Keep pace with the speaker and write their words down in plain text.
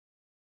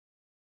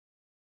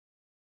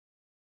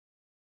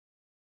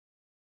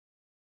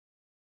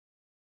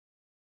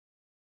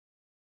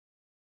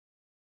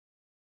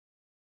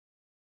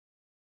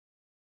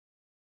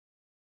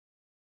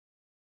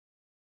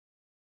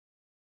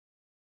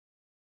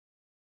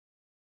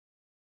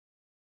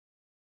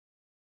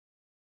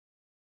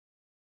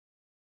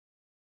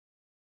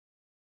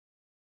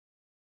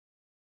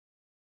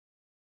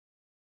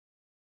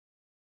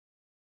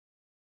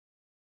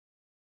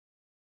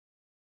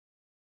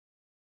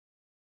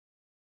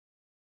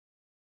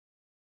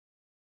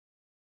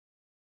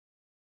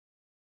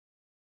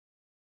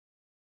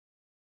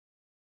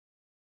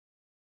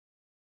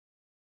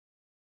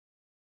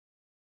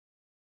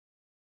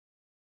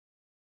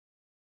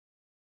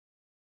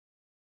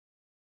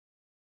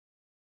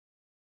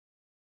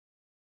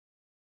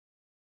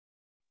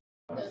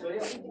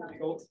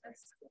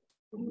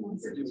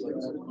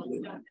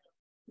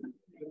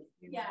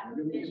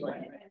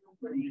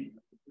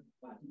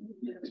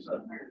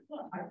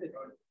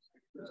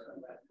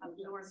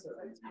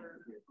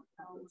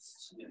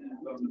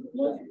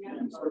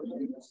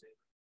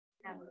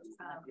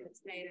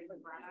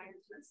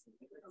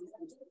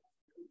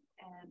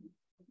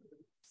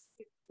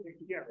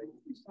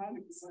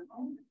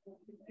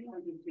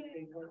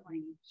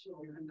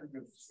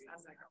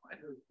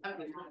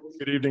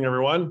Good evening,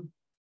 everyone.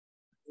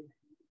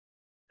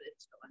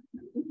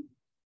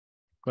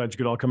 Glad you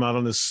could all come out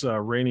on this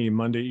rainy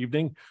Monday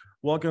evening.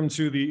 Welcome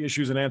to the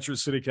Issues and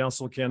Answers City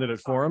Council Candidate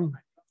Forum.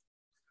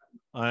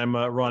 I'm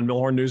Ron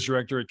Milhorn, News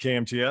Director at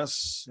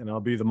KMTS, and I'll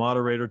be the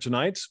moderator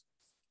tonight.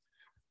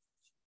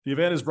 The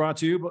event is brought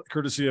to you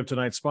courtesy of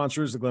tonight's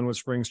sponsors, the Glenwood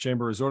Springs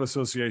Chamber Resort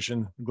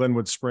Association,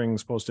 Glenwood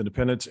Springs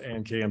Post-Independent,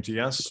 and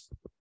KMTS.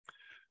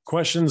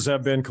 Questions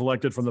have been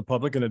collected from the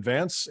public in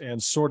advance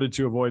and sorted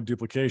to avoid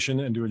duplication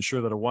and to ensure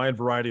that a wide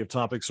variety of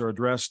topics are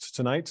addressed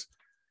tonight.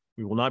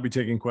 We will not be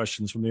taking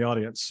questions from the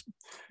audience.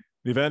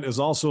 The event is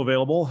also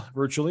available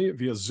virtually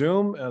via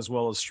Zoom, as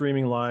well as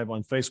streaming live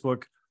on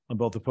Facebook on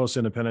both the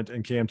Post-Independent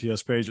and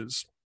KMTS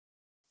pages.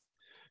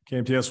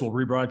 KMTS will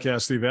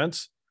rebroadcast the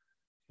event.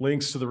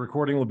 Links to the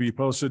recording will be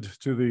posted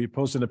to the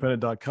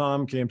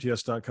postindependent.com,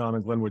 KMTS.com,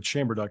 and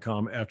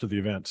glenwoodchamber.com after the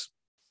event.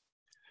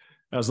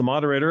 As the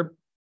moderator,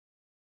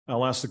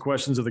 I'll ask the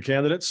questions of the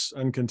candidates.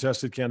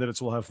 Uncontested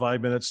candidates will have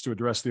 5 minutes to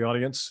address the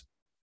audience.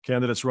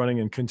 Candidates running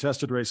in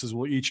contested races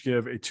will each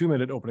give a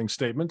 2-minute opening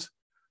statement.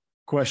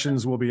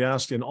 Questions will be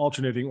asked in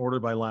alternating order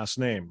by last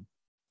name.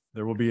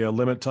 There will be a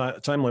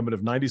time limit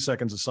of 90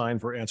 seconds assigned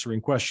for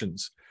answering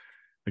questions.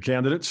 The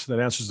candidate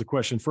that answers the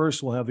question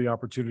first will have the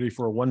opportunity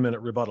for a 1-minute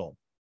rebuttal.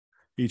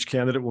 Each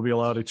candidate will be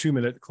allowed a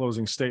 2-minute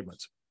closing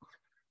statement.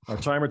 Our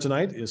timer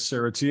tonight is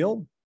Sarah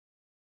Teal.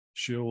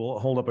 She will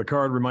hold up a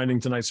card reminding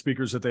tonight's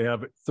speakers that they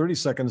have 30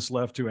 seconds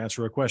left to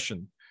answer a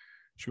question.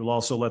 She will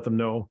also let them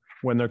know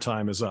when their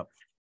time is up.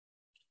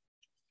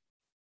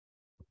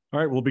 All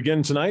right, we'll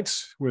begin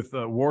tonight with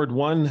Ward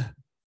 1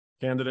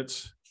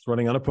 candidate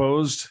running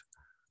unopposed,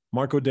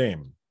 Marco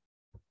Dehm.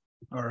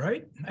 All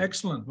right,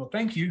 excellent. Well,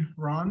 thank you,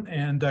 Ron,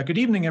 and good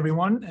evening,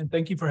 everyone, and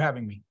thank you for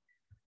having me.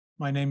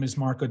 My name is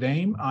Marco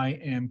Dehm. I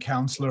am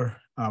Councillor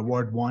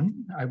Ward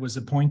 1. I was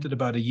appointed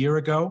about a year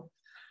ago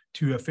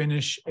to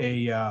finish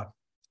a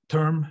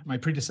term, my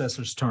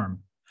predecessor's term.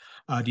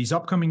 These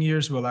upcoming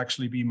years will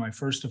actually be my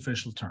first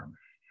official term.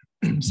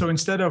 So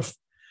instead of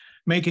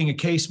making a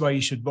case why you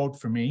should vote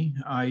for me,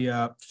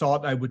 I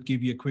thought I would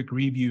give you a quick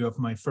review of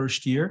my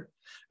first year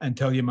and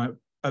tell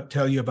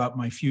you about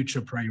my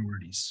future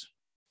priorities.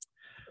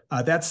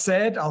 That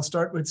said, I'll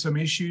start with some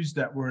issues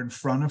that were in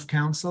front of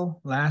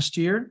council last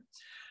year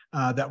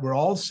that were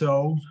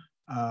also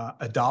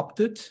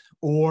adopted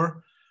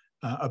or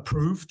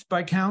approved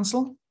by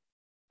council.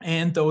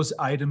 And those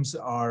items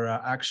are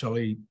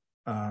actually,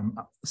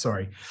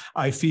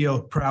 I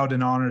feel proud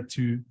and honored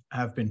to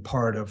have been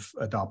part of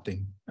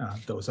adopting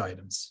those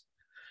items.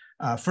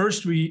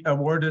 First, we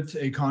awarded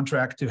a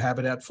contract to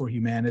Habitat for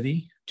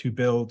Humanity to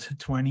build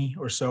 20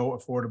 or so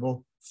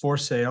affordable for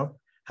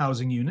sale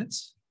housing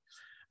units.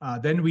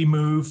 Then we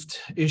moved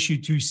issue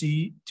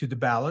 2C to the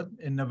ballot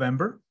in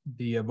November.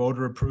 The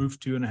voter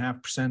approved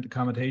 2.5%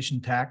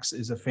 accommodation tax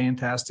is a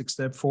fantastic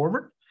step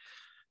forward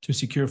to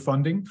secure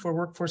funding for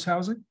workforce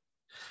housing.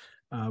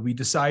 We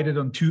decided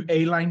on 2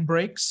 A-line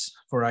breaks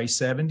for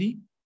I-70.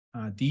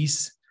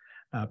 These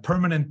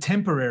permanent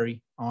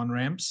temporary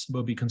on-ramps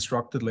will be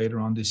constructed later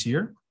on this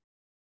year.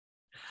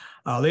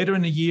 Later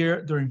in the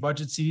year, during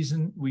budget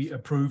season, we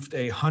approved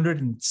a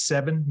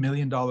 $107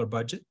 million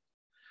budget.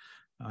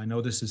 I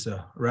know this is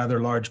a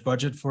rather large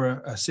budget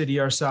for a city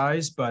our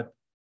size, but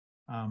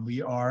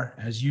we are,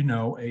 as you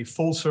know, a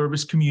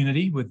full-service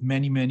community with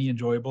many, many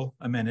enjoyable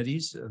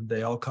amenities.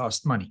 They all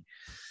cost money.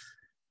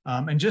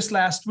 And just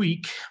last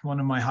week, one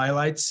of my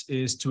highlights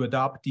is to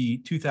adopt the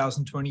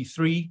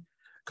 2023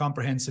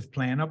 Comprehensive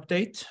Plan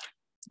Update.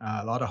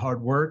 A lot of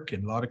hard work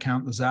and a lot of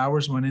countless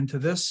hours went into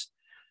this.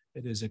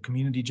 It is a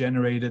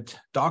community-generated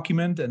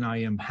document, and I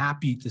am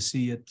happy to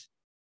see it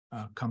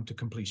come to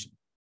completion.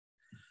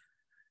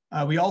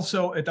 We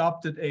also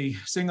adopted a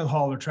single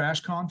hauler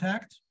trash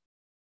contract.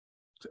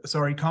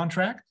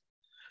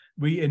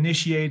 We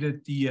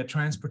initiated the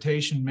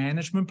transportation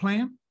management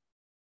plan,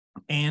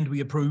 and we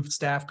approved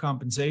staff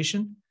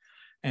compensation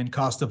and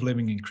cost of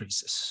living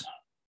increases.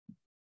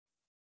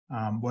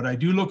 What I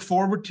do look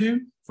forward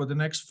to for the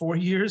next 4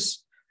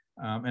 years,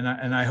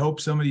 and I hope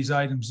some of these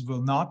items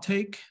will not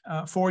take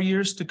 4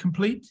 years to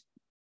complete,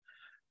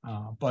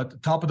 but the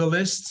top of the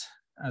list,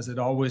 as it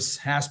always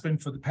has been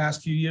for the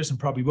past few years and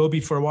probably will be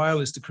for a while,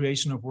 is the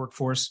creation of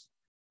workforce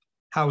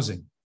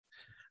housing.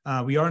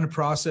 We are in the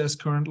process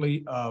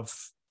currently of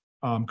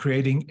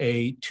creating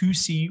a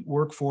 2C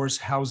workforce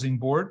housing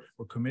board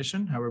or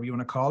commission, however you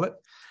want to call it,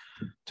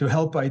 to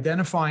help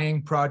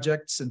identifying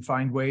projects and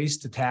find ways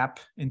to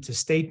tap into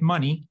state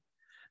money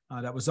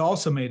that was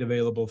also made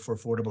available for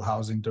affordable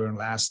housing during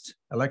last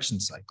election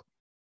cycle.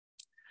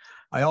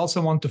 I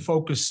also want to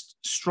focus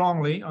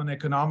strongly on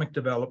economic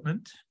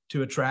development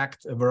to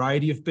attract a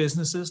variety of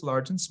businesses,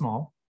 large and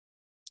small,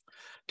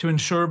 to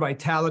ensure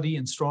vitality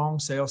and strong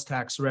sales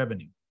tax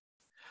revenue.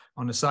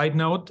 On a side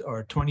note,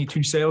 our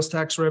 22 sales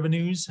tax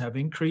revenues have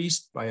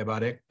increased by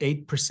about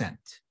 8%,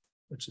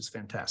 which is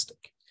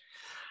fantastic.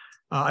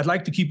 I'd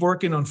like to keep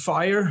working on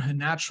fire and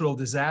natural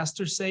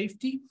disaster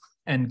safety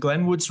and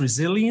Glenwood's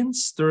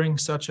resilience during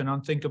such an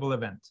unthinkable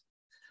event.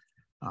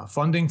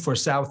 Funding for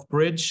South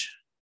Bridge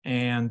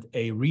and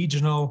a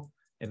regional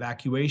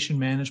evacuation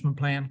management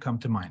plan come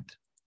to mind.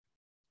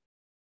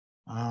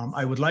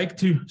 I would like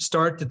to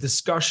start the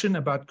discussion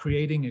about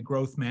creating a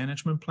growth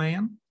management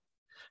plan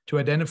to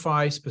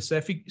identify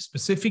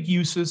specific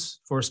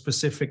uses for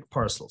specific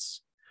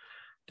parcels.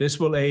 This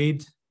will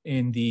aid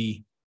in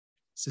the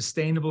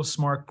sustainable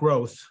smart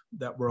growth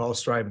that we're all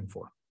striving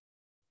for.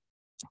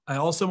 I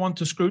also want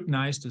to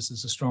scrutinize, this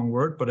is a strong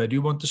word, but I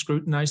do want to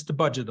scrutinize the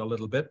budget a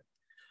little bit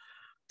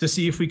to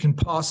see if we can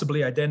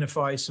possibly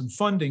identify some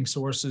funding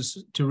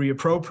sources to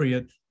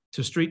reappropriate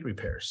to street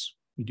repairs.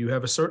 We do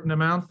have a certain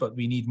amount, but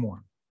we need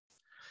more.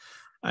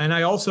 And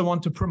I also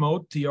want to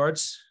promote the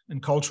arts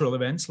and cultural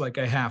events like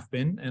I have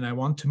been, and I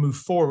want to move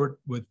forward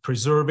with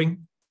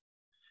preserving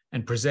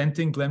and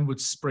presenting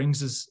Glenwood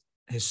Springs'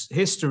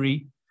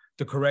 history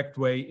the correct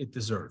way it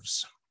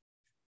deserves.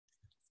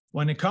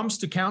 When it comes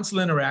to council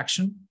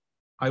interaction,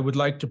 I would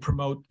like to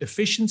promote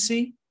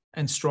efficiency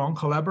and strong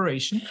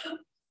collaboration.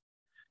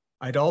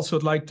 I'd also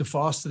like to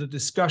foster the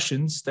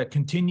discussions that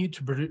continue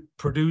to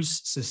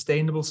produce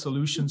sustainable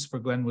solutions for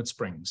Glenwood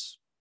Springs.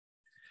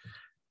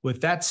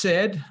 With that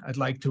said, I'd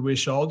like to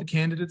wish all the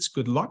candidates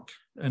good luck,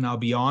 and I'll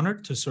be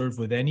honored to serve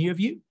with any of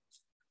you,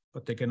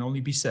 but there can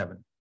only be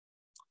 7.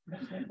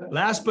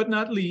 Last but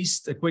not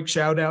least, a quick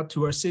shout out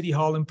to our City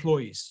Hall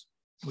employees.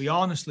 We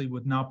honestly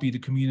would not be the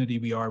community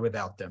we are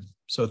without them.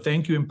 So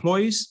thank you,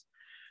 employees.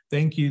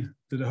 Thank you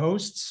to the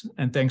hosts,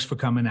 and thanks for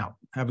coming out.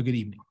 Have a good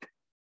evening.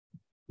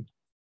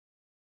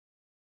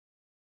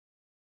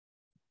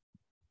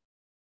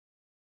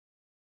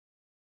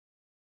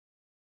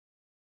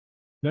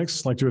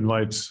 Next, I'd like to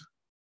invite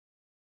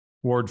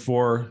Ward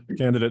 4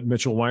 candidate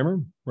Mitchell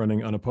Weimer,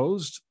 running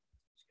unopposed.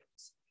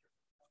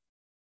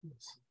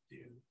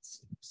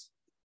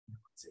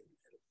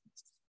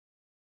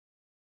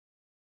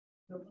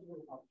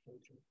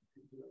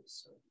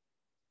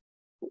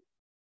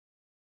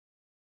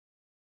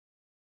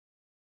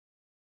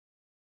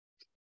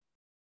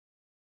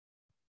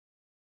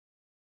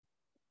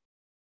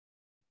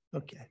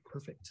 Okay,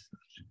 perfect.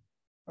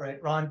 All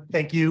right, Ron,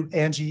 thank you.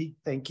 Angie,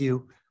 thank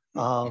you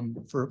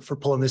for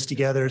pulling this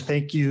together.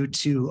 Thank you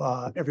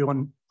to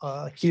everyone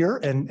here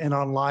and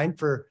online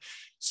for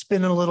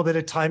spending a little bit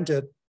of time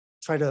to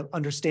try to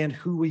understand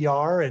who we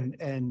are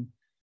and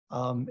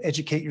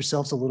educate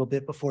yourselves a little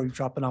bit before you're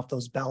dropping off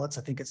those ballots.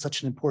 I think it's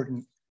such an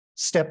important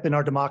step in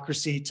our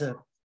democracy to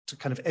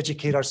kind of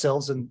educate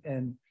ourselves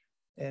and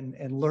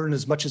learn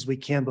as much as we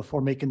can before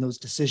making those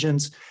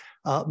decisions.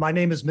 My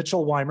name is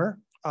Mitchell Weimer.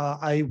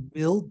 I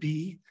will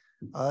be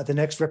the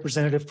next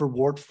representative for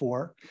Ward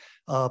 4.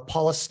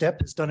 Paula Stepp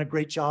has done a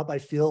great job, I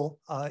feel,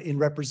 in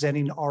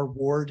representing our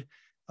ward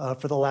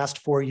for the last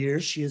 4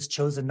 years. She has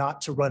chosen not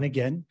to run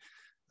again.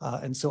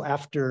 And so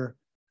after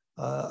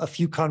a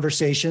few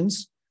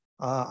conversations,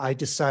 I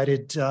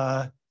decided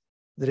that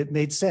it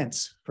made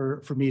sense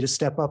for me to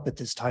step up at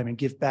this time and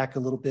give back a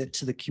little bit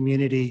to the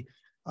community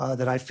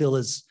that I feel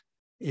is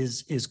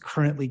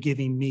currently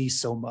giving me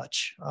so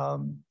much.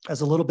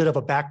 As a little bit of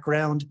a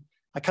background,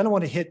 I kind of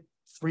want to hit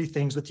 3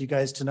 things with you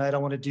guys tonight. I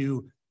want to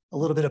do a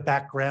little bit of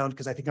background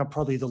because I think I'm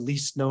probably the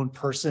least known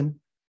person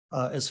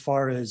as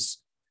far as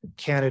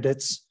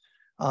candidates.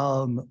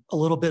 A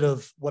little bit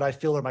of what I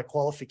feel are my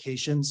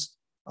qualifications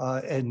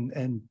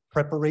and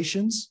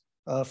preparations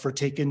for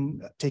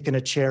taking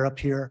a chair up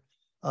here.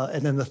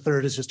 And then the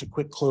third is just a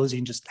quick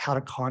closing, just how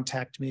to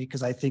contact me,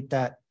 because I think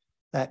that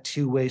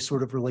two-way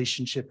sort of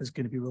relationship is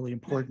going to be really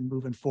important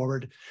moving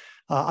forward.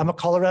 I'm a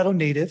Colorado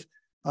native.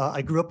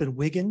 I grew up in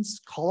Wiggins,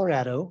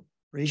 Colorado.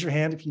 Raise your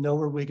hand if you know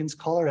where Wiggins,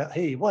 Colorado.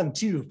 Hey, 1,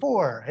 2,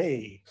 4.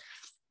 Hey,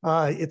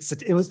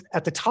 it was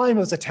at the time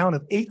it was a town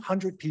of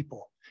 800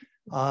 people,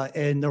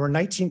 and there were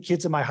 19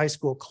 kids in my high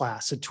school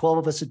class, and 12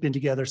 of us had been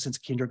together since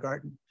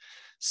kindergarten.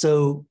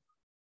 So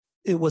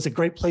it was a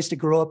great place to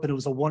grow up, and it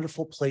was a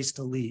wonderful place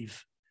to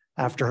leave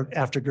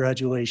after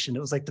graduation. It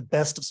was like the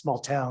best of small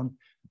town,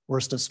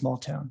 worst of small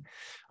town.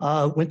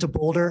 Went to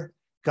Boulder,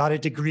 got a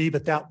degree,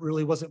 but that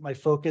really wasn't my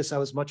focus. I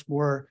was much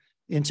more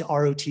into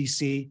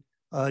ROTC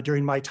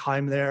during my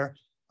time there.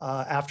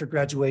 After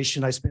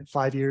graduation, I spent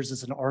 5 years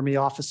as an Army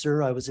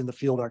officer. I was in the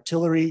field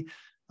artillery,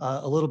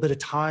 a little bit of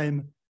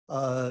time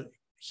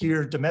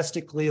here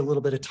domestically, a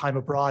little bit of time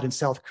abroad in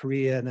South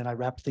Korea, and then I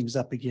wrapped things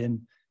up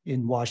again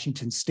in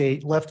Washington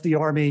State. Left the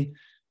Army,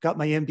 got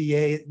my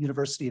MBA at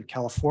University of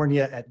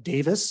California at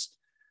Davis,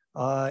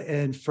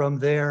 and from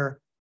there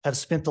have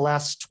spent the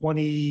last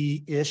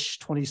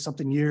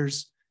 20-something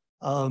years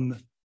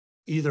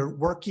either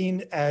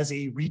working as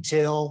a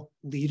retail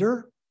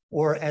leader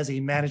or as a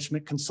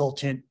management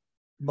consultant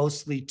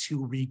mostly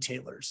to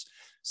retailers.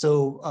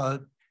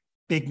 So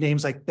big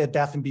names like Bed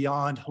Bath &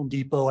 Beyond, Home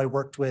Depot, I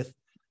worked with.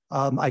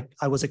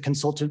 I was a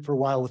consultant for a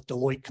while with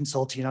Deloitte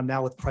Consulting. I'm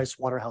now with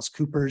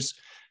PricewaterhouseCoopers.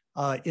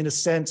 In a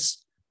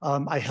sense,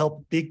 I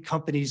help big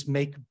companies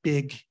make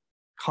big,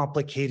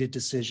 complicated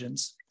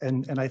decisions.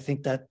 And I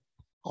think that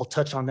I'll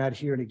touch on that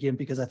here and again,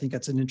 because I think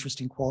that's an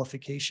interesting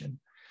qualification.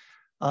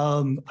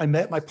 I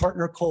met my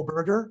partner, Cole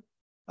Berger,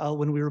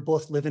 when we were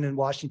both living in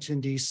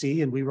Washington,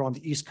 D.C., and we were on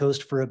the East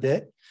Coast for a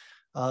bit.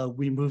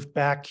 We moved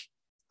back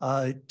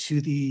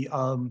to the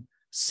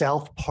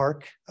South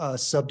Park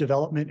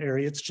subdevelopment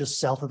area. It's just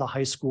south of the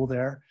high school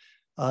there.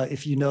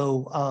 If you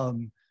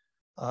know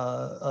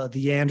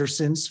the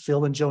Andersons,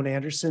 Phil and Joan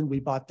Anderson, we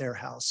bought their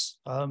house.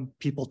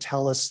 People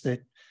tell us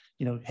that,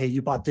 you know, hey,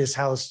 you bought this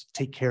house,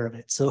 take care of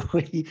it. So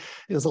it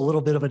was a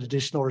little bit of an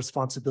additional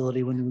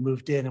responsibility when we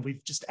moved in, and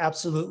we've just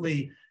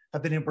absolutely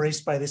have been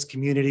embraced by this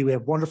community. We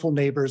have wonderful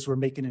neighbors. We're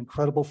making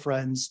incredible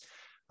friends.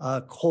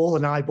 Cole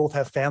and I both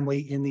have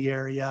family in the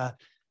area.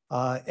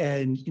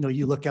 And, you know,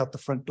 you look out the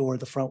front door,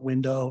 the front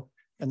window,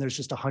 and there's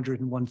just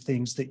 101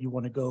 things that you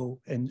want to go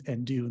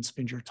and do and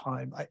spend your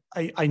time.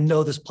 I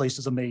know this place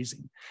is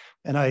amazing,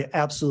 and I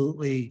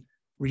absolutely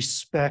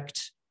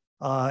respect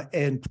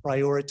and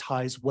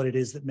prioritize what it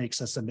is that makes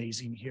us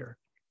amazing here.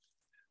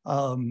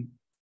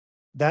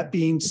 That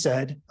being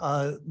said,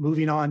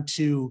 moving on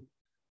to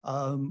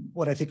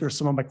what I think are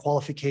some of my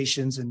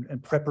qualifications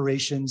and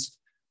preparations.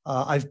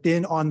 I've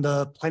been on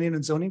the Planning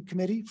and Zoning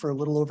Committee for a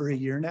little over a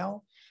year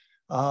now.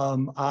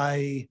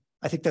 I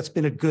think that's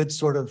been a good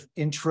sort of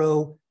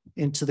intro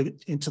into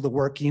the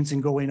workings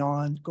and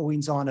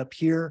goings on up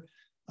here.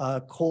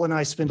 Cole and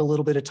I spend a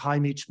little bit of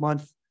time each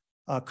month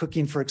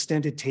cooking for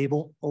Extended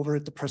Table over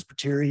at the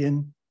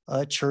Presbyterian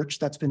Church.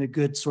 That's been a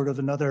good sort of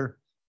another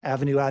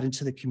avenue out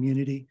into the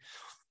community.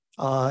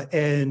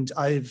 And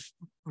I've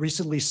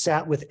recently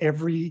sat with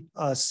every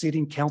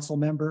sitting council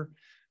member.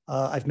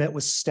 I've met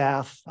with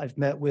staff. I've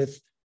met with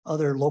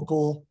other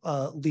local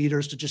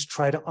leaders to just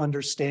try to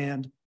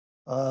understand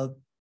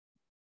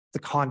the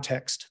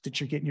context that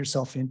you're getting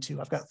yourself into.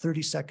 I've got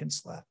 30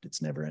 seconds left.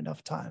 It's never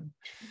enough time.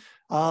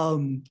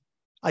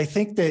 I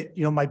think that,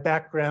 you know, my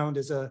background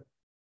as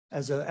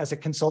a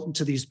consultant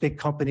to these big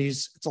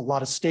companies, it's a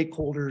lot of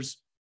stakeholders,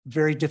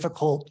 very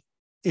difficult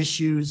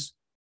issues.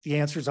 The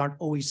answers aren't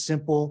always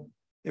simple.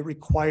 It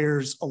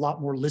requires a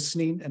lot more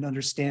listening and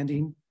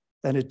understanding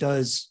than it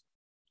does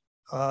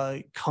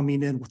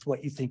coming in with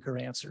what you think are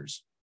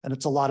answers. And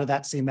it's a lot of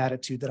that same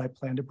attitude that I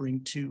plan to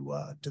bring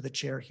to the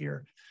chair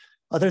here.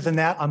 Other than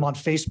that, I'm on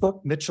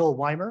Facebook, Mitchell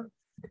Weimer,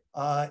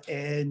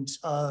 and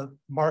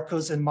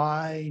Marco's and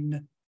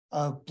mine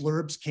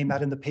blurbs came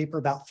out in the paper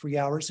about 3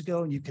 hours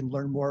ago, and you can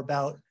learn more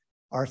about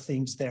our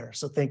things there.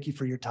 So thank you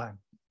for your time.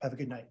 Have a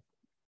good night.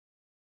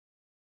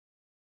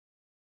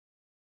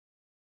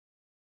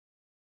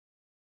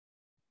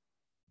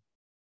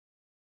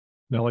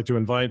 Now I'd like to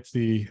invite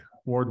the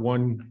Ward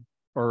 1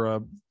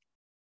 or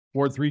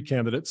Ward 3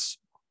 candidates,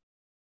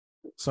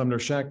 Sumner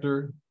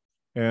Schachter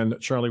and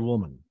Charlie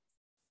Willman.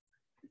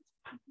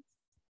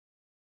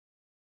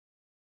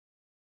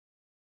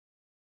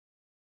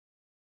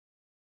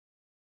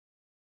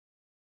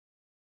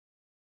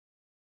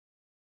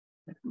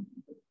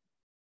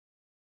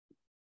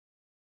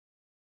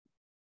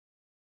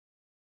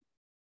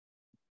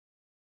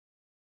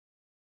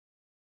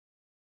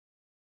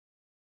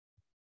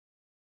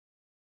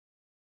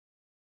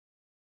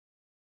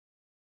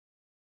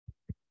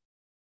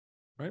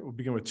 All right, we'll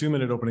begin with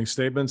 2-minute opening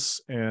statements,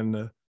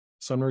 and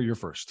Sumner, you're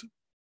first.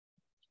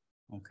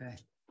 Okay.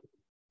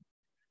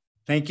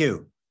 Thank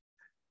you.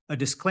 A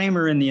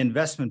disclaimer in the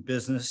investment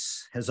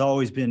business has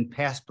always been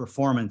past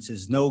performance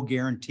is no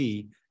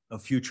guarantee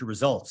of future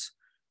results.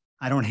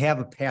 I don't have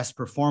a past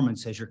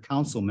performance as your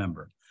council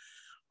member.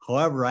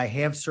 However, I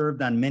have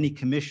served on many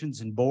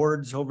commissions and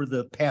boards over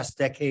the past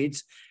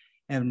decades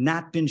and have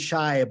not been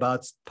shy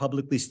about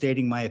publicly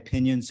stating my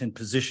opinions and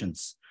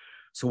positions.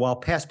 So while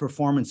past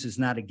performance is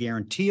not a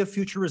guarantee of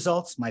future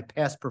results, my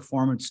past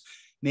performance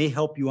may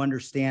help you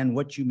understand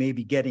what you may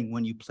be getting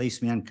when you place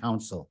me on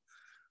council.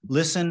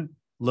 Listen,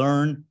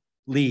 learn,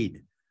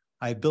 lead.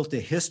 I built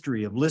a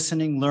history of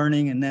listening,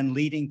 learning, and then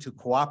leading to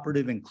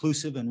cooperative,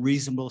 inclusive, and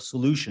reasonable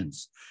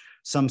solutions.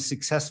 Some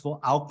successful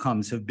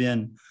outcomes have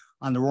been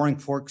on the Roaring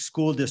Fork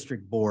School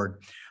District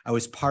Board. I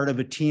was part of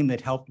a team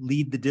that helped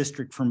lead the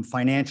district from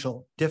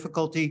financial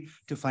difficulty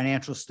to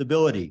financial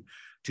stability,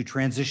 to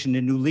transition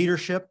to new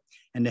leadership,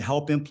 and to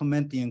help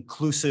implement the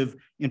inclusive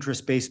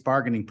interest-based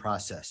bargaining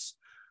process.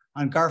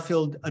 On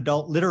Garfield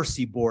Adult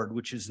Literacy Board,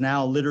 which is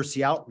now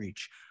Literacy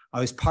Outreach, I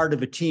was part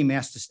of a team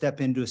asked to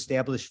step in to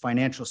establish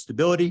financial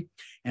stability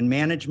and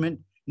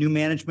new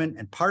management,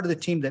 and part of the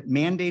team that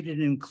mandated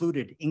and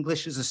included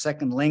English as a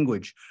second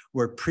language,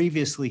 where it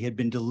previously had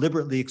been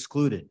deliberately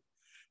excluded.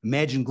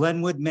 Imagine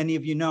Glenwood, many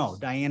of you know.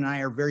 Diane and I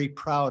are very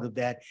proud of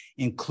that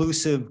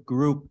inclusive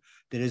group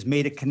that has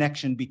made a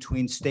connection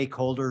between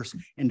stakeholders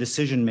and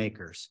decision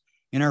makers.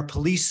 In our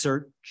police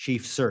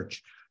chief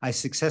search, I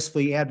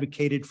successfully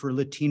advocated for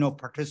Latino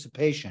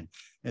participation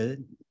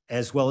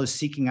as well as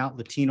seeking out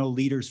Latino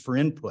leaders for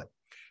input.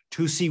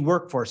 2C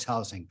Workforce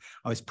Housing.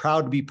 I was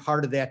proud to be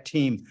part of that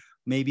team,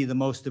 maybe the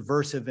most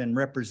diverse and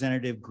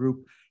representative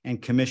group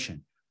and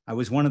commission. I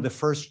was one of the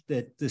first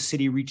that the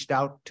city reached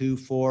out to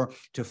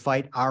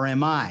fight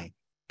RMI,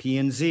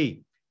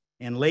 P&Z.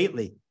 And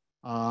lately,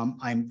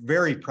 I'm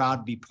very proud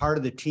to be part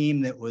of the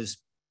team that was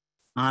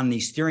on the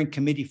steering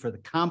committee for the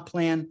comp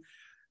plan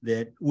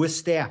that with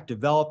staff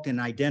developed and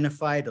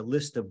identified a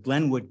list of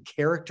Glenwood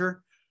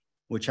character,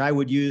 which I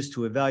would use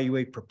to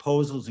evaluate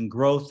proposals and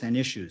growth and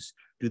issues.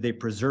 Do they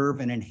preserve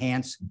and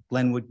enhance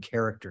Glenwood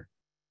character?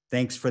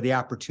 Thanks for the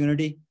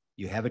opportunity.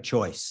 You have a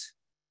choice.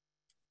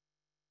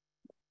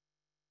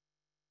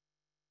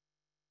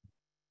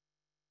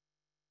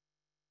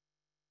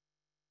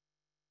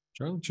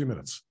 Charlie, 2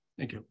 minutes.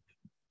 Thank you.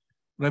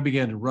 When I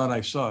began to run,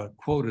 I saw a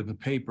quote in the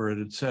paper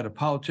and it said, a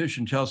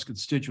politician tells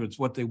constituents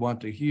what they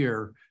want to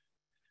hear.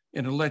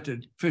 An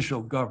elected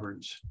official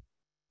governs.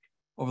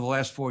 Over the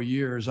last 4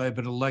 years, I've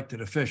been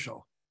elected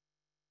official.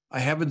 I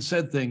haven't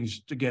said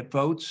things to get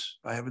votes.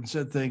 I haven't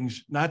said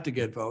things not to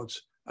get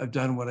votes. I've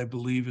done what I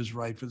believe is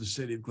right for the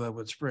city of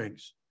Glenwood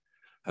Springs.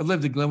 I've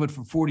lived in Glenwood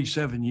for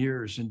 47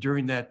 years, and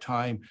during that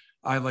time,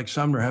 I, like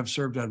Sumner, have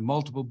served on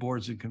multiple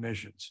boards and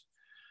commissions.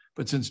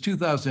 But since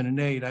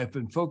 2008, I've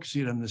been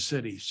focusing on the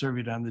city,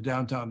 serving on the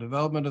Downtown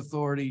Development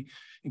Authority,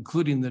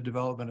 including the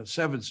development of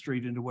 7th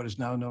Street into what is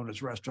now known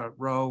as Restaurant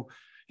Row,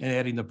 and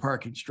adding the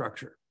parking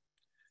structure.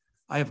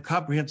 I have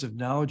comprehensive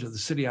knowledge of the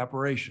city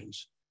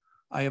operations.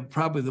 I have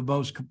probably the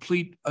most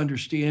complete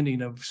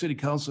understanding of city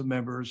council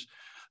members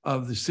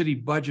of the city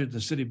budget,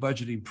 the city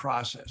budgeting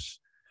process.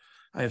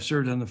 I have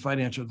served on the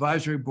Financial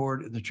Advisory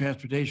Board and the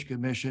Transportation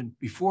Commission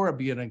before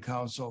being on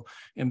council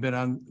and been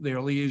on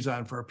their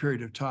liaison for a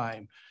period of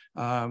time.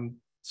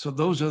 So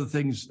those are the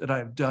things that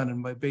I've done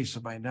in my base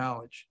of my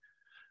knowledge.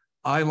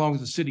 I, along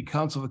with the city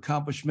council, have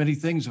accomplished many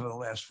things over the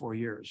last 4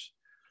 years.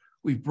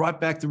 We've brought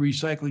back the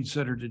recycling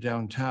center to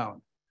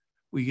downtown.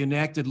 We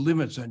enacted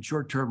limits on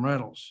short-term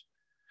rentals.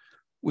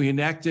 We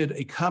enacted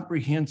a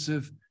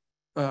comprehensive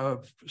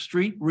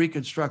street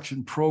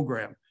reconstruction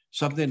program,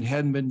 something that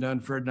hadn't been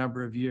done for a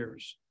number of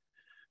years.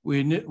 We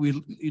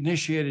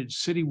initiated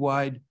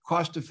citywide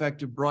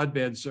cost-effective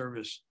broadband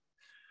service.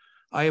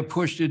 I have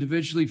pushed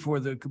individually for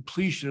the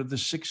completion of the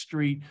 6th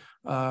Street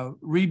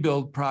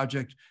rebuild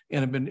project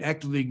and have been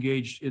actively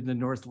engaged in the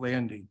North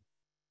Landing.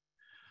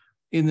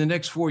 In the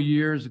next 4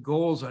 years, the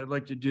goals I'd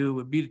like to do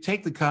would be to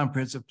take the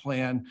comprehensive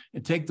plan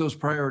and take those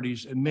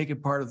priorities and make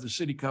it part of the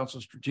City Council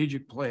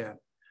strategic plan.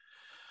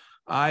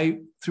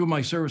 I, through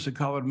my service at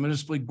Colorado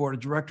Municipal League Board of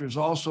Directors,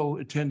 also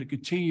intend to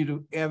continue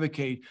to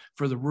advocate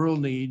for the rural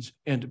needs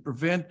and to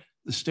prevent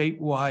the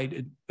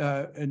statewide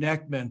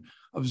enactment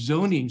of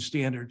zoning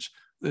standards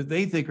that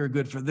they think are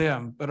good for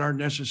them, but aren't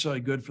necessarily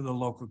good for the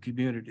local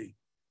community.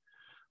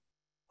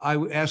 I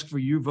would ask for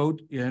your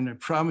vote and I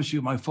promise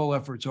you my full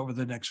efforts over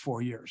the next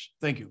 4 years.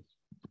 Thank you.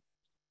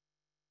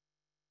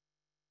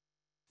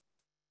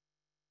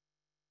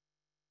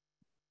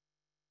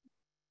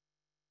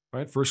 All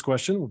right, first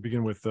question, we'll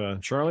begin with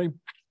Charlie.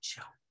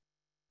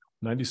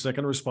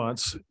 90-second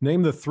response.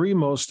 Name the 3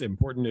 most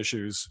important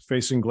issues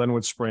facing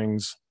Glenwood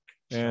Springs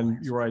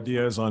and your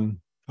ideas on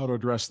how to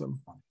address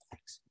them.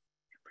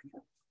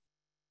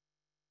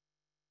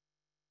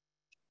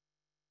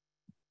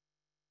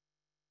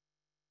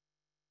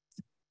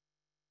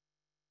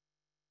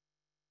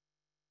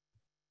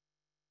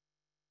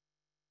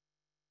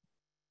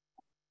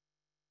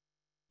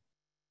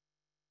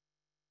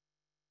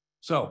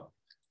 So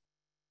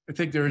I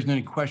think there isn't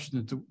any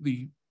question that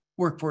the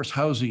workforce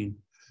housing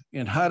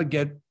and how to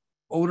get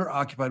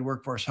owner-occupied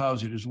workforce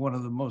housing is one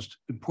of the most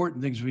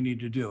important things we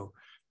need to do.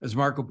 As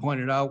Marco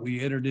pointed out,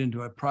 we entered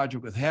into a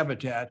project with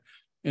Habitat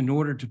in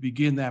order to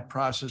begin that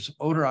process of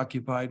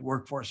owner-occupied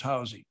workforce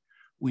housing.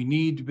 We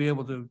need to be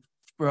able to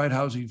provide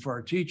housing for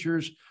our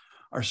teachers,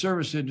 our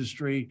service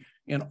industry,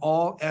 and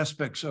all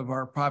aspects of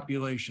our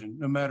population,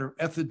 no matter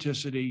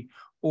ethnicity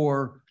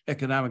or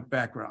economic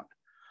background.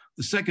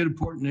 The second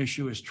important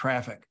issue is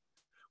traffic.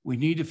 We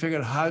need to figure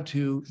out how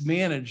to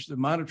manage the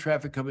amount of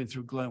traffic coming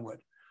through Glenwood.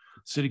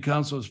 City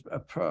Council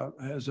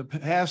has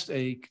passed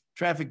a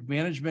traffic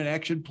management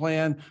action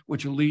plan,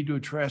 which will lead to a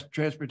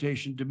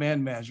transportation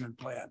demand management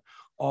plan.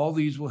 All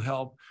these will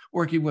help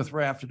working with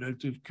RAFTA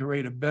to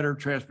create a better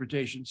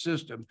transportation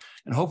system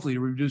and hopefully to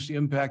reduce the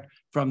impact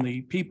from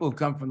the people who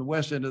come from the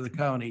west end of the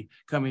county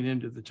coming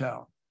into the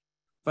town.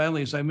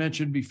 Finally, as I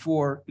mentioned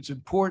before, it's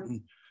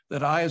important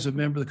that I, as a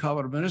member of the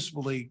Colorado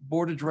Municipal League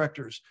Board of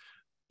Directors,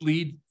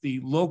 lead the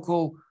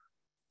local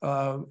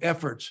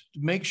efforts to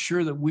make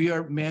sure that we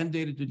are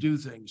mandated to do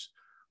things.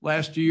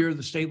 Last year,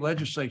 the state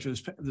legislature,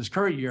 this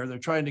current year, they're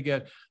trying to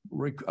get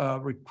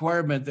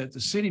requirement that the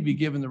city be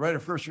given the right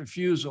of first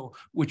refusal,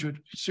 which would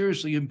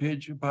seriously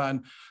impinge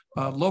upon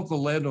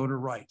local landowner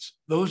rights.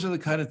 Those are the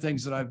kind of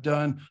things that I've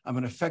done. I'm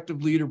an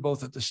effective leader,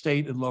 both at the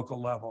state and local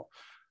level.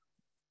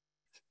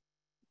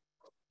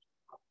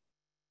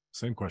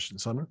 Same question,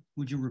 Sumner.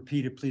 Would you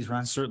repeat it, please,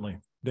 Ron? Certainly.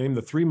 Name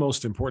the 3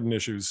 most important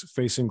issues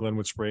facing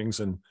Glenwood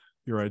Springs and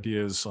your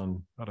ideas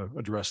on how to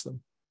address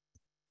them.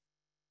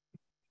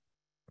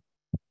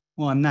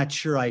 Well, I'm not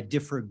sure I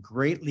differ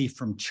greatly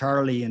from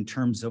Charlie in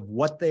terms of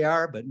what they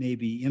are, but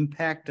maybe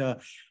impact.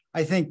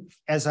 I think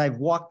as I've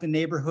walked the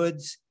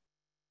neighborhoods,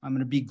 I'm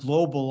going to be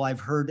global. I've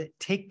heard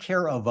take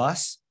care of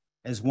us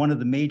as one of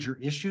the major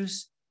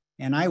issues.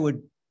 And I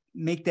would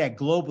make that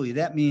globally.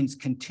 That means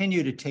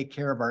continue to take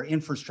care of our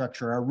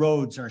infrastructure, our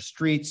roads, our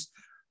streets,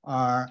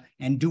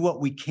 and do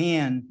what we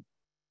can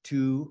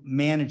to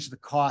manage the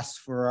costs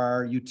for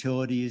our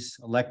utilities,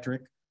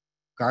 electric,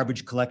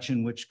 garbage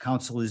collection, which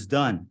council has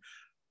done.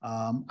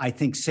 I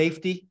think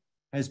safety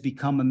has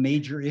become a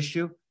major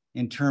issue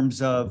in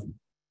terms of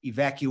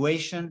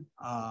evacuation,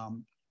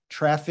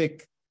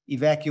 traffic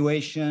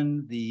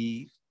evacuation,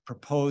 the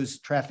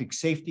proposed traffic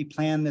safety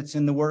plan that's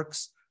in the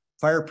works,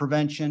 fire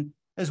prevention,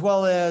 as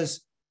well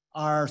as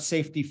our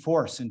safety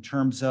force in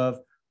terms of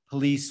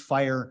police,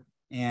 fire,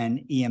 and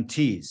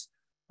EMTs.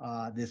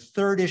 The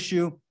third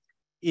issue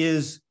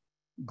is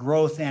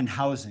growth and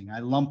housing. I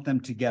lump them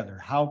together.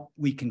 How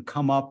we can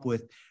come up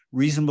with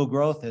reasonable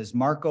growth, as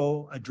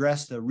Marco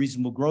addressed, a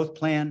reasonable growth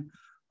plan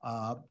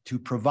to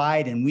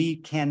provide, and we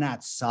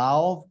cannot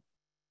solve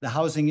the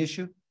housing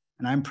issue.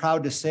 And I'm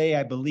proud to say,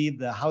 I believe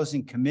the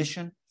Housing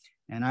Commission,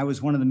 and I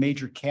was one of the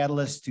major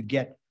catalysts to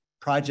get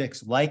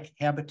projects like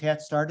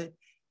Habitat started.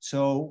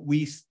 So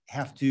we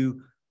have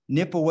to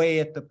nip away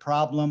at the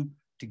problem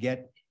to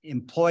get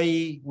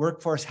employee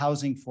workforce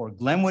housing for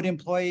Glenwood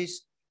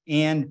employees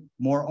and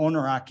more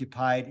owner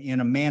occupied in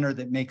a manner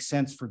that makes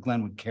sense for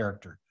Glenwood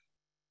character.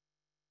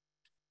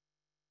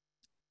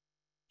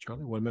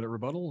 Charlie, 1 minute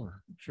rebuttal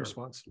or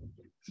response?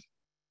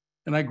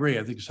 And I agree.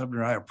 I think Sumner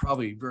and I are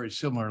probably very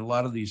similar in a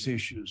lot of these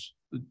issues.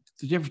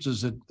 The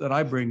differences that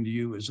I bring to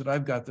you is that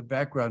I've got the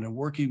background in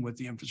working with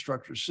the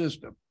infrastructure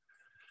system.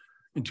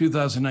 In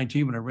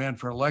 2019, when I ran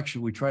for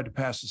election, we tried to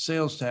pass the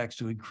sales tax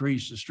to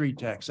increase the street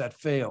tax. That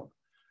failed.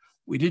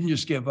 We didn't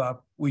just give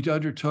up. We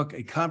undertook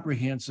a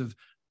comprehensive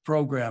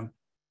program.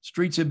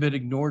 Streets have been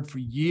ignored for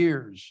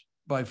years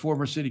by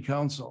former city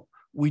council.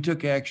 We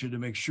took action to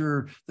make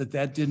sure that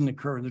that didn't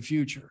occur in the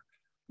future.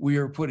 We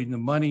are putting the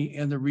money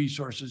and the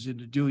resources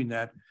into doing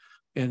that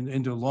and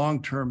into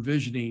long-term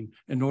visioning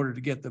in order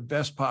to get the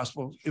best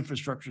possible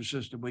infrastructure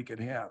system we can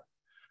have.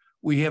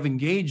 We have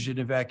engaged in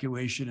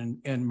evacuation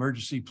and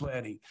emergency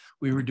planning.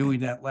 We were doing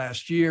that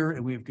last year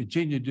and we have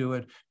continued to do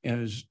it.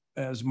 And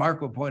as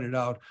Marco pointed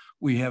out,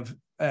 we have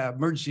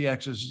emergency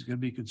access is going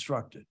to be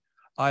constructed.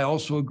 I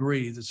also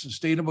agree that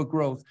sustainable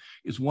growth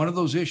is one of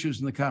those issues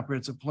in the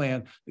comprehensive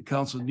plan the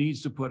council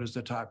needs to put as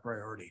the top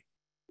priority.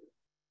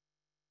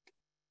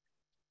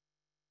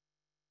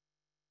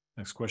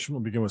 Next question,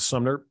 we'll begin with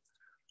Sumner.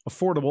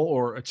 Affordable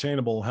or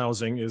attainable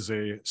housing is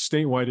a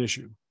statewide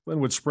issue.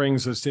 Glenwood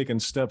Springs has taken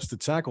steps to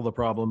tackle the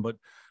problem, but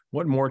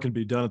what more can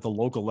be done at the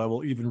local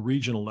level, even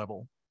regional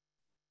level?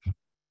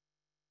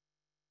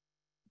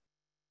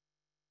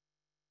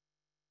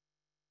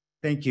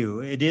 Thank you.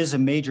 It is a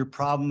major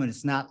problem and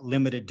it's not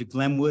limited to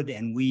Glenwood,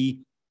 and we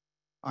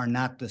are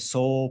not the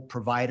sole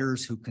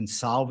providers who can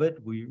solve it.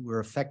 We're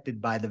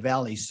affected by the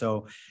valley.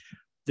 So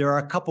there are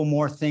a couple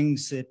more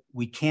things that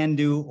we can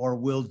do or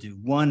will do.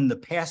 One, the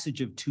passage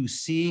of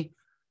 2C,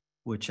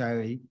 which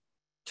I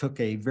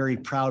took a very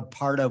proud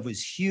part of,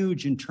 was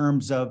huge in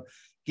terms of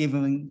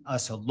giving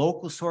us a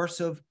local source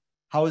of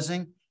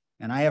housing.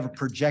 And I have a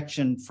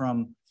projection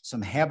from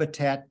some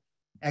Habitat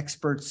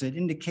experts that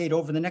indicate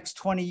over the next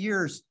 20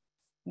 years,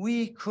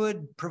 we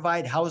could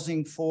provide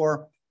housing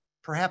for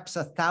perhaps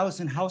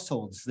 1,000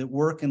 households that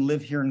work and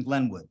live here in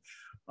Glenwood.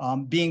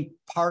 Being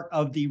part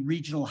of the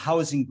regional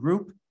housing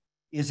group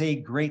is a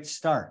great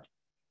start.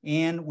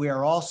 And we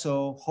are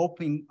also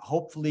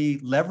hopefully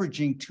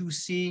leveraging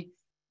 2C,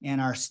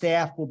 and our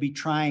staff will be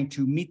trying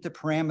to meet the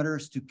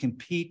parameters to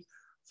compete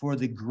for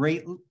the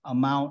great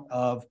amount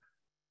of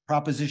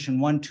Proposition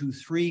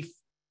 123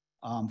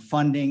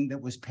 funding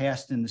that was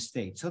passed in the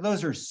state. So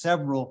those are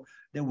several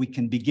that we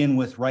can begin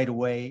with right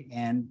away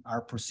and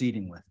are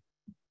proceeding with.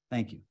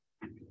 Thank you.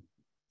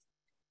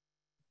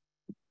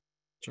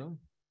 John?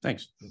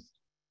 Thanks.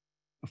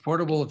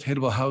 Affordable,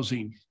 attainable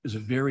housing is a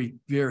very,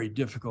 very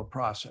difficult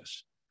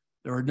process.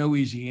 There are no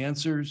easy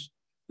answers.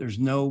 There's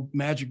no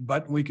magic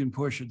button we can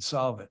push and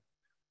solve it.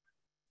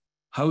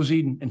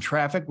 Housing and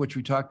traffic, which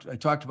I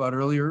talked about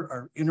earlier,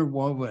 are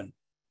interwoven.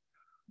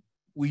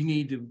 We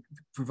need to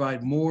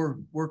provide more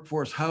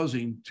workforce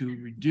housing to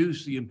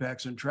reduce the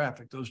impacts on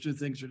traffic. Those two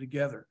things are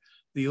together.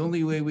 The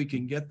only way we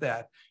can get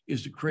that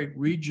is to create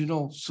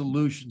regional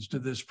solutions to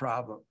this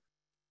problem.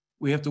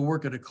 We have to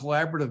work at a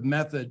collaborative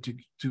method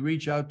to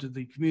reach out to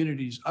the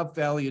communities up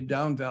valley and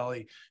down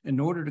valley in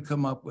order to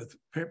come up with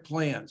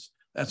plans.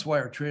 That's why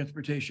our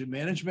transportation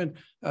management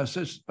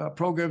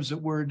programs that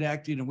we're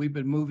enacting and we've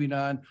been moving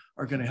on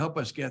are going to help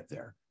us get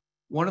there.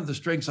 One of the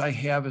strengths I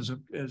have as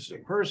a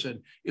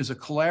person is a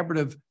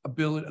collaborative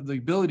ability, the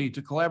ability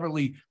to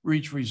collaboratively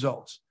reach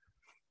results.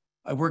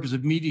 I work as a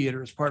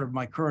mediator as part of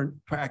my current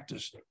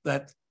practice.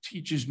 That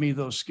teaches me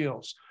those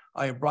skills.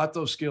 I have brought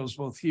those skills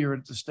both here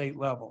at the state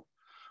level.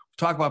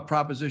 talk about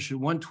Proposition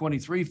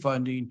 123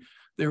 funding,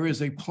 there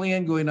is a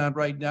plan going on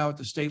right now at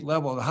the state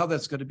level of how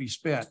that's going to be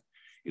spent.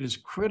 It is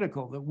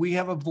critical that we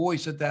have a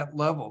voice at that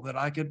level that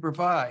I could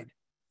provide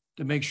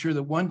to make sure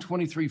that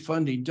 123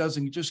 funding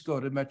doesn't just go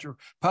to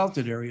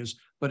metropolitan areas,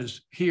 but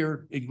is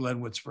here in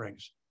Glenwood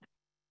Springs.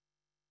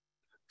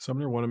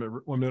 Sumner,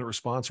 1 minute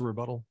response or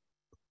rebuttal.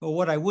 But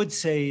what I would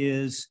say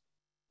is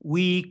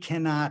we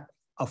cannot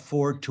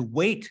afford to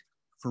wait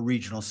for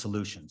regional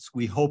solutions.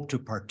 We hope to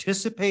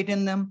participate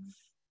in them,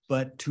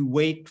 but to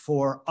wait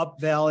for Up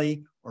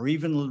Valley or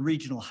even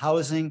regional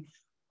housing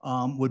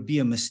would be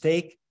a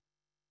mistake.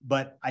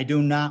 But I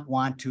do not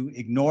want to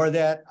ignore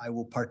that. I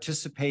will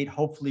participate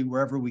hopefully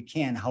wherever we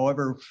can.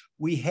 However,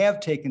 we have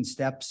taken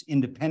steps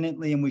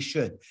independently and we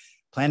should.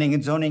 Planning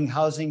and Zoning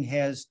Housing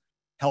has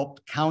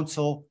helped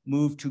council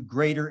move to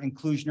greater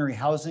inclusionary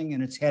housing,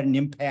 and it's had an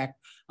impact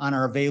on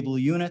our available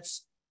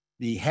units.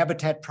 The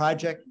Habitat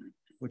Project,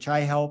 which I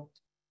helped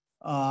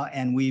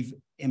and we've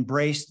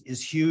embraced,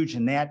 is huge,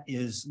 and that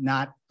is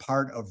not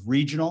part of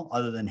regional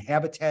other than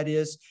Habitat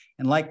is.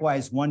 And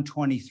likewise,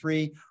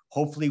 123,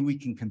 hopefully we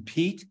can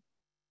compete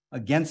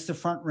against the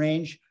Front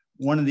Range.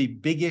 One of the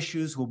big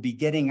issues will be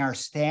getting our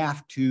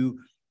staff to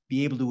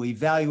be able to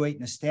evaluate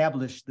and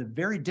establish the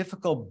very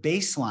difficult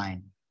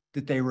baseline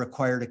that they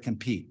require to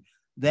compete.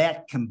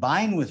 That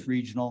combined with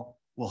regional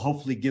will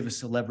hopefully give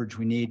us the leverage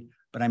we need,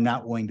 but I'm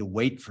not willing to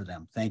wait for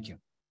them. Thank you.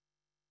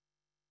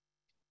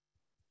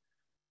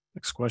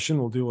 Next question,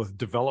 we'll deal with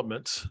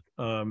development.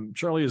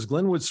 Charlie, is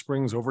Glenwood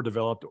Springs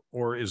overdeveloped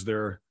or is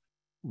there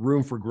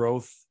room for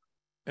growth,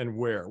 and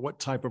where? What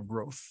type of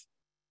growth?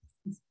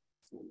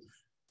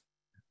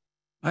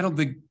 I don't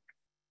think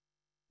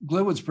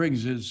Glenwood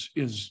Springs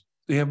is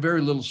they have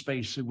very little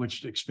space in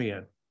which to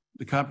expand.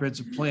 The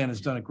comprehensive plan has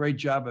done a great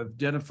job of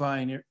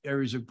identifying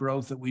areas of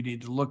growth that we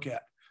need to look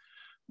at.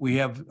 We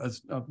have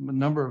a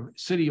number of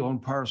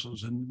city-owned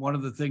parcels, and one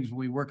of the things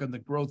we work on the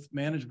growth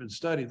management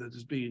study that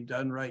is being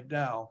done right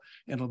now,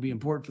 and it'll be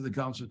important for the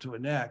council to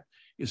enact,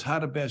 is how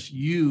to best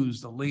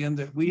use the land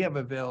that we have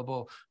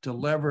available to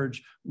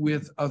leverage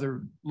with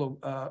other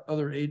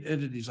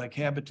entities like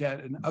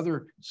Habitat and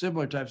other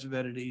similar types of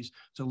entities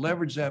to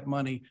leverage that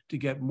money to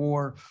get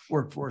more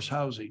workforce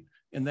housing.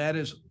 And that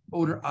is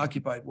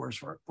owner-occupied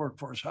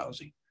workforce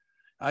housing.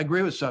 I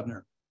agree with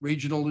Sumner. We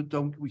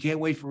can't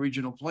wait for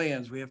regional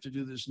plans. We have to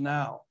do this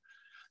now.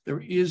 There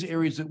is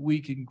areas that we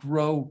can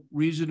grow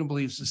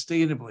reasonably and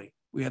sustainably.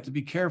 We have to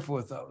be careful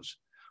with those.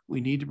 We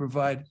need to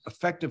provide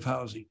effective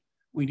housing.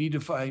 We need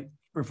to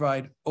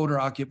provide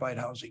owner-occupied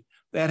housing.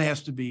 That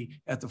has to be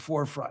at the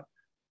forefront.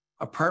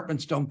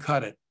 Apartments don't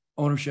cut it.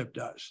 Ownership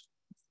does.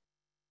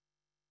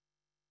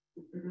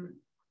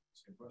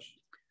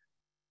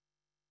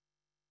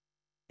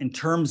 In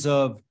terms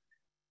of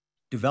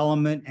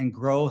development and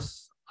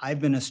growth, I've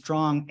been a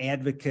strong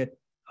advocate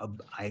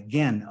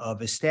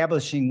of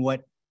establishing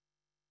what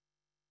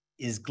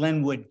is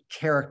Glenwood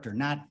character,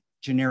 not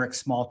generic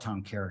small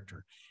town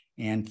character.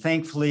 And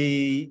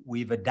thankfully,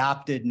 we've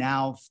adopted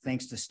now,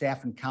 thanks to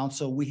staff and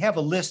council, we have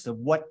a list of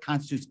what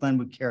constitutes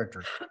Glenwood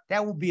character.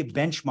 That will be a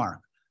benchmark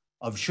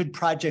of should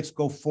projects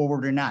go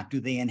forward or not. Do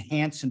they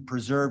enhance and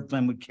preserve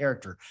Glenwood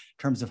character?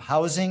 In terms of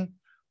housing,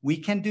 we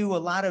can do a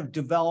lot of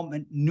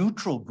development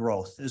neutral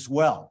growth as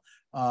well.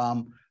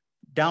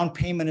 Down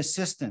payment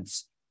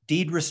assistance,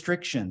 deed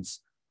restrictions,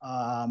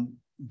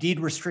 deed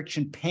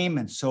restriction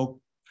payments.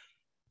 So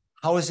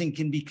housing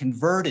can be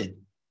converted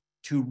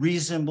to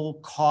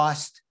reasonable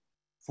cost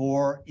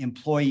for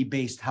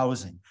employee-based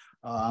housing,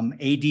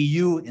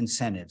 ADU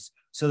incentives.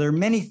 So there are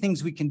many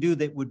things we can do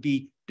that would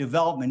be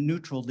development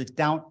neutral that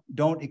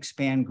don't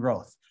expand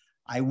growth.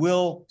 I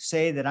will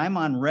say that I'm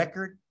on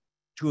record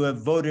to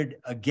have voted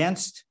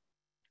against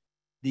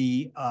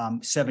the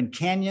Seven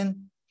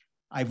Canyon.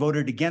 I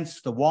voted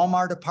against the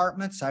Walmart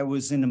apartments. I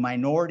was in a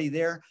minority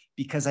there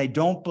because I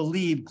don't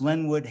believe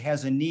Glenwood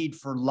has a need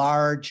for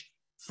large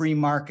free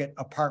market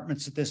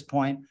apartments at this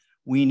point.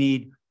 We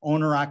need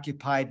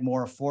owner-occupied,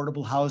 more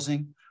affordable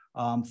housing.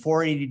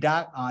 480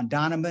 on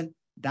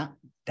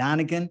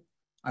Donegan,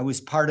 I was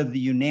part of the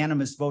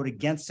unanimous vote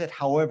against it.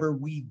 However,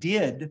 we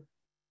did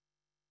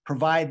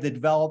provide the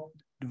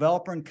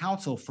developer and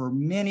council for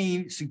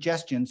many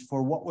suggestions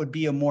for what would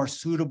be a more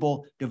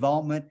suitable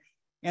development.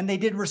 And they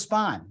did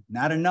respond,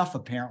 not enough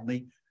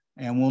apparently,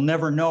 and we'll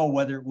never know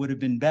whether it would have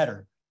been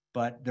better,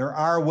 but there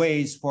are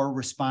ways for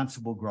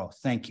responsible growth.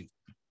 Thank you.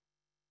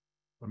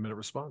 1 minute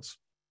response.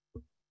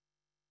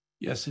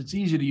 Yes, it's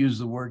easy to use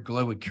the word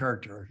Glenwood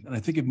character, and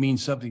I think it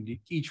means something to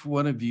each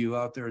one of you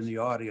out there in the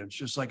audience,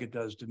 just like it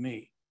does to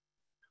me.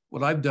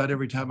 What I've done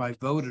every time I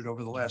voted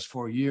over the last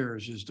 4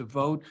 years is to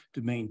vote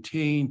to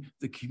maintain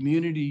the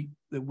community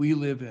that we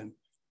live in.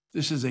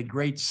 This is a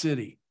great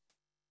city.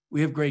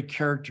 We have great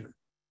character.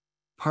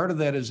 Part of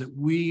that is that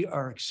we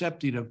are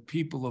accepting of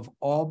people of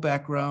all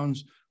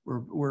backgrounds.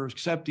 We're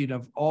accepting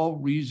of all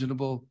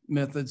reasonable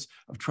methods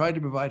of trying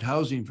to provide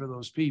housing for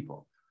those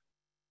people.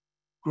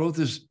 Growth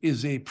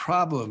is a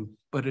problem,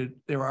 but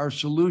there are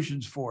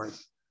solutions for it.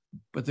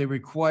 But they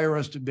require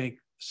us to make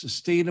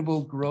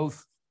sustainable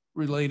growth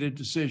related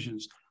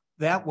decisions.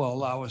 That will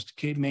allow us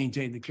to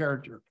maintain the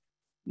character,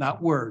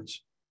 not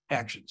words,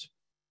 actions.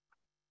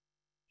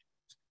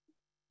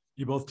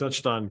 You both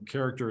touched on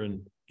character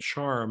and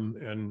charm,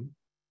 and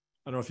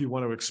I don't know if you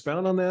want to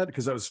expound on that,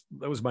 because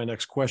that was my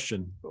next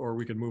question, or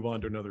we could move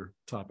on to another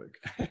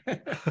topic.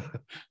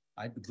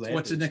 I'd be glad. So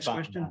what's to the next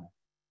expound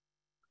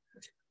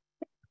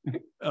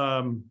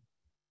question?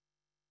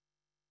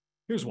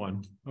 Here's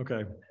one.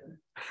 Okay.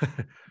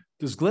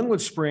 Does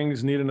Glenwood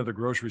Springs need another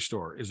grocery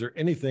store? Is there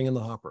anything in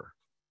the hopper?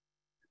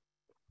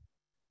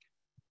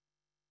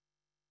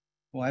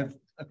 Well, I have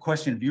a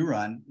question of you,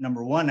 Ron.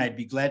 Number one, I'd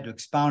be glad to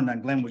expound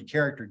on Glenwood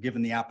character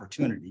given the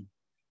opportunity.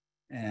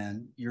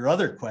 And your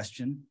other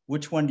question,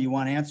 which one do you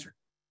want to answer?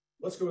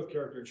 Let's go with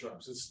character and charm.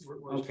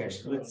 Okay,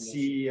 let's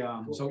see.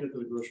 So get to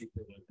the grocery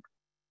store.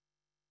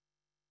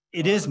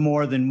 It is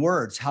more than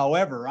words.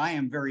 However, I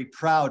am very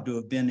proud to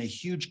have been a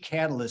huge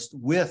catalyst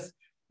with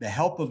the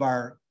help of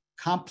our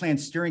comp plan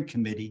steering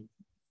committee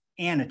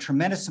and a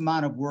tremendous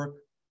amount of work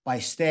by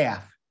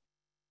staff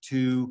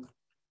to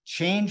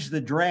change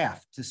the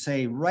draft to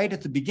say right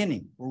at the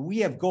beginning, where we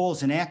have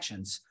goals and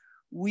actions,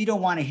 we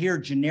don't want to hear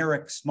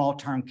generic small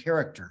town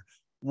character.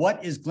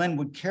 What is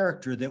Glenwood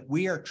character that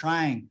we are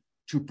trying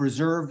to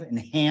preserve,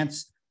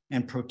 enhance,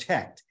 and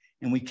protect?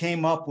 And we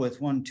came up with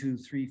 1, 2,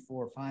 3,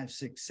 4, 5,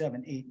 6,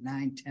 7, 8,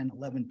 9, 10,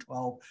 11,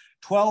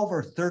 12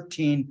 or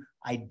 13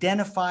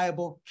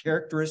 identifiable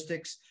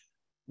characteristics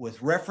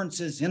with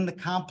references in the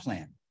comp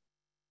plan.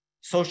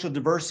 Social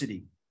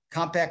diversity,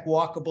 compact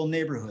walkable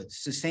neighborhoods,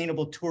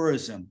 sustainable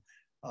tourism,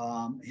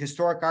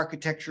 historic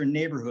architecture in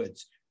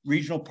neighborhoods,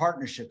 regional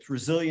partnerships,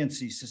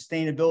 resiliency,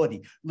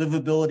 sustainability,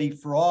 livability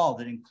for all,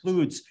 that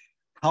includes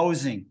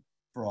housing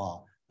for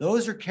all.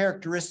 Those are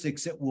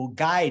characteristics that will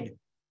guide,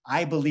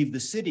 I believe, the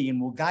city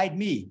and will guide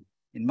me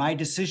in my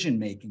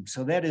decision-making.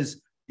 So that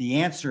is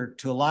the answer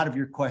to a lot of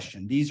your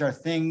question. These are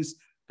things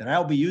that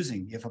I'll be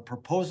using. If a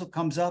proposal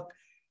comes up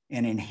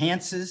and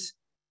enhances,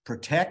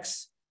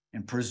 protects,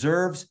 and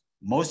preserves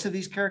most of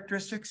these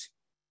characteristics,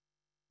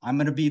 I'm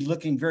going to be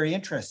looking very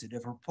interested.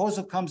 If a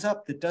proposal comes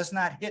up that does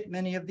not hit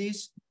many of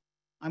these,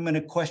 I'm going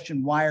to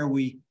question, why are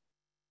we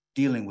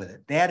dealing with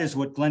it? That is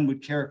what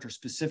Glenwood character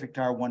specific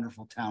to our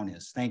wonderful town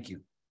is. Thank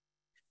you.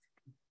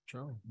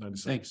 Charlie, 90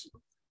 seconds. Thanks.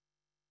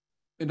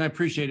 And I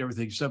appreciate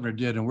everything Sumner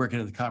did in working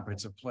at the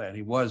comprehensive plan.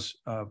 He was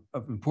an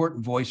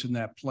important voice in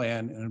that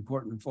plan, an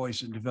important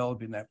voice in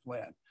developing that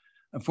plan.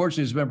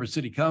 Unfortunately, as a member of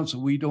City Council,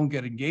 we don't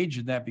get engaged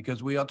in that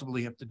because we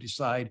ultimately have to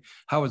decide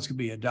how it's going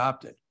to be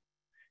adopted.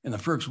 In the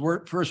first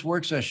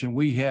work session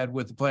we had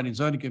with the Planning and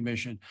Zoning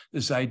Commission,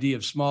 this idea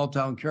of small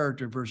town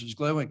character versus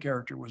Glenwood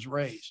character was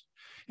raised.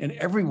 And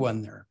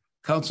everyone there,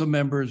 council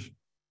members,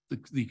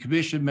 the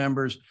commission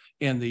members,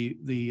 and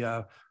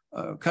the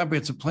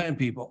comprehensive plan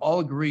people all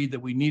agreed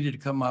that we needed to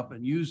come up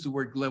and use the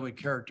word Glenwood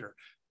character,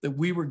 that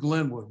we were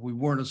Glenwood. We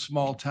weren't a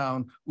small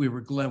town, we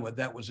were Glenwood.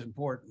 That was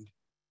important.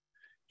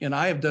 And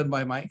I have done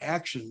by my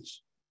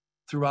actions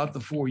throughout the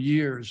 4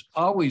 years,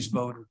 always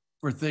voted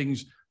for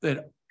things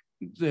that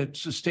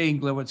sustain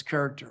Glenwood's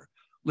character.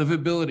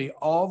 Livability,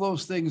 all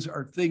those things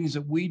are things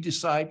that we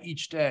decide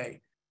each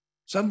day.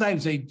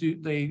 Sometimes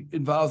they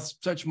involve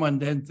such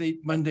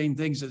mundane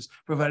things as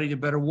providing a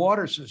better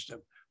water system.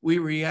 We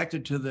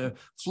reacted to the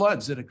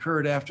floods that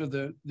occurred after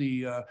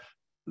the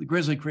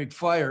Grizzly Creek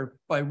fire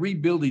by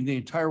rebuilding the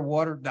entire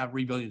water, not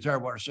rebuilding the entire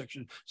water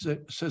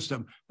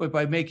system, but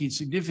by making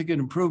significant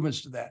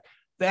improvements to that.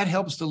 That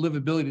helps the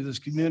livability of this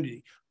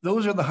community.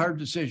 Those are the hard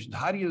decisions.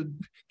 How do you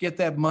get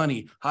that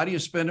money? How do you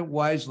spend it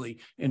wisely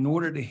in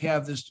order to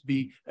have this to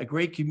be a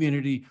great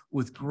community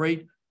with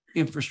great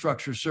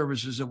infrastructure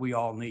services that we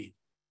all need?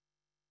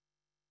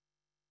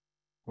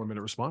 1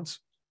 minute response.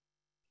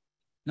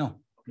 No,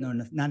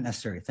 not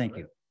necessary. Thank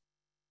you.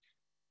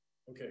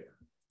 Okay.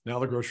 Now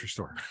the grocery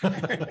store.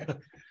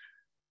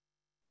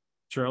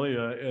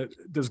 Charlie,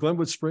 does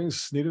Glenwood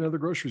Springs need another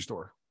grocery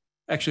store?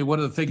 Actually, one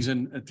of the things,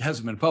 and it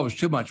hasn't been published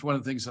too much, one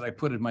of the things that I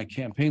put in my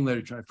campaign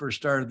literature when I first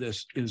started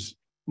this is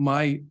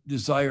my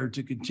desire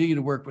to continue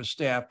to work with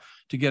staff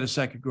to get a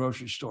second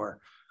grocery store.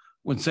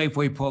 When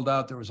Safeway pulled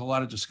out, there was a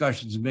lot of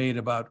discussions made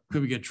about,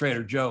 could we get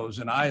Trader Joe's?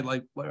 And I,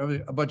 like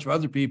a bunch of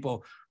other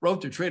people,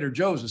 wrote to Trader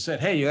Joe's and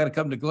said, hey, you got to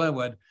come to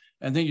Glenwood.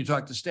 And then you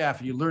talk to staff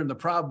and you learn the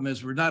problem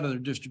is we're not on their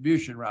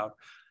distribution route.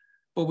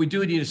 But we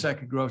do need a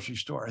second grocery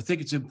store. I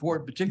think it's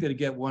important, particularly to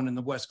get one in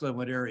the West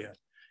Glenwood area.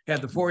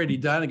 Had the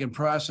 480 Donegan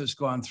process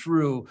gone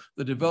through,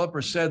 the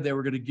developer said they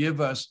were going to give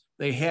us,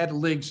 they had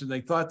links and they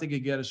thought they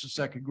could get us a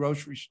second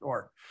grocery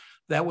store.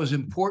 That was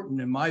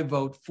important in my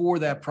vote for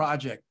that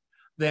project.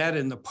 That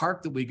in the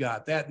park that we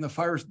got, that in the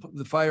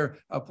fire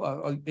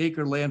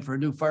acre land for a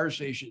new fire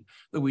station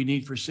that we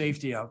need for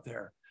safety out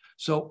there.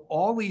 So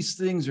all these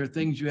things are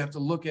things you have to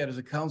look at as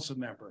a council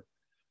member.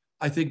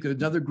 I think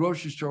another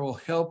grocery store will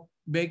help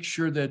make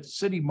sure that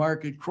City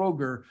Market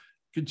Kroger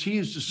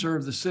continues to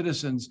serve the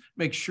citizens,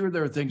 make sure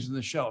there are things in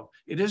the shelf.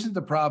 It isn't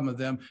the problem of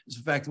them. It's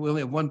the fact that we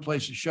only have one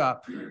place to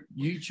shop.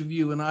 Each of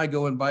you and I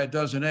go and buy a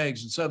dozen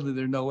eggs and suddenly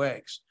there are no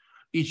eggs.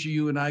 Each of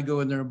you and I go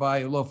in there and buy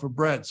a loaf of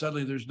bread.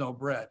 Suddenly there's no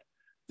bread.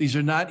 These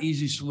are not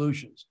easy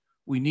solutions.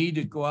 We need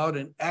to go out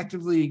and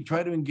actively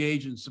try to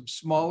engage in some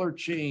smaller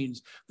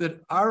chains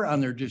that are on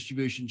their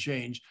distribution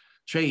chain.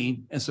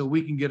 And so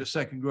we can get a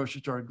second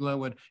grocery store in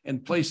Glenwood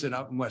and place it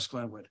out in West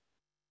Glenwood.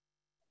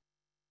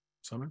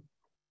 Sumner?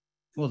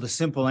 Well, the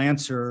simple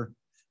answer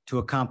to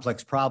a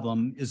complex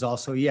problem is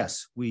also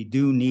yes, we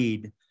do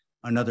need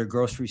another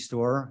grocery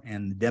store,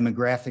 and the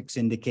demographics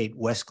indicate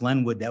West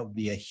Glenwood. That would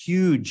be a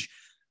huge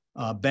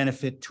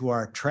benefit to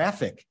our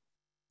traffic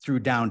through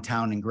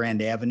downtown and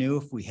Grand Avenue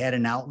if we had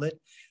an outlet.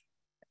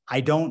 I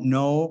don't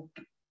know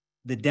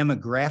the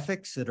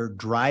demographics that are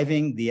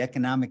driving the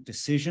economic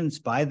decisions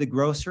by the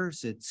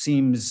grocers. It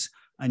seems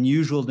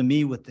unusual to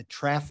me with the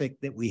traffic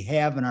that we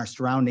have in our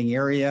surrounding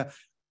area,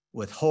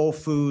 with Whole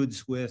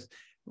Foods, with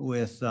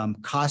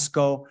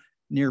Costco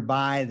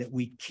nearby, that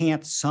we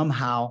can't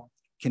somehow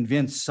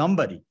convince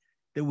somebody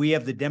that we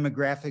have the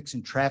demographics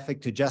and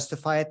traffic to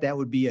justify it. That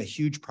would be a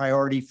huge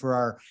priority for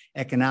our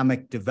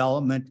economic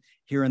development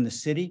here in the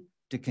city,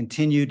 to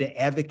continue to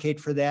advocate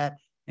for that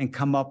and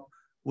come up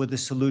with a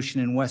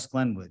solution in West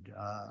Glenwood.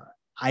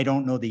 I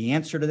don't know the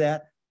answer to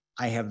that.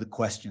 I have the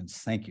questions.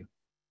 Thank you.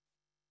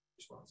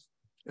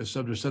 As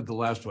Sumner said, the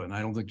last one,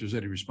 I don't think there's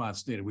any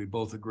response needed. We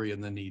both agree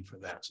on the need for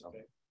that. So.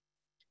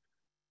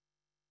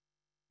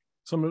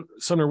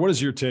 Sumner, what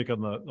is your take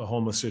on the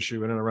homeless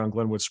issue in and around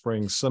Glenwood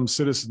Springs? Some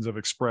citizens have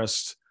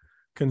expressed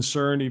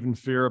concern, even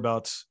fear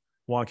about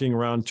walking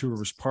around Two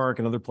Rivers Park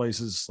and other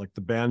places like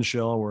the Band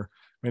Shell where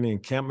many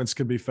encampments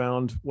can be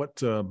found.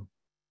 What is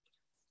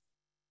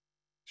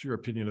your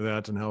opinion of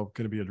that and how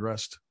can it be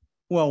addressed?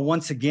 Well,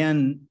 once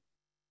again,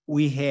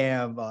 we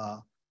have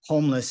a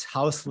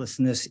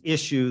houselessness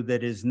issue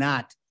that is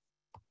not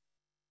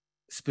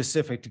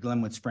specific to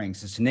Glenwood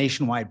Springs. It's a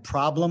nationwide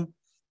problem.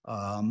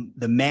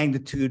 The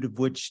magnitude of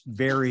which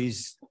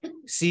varies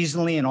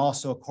seasonally and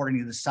also according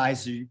to the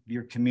size of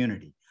your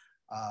community.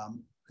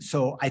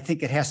 So I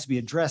think it has to be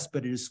addressed,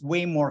 but it is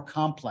way more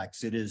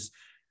complex.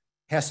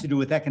 Has to do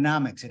with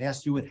economics. It has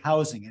to do with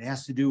housing. It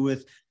has to do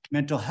with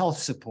mental health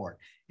support.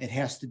 It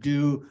has to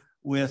do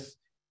with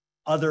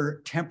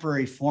other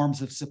temporary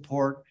forms of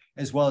support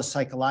as well as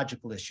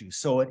psychological issues.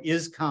 So it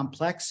is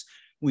complex.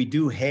 We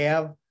do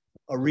have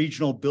a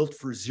regional Built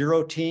for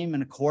Zero team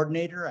and a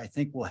coordinator, I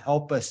think will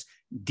help us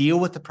deal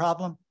with the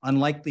problem.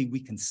 Unlikely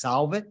we can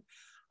solve it.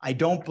 I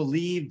don't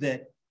believe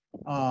that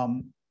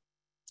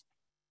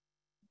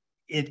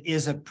it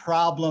is a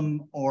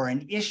problem or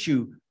an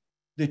issue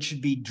that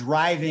should be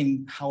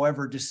driving,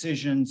 however,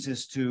 decisions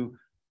as to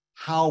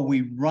how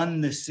we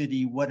run the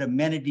city, what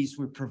amenities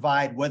we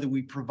provide, whether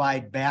we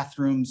provide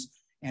bathrooms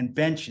and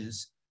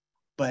benches.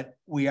 But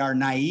we are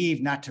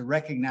naive not to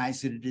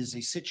recognize that it is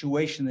a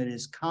situation that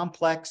is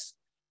complex,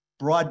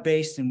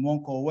 broad-based, and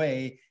won't go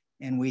away.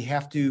 And we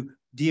have to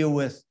deal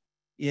with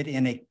it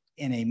in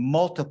a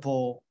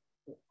multiple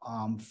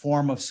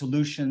form of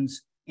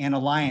solutions and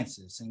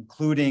alliances,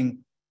 including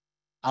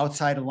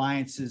outside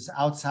alliances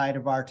outside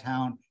of our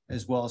town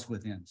as well as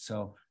within.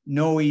 So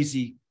no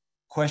easy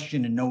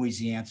question and no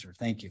easy answer.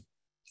 Thank you.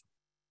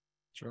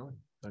 Charlie,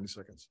 90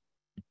 seconds.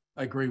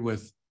 I agree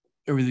with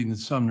everything that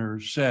Sumner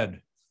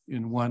said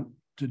and want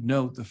to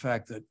note the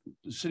fact that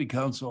the city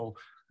council,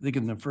 I think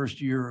in the first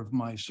year of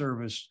my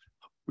service,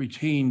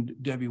 retained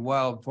Debbie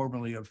Wild,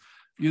 formerly of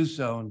Youth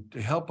Zone,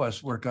 to help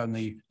us work on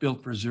the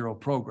Built for Zero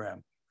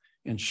program.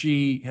 And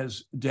she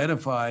has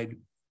identified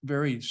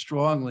very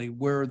strongly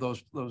where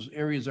those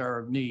areas are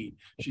of need.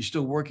 She's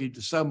still working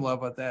to some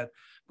level at that,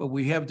 but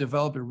we have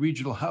developed a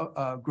regional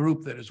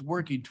group that is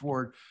working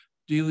toward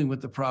dealing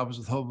with the problems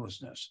with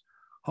homelessness.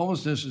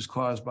 Homelessness is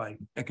caused by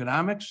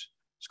economics,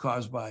 it's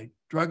caused by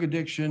drug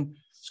addiction,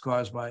 it's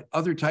caused by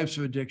other types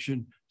of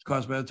addiction, it's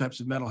caused by other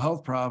types of mental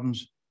health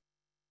problems.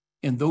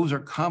 And those are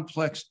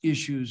complex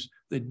issues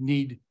that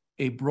need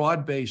a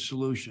broad-based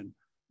solution.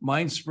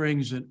 Mind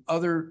Springs and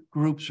other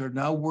groups are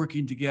now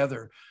working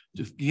together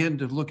to begin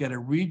to look at a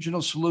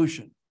regional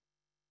solution,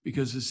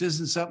 because this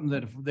isn't something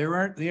that if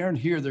they aren't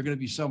here, they're going to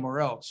be somewhere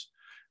else,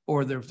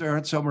 or if they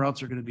aren't somewhere else,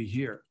 they're going to be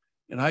here.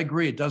 And I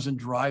agree, it doesn't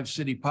drive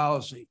city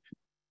policy.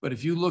 But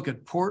if you look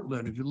at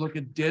Portland, if you look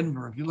at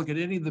Denver, if you look at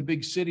any of the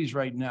big cities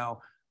right now,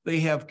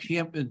 they have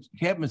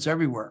encampments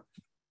everywhere.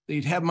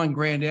 They'd have them on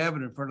Grand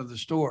Avenue in front of the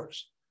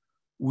stores.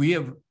 We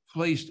have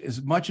placed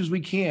as much as we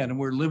can, and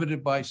we're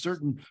limited by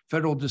certain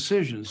federal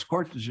decisions,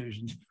 court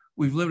decisions.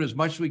 We've limited as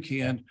much as we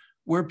can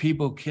where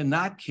people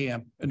cannot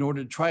camp in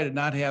order to try to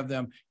not have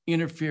them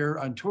interfere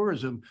on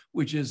tourism,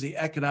 which is the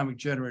economic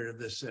generator of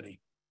this city.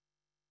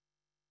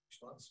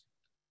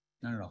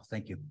 No.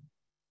 Thank you.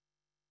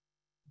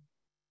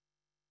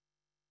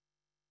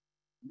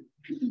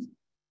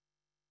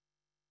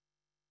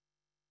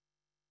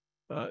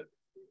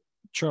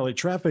 Charlie,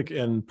 traffic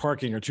and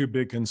parking are two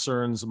big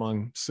concerns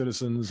among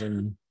citizens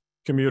and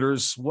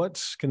commuters.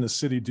 What can the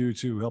city do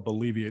to help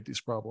alleviate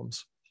these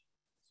problems?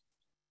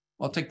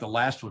 I'll take the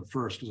last one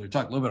first because we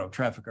talked a little bit about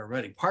traffic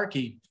already.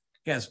 Parking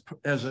has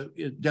a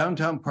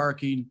downtown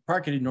parking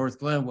in North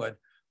Glenwood.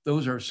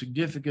 Those are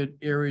significant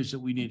areas that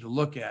we need to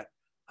look at.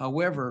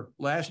 However,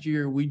 last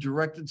year we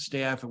directed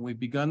staff and we've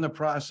begun the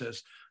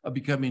process of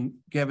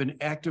having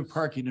active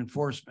parking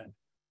enforcement.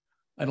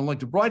 I don't like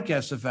to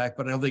broadcast the fact,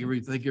 but I don't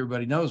think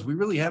everybody knows we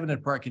really haven't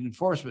had parking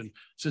enforcement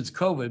since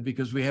COVID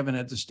because we haven't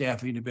had the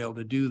staffing to be able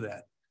to do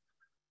that.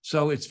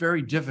 So it's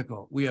very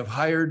difficult. We have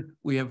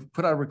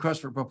put out a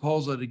request for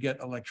proposal to get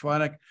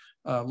electronic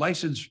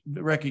license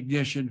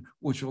recognition,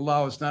 which will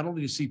allow us not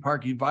only to see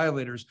parking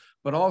violators,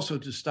 but also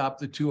to stop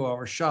the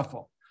 2-hour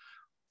shuffle.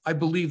 I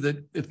believe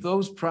that if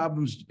those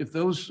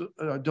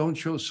don't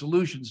show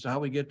solutions to how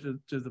we get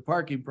to the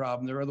parking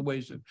problem, there are other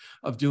ways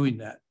of doing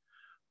that.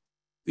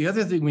 The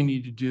other thing we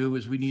need to do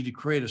is we need to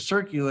create a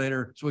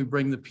circulator so we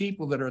bring the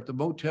people that are at the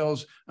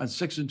motels on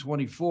 6 and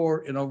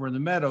 24 and over in the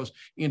Meadows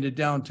into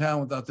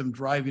downtown without them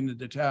driving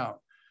into town.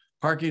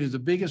 Parking is the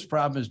biggest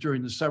problem is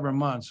during the summer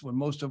months when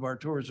most of our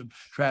tourism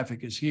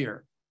traffic is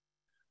here.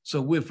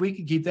 So if we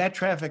can keep that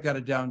traffic out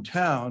of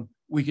downtown,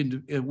 we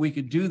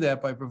can do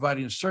that by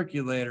providing a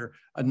circulator,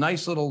 a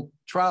nice little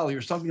trolley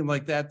or something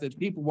like that that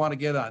people want to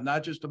get on,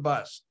 not just a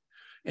bus.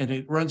 And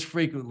it runs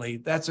frequently.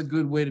 That's a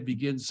good way to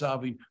begin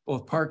solving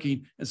both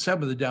parking and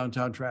some of the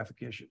downtown traffic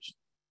issues.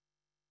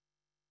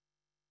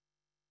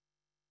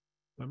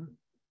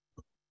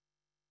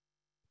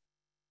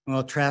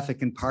 Well,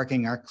 traffic and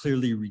parking are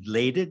clearly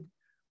related.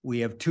 We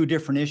have two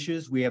different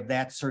issues. We have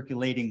that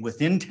circulating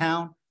within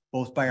town,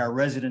 both by our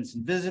residents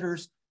and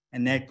visitors,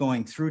 and that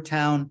going through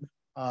town.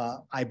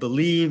 I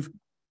believe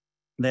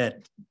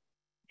that,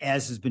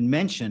 as has been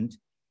mentioned,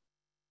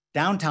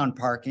 downtown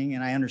parking,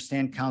 and I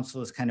understand council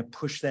has kind of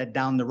pushed that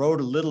down the road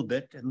a little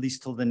bit, at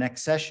least till the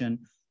next session.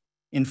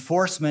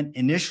 Enforcement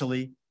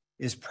initially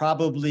is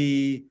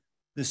probably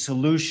the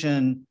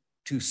solution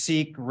to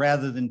seek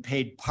rather than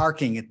paid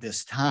parking at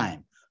this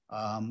time.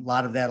 A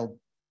lot of that'll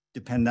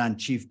depend on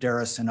Chief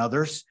Darris and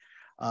others.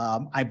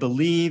 I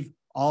believe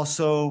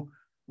also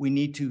we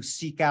need to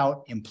seek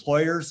out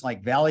employers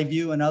like Valley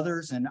View and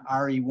others and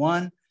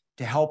RE1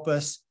 to help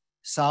us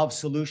solve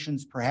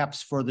solutions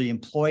perhaps for the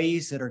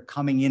employees that are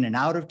coming in and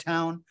out of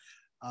town.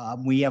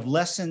 We have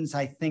lessons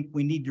I think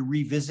we need to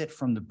revisit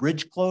from the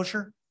bridge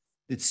closure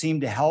that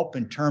seem to help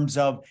in terms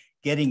of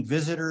getting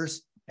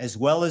visitors as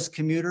well as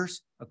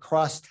commuters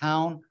across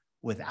town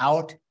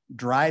without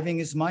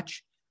driving as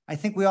much. I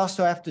think we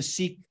also have to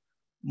seek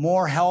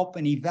more help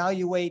and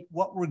evaluate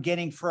what we're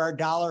getting for our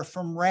dollar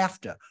from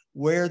RAFTA,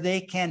 where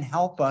they can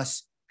help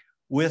us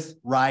with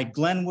Ride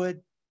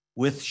Glenwood,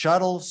 with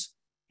shuttles,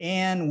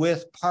 and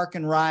with park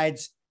and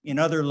rides in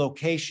other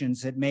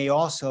locations that may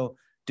also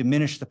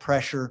diminish the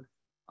pressure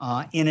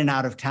in and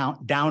out of town,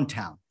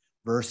 downtown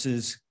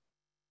versus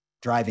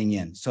driving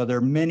in. So there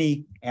are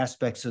many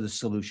aspects of the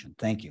solution.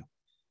 Thank you.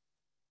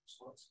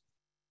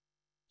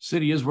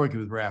 City is working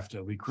with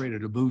RAFTA. We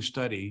created a BOO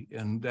study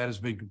and that has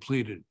been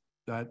completed.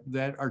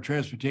 That our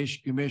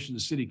Transportation Commission,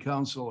 the City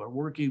Council are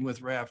working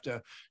with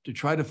RAFTA to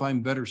try to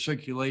find better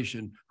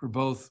circulation for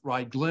both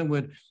Ride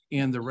Glenwood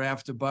and the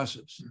RAFTA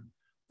buses.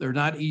 They're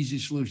not easy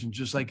solutions,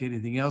 just like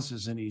anything else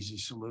isn't easy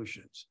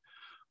solutions.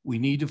 We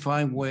need to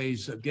find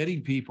ways of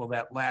getting people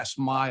that last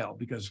mile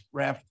because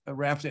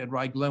RAFTA and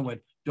Ride Glenwood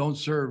don't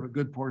serve a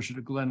good portion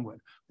of Glenwood.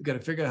 We've got to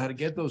figure out how to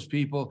get those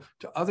people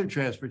to other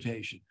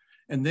transportation.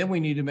 And then we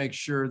need to make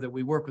sure that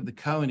we work with the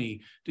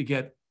county to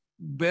get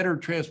better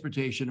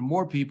transportation and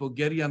more people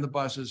getting on the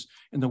buses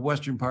in the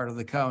western part of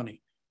the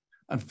county.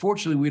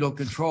 Unfortunately, we don't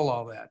control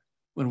all that.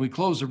 When we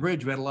closed the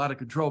bridge, we had a lot of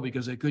control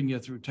because they couldn't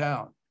get through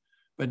town.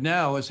 But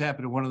now, as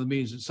happened at one of the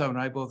meetings that Sumner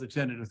and I both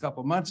attended a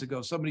couple of months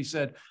ago, somebody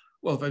said,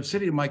 well, if I'm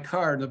sitting in my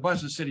car and the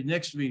bus is sitting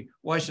next to me,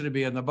 why should I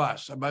be on the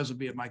bus? I might as well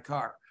be in my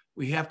car.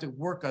 We have to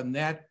work on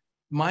that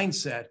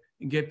mindset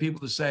and get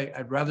people to say,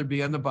 I'd rather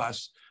be on the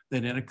bus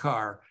than in a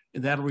car.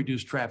 And that'll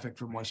reduce traffic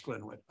from West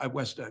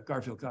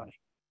Garfield County.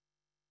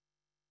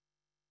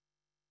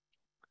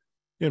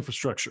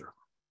 Infrastructure,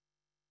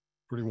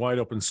 pretty wide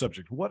open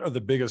subject. What are the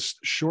biggest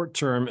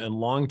short-term and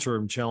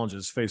long-term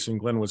challenges facing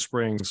Glenwood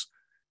Springs,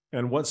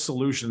 and what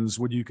solutions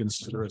would you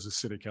consider as a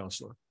city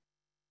councilor?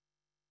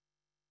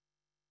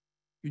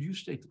 Could you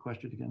state the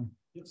question again?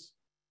 Yes.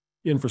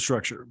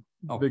 Infrastructure,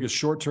 biggest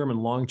short-term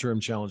and long-term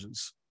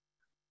challenges.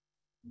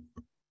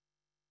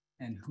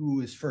 And who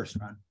is first,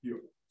 Ron?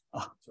 You.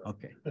 Oh,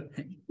 okay.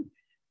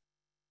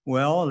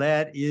 Well,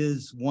 that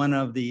is one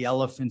of the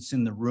elephants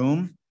in the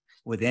room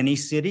with any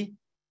city.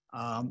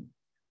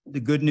 The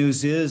good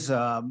news is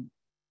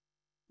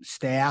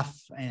staff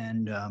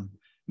and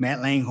Matt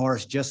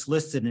Langhorst just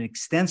listed an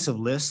extensive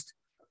list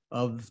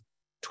of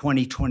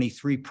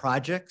 2023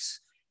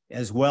 projects,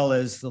 as well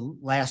as the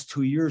last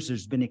 2 years,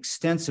 there's been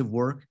extensive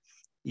work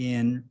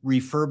in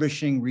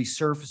refurbishing,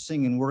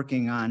 resurfacing, and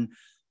working on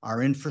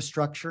our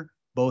infrastructure,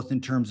 both in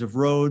terms of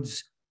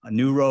roads,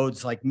 new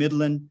roads like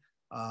Midland,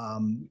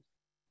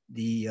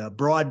 the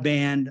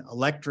broadband,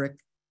 electric,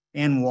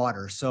 and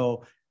water.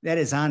 So that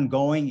is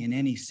ongoing in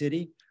any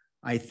city.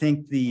 I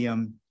think the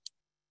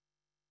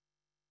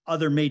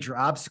other major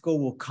obstacle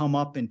will come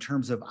up in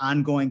terms of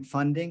ongoing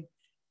funding,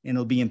 and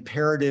it'll be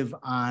imperative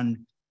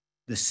on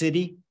the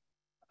city,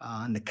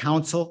 on the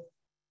council,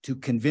 to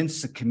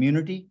convince the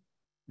community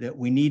that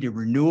we need a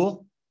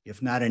renewal,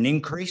 if not an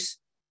increase,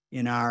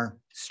 in our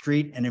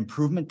street and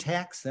improvement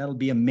tax. That'll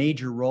be a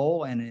major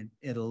role, and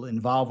it'll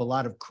involve a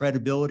lot of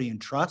credibility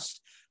and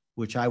trust,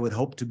 which I would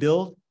hope to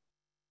build.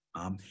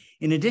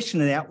 In addition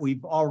to that,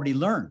 we've already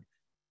learned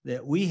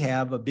that we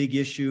have a big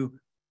issue,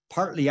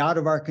 partly out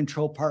of our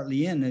control,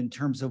 partly in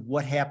terms of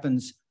what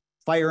happens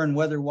fire and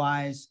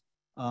weather-wise,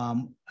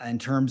 in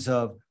terms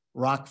of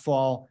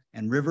rockfall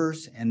and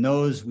rivers, and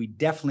those we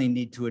definitely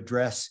need to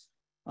address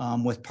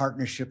with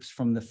partnerships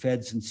from the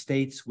feds and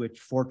states, which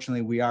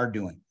fortunately we are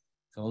doing.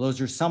 So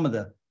those are some of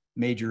the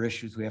major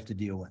issues we have to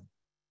deal with.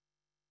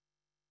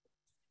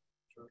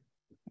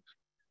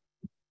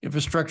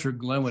 Infrastructure in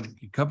Glenwood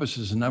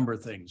encompasses a number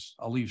of things.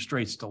 I'll leave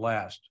streets to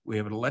last. We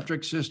have an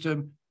electric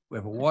system, we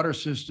have a water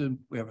system,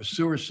 we have a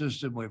sewer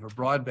system, we have a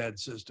broadband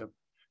system,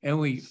 and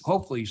we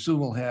hopefully soon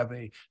will have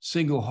a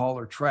single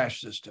hauler trash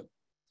system.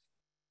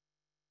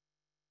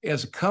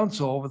 As a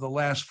council over the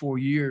last 4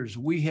 years,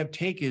 we have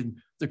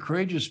taken the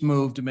courageous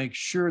move to make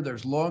sure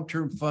there's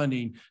long-term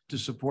funding to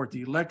support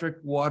the electric,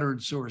 water,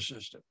 and sewer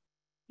system.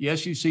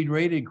 Yes, you've seen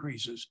rate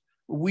increases.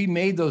 We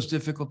made those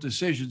difficult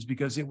decisions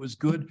because it was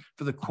good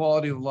for the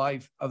quality of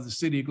life of the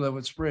city of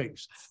Glenwood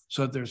Springs.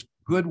 So there's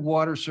good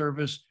water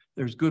service,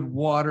 there's good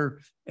water,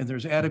 and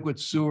there's adequate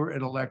sewer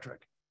and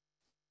electric.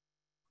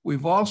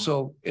 We've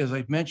also, as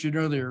I mentioned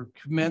earlier,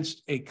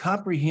 commenced a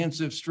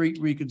comprehensive street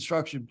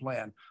reconstruction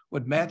plan.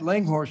 What Matt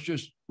Langhorst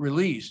just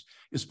released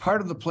is part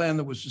of the plan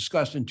that was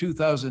discussed in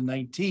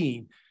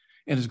 2019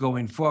 and is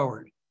going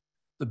forward.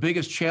 The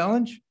biggest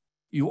challenge,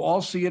 you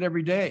all see it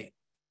every day.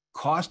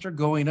 Costs are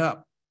going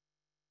up.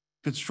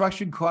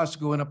 Construction costs are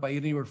going up by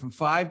anywhere from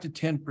 5 to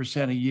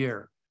 10% a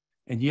year.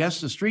 And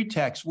yes, the street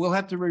tax will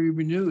have to be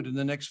renewed in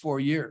the next 4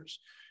 years.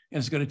 And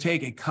it's going to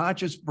take a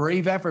conscious,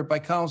 brave effort by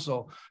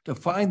council to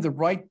find the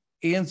right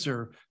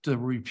answer to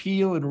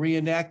repeal and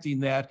reenacting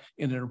that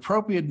in an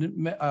appropriate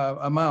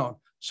amount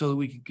so that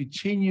we can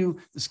continue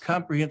this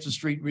comprehensive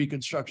street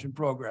reconstruction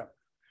program.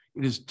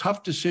 It is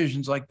tough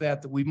decisions like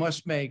that that we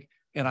must make,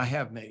 and I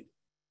have made.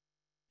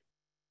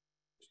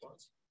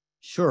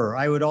 Sure.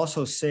 I would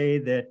also say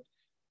that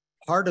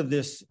part of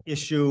this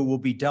issue will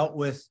be dealt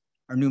with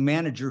our new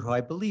manager, who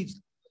I believe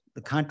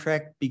the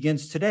contract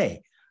begins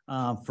today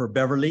for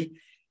Beverly.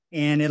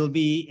 And it'll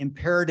be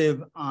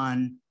imperative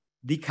on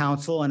the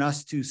council and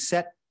us to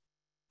set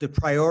the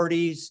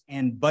priorities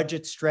and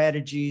budget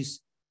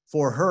strategies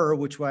for her,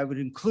 which I would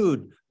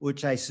include,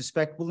 which I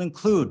suspect will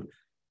include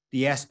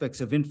the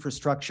aspects of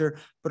infrastructure,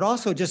 but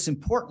also just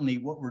importantly,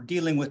 what we're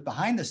dealing with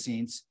behind the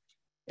scenes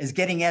is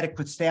getting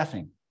adequate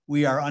staffing.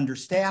 We are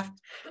understaffed,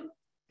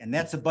 and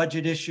that's a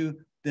budget issue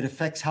that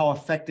affects how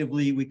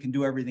effectively we can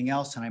do everything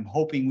else. And I'm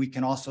hoping we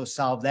can also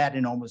solve that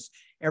in almost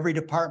every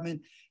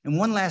department. And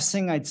one last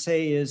thing I'd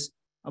say is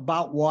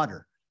about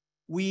water.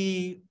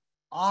 We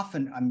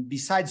often,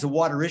 besides the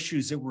water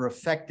issues that were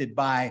affected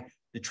by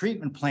the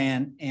treatment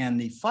plan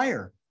and the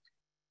fire,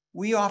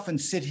 we often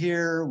sit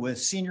here with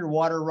senior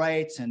water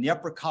rights and the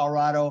Upper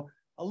Colorado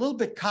a little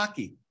bit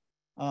cocky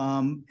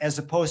as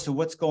opposed to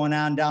what's going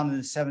on down in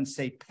the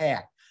 7-state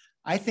pack.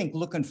 I think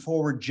looking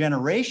forward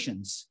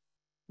generations,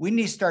 we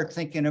need to start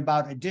thinking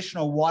about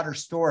additional water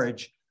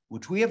storage,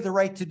 which we have the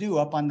right to do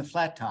up on the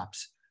flat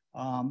tops.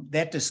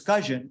 That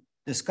discussion,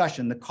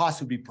 the cost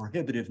would be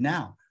prohibitive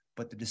now,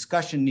 but the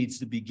discussion needs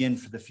to begin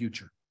for the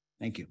future.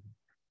 Thank you.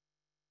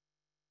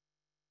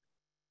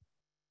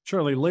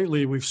 Charlie,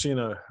 lately we've seen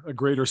a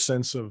greater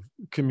sense of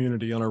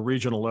community on a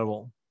regional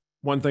level.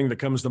 One thing that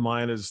comes to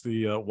mind is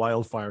the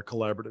wildfire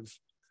collaborative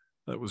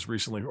that was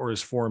recently or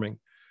is forming.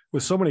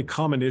 With so many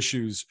common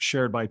issues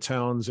shared by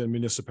towns and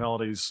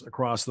municipalities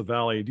across the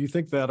valley, do you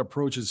think that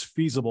approach is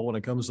feasible when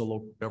it comes to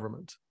local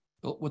government?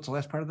 What's the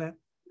last part of that?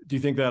 Do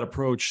you think that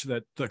approach,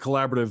 that the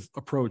collaborative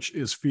approach,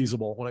 is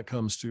feasible when it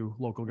comes to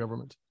local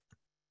government?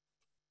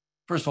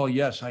 First of all,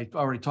 yes, I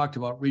already talked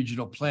about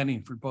regional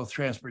planning for both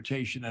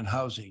transportation and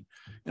housing.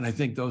 And I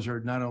think those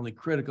are not only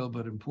critical,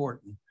 but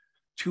important.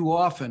 Too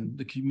often,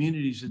 the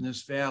communities in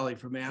this valley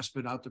from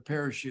Aspen out to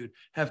Parachute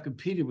have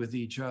competed with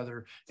each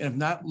other and have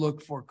not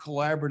looked for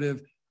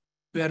collaborative,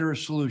 better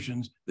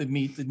solutions that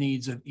meet the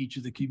needs of each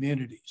of the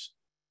communities.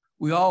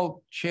 We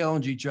all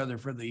challenge each other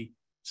for the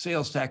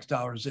sales tax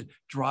dollars that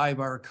drive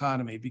our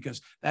economy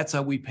because that's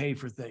how we pay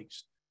for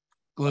things.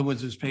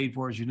 Glenwood is paid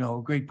for, as you know,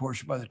 a great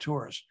portion by the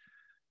tourists.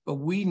 But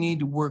we need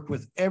to work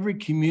with every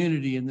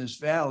community in this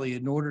valley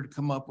in order to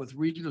come up with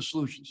regional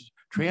solutions,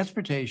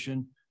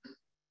 transportation,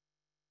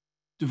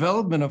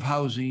 development of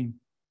housing,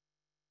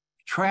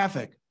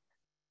 traffic,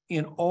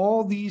 and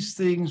all these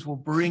things will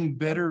bring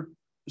better,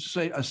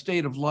 a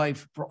state of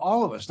life for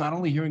all of us, not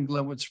only here in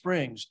Glenwood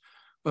Springs,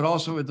 but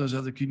also in those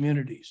other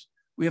communities.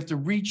 We have to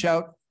reach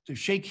out to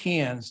shake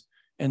hands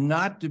and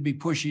not to be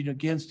pushing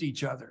against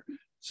each other.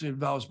 So it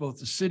involves both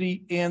the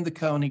city and the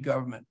county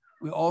government.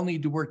 We all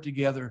need to work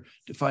together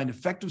to find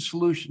effective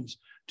solutions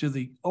to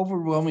the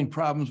overwhelming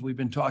problems we've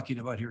been talking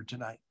about here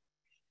tonight.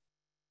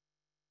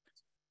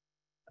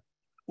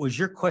 Was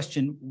your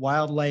question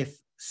wildlife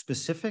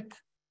specific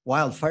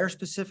Wildfire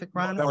specific,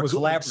 Ron, That or was an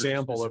collaborative?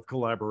 example specific? of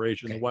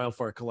collaboration, the Okay.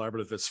 wildfire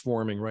collaborative that's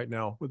forming right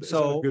now. Is that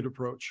So- a good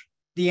approach?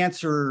 The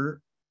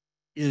answer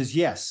is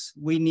yes.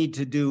 We need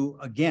to do,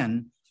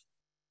 again,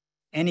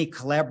 any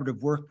collaborative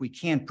work we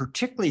can,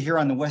 particularly here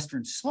on the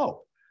Western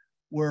Slope,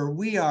 where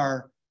we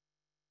are,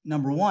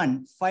 number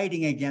one,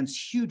 fighting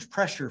against huge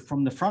pressure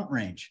from the Front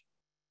Range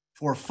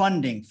for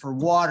funding, for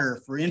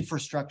water, for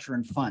infrastructure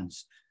and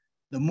funds.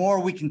 The more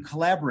we can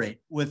collaborate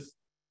with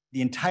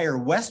the entire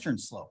Western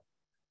Slope,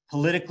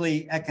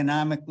 politically,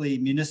 economically,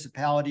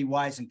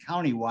 municipality-wise, and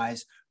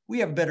county-wise, we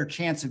have a better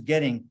chance of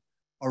getting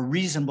a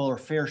reasonable or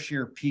fair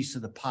share piece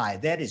of the pie.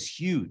 That is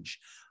huge.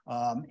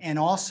 And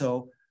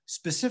also,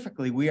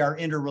 specifically, we are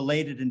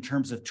interrelated in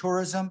terms of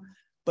tourism.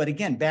 But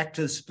again, back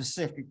to the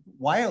specific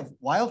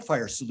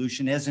wildfire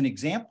solution as an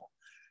example.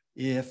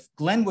 If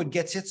Glenwood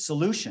gets its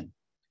solution,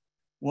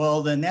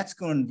 well, then that's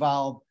going to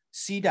involve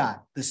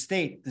CDOT, the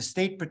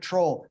state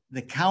patrol,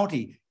 the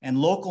county, and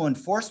local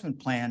enforcement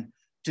plan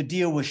to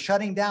deal with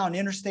shutting down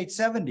Interstate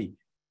 70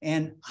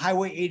 and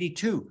Highway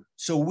 82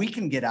 so we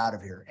can get out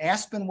of here.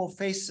 Aspen will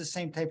face the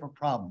same type of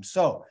problem.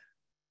 So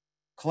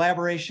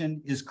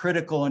collaboration is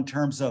critical in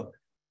terms of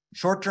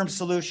short-term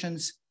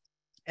solutions,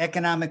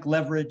 economic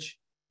leverage,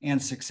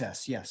 and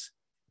success. Yes.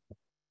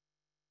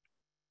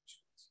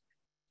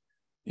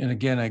 And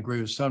again, I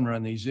agree with Sumner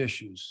on these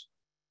issues.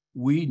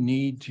 We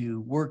need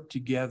to work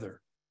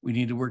together. We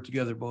need to work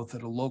together both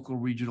at a local,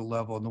 regional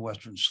level and the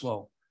Western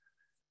Slope.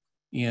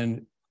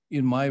 And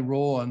in my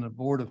role on the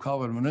board of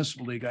Colorado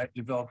Municipal League, I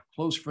developed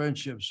close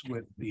friendships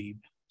with the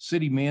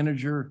city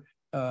manager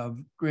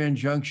of Grand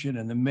Junction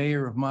and the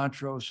mayor of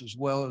Montrose, as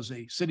well as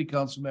a city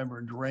council member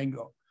in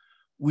Durango.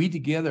 We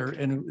together,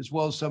 and as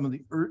well as some of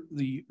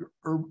the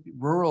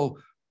rural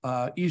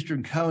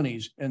eastern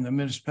counties and the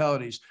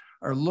municipalities,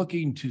 are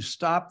looking to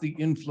stop the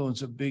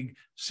influence of big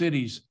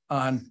cities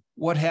on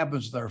what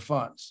happens with our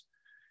funds.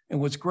 And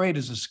what's great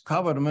is the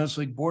Colorado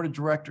Municipal League Board of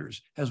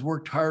Directors has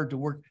worked hard to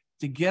work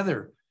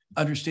together,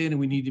 understanding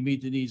we need to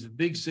meet the needs of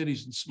big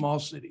cities and small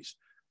cities.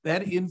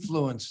 That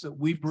influence that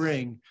we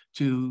bring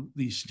to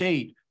the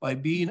state by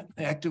being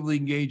actively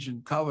engaged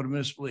in Colorado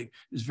Municipal League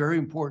is very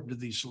important to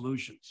these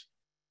solutions.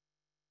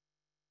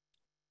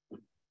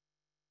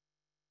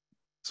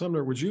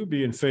 Sumner, would you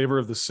be in favor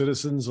of the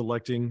citizens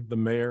electing the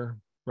mayor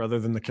rather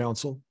than the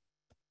council?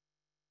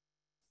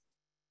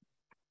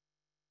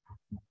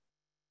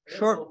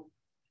 Short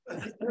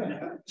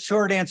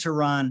answer,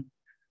 Ron.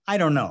 I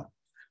don't know.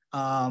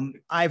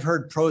 I've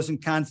heard pros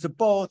and cons to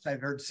both.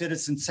 I've heard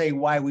citizens say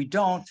why we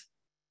don't.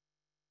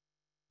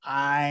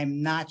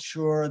 I'm not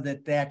sure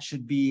that that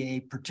should be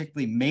a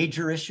particularly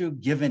major issue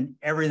given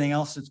everything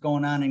else that's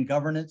going on in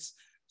governance.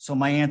 So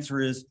my answer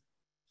is,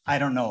 I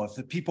don't know. If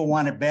the people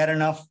want it bad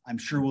enough, I'm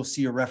sure we'll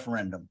see a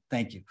referendum.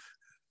 Thank you.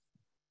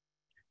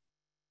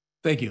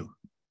 Thank you.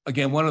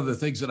 Again, one of the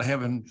things that I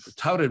haven't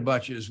touted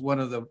much is one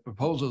of the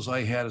proposals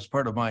I had as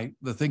part of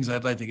the things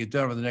I'd like to get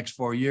done over the next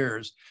 4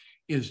 years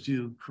is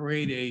to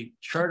create a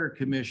charter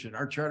commission.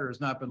 Our charter has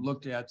not been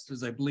looked at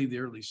since I believe the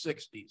early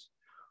 60s.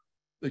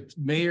 The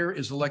mayor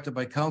is elected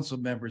by council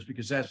members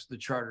because that's what the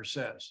charter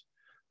says.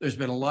 There's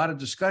been a lot of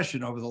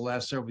discussion over the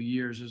last several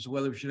years as to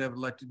whether we should have an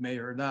elected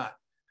mayor or not.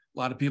 A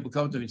lot of people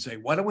come to me and say,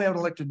 why don't we have an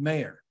elected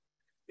mayor?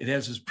 It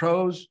has its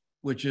pros,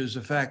 which is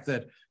the fact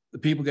that the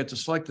people get to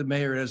select the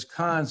mayor. It has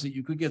cons that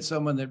you could get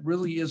someone that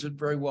really isn't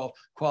very well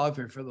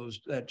qualified for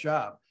that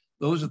job.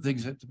 Those are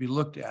things that have to be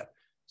looked at.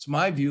 It's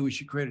my view we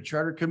should create a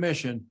charter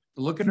commission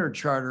to look at our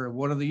charter. And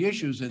one of the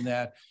issues in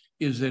that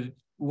is that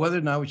whether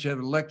or not we should have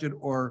an elected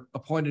or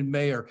appointed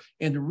mayor,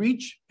 and to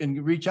reach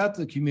out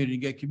to the community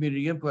and get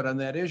community input on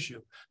that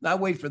issue. Not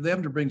wait for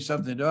them to bring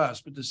something to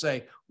us, but to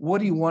say, what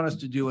do you want us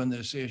to do on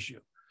this issue?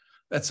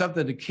 That's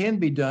something that can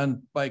be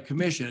done by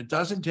commission. It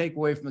doesn't take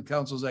away from the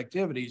council's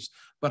activities,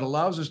 but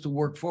allows us to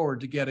work forward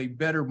to get a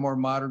better, more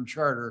modern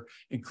charter,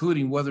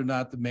 including whether or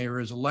not the mayor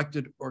is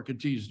elected or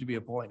continues to be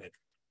appointed.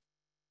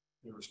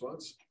 Your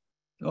response?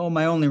 Oh,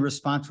 my only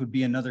response would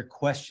be another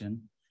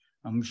question.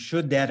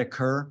 Should that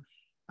occur,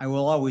 I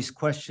will always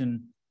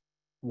question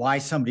why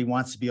somebody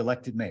wants to be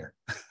elected mayor.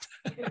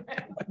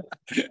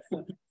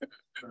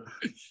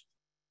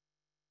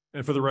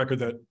 And for the record,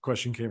 that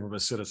question came from a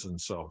citizen,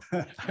 so.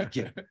 Thank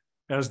you.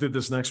 As did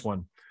this next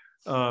one.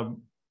 How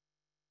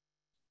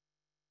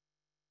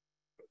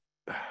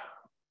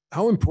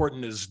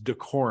important is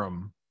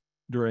decorum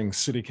during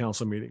city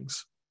council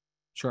meetings?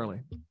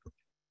 Charlie?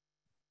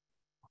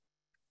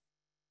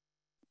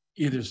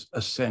 It is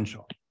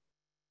essential.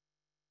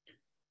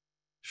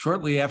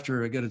 Shortly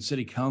after I got at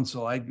city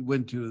council, I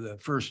went to the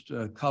first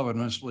Colorado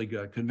Municipal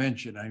League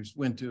convention. I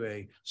went to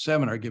a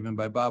seminar given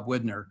by Bob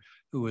Widner,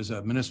 who was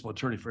a municipal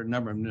attorney for a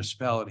number of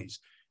municipalities.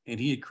 And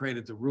he had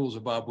created the rules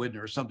of Bob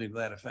Widner or something to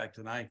that effect.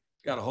 And I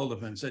got a hold of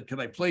him and said, can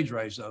I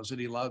plagiarize those? And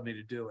he allowed me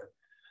to do it.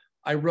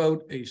 I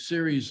wrote a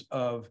series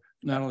of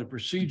not only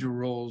procedural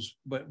rules,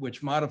 but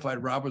which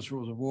modified Robert's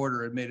Rules of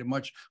Order and made it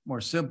much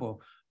more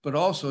simple, but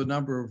also a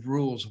number of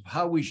rules of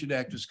how we should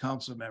act as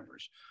council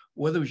members.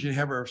 whether we should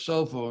have our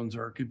cell phones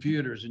or our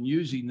computers and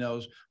using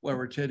those while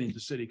we're attending to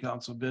city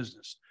council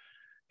business.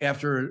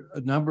 After a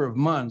number of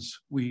months,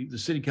 the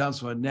city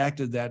council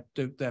enacted that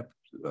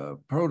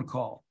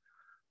protocol.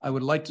 I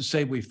would like to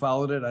say we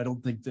followed it. I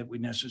don't think that we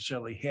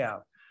necessarily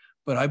have,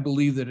 but I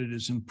believe that it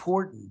is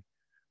important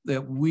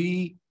that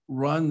we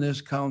run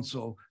this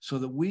council so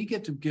that we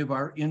get to give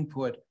our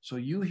input, so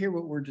you hear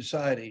what we're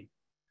deciding,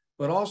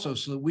 but also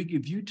so that we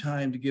give you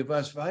time to give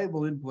us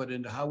valuable input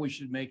into how we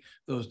should make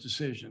those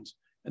decisions.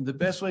 And the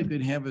best way we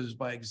can have is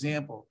by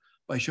example,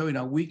 by showing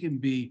how we can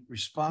be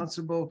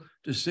responsible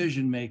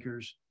decision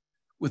makers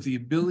with the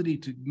ability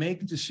to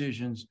make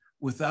decisions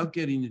without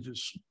getting into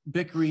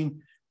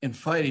bickering and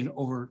fighting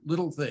over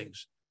little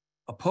things.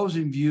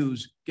 Opposing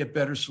views get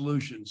better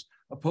solutions.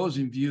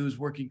 Opposing views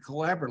working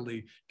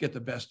collaboratively get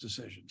the best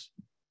decisions.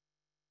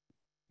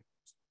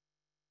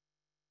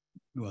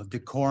 Well,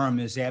 decorum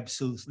is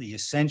absolutely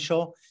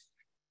essential.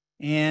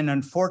 And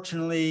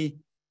unfortunately,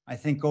 I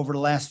think over the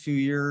last few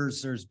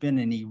years, there's been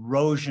an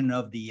erosion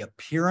of the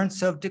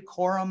appearance of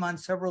decorum on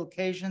several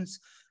occasions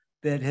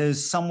that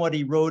has somewhat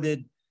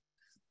eroded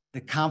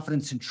the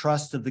confidence and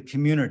trust of the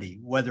community,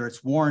 whether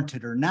it's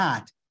warranted or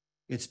not.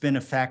 It's been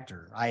a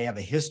factor. I have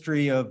a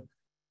history of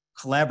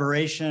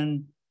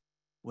collaboration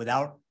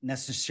without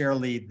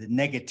necessarily the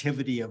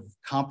negativity of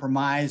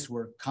compromise,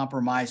 where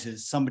compromise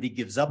is somebody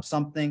gives up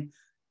something.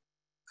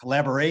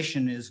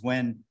 Collaboration is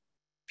when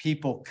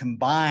people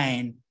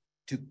combine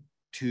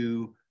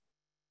to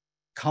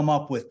come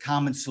up with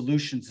common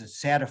solutions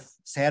that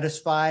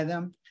satisfy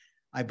them.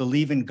 I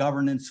believe in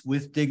governance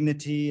with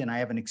dignity, and I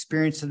have an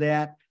experience of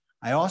that.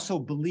 I also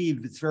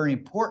believe it's very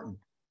important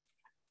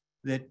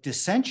that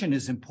dissension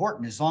is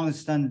important as long as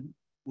it's done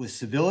with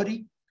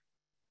civility.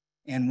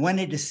 And when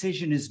a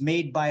decision is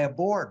made by a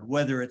board,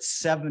 whether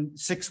it's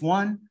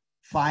 6-1,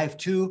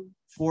 5-2,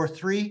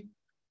 4-3,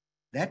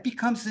 that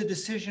becomes the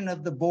decision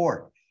of the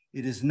board.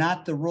 It is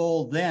not the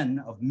role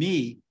then of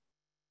me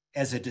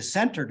as a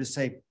dissenter to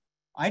say,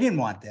 I didn't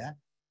want that.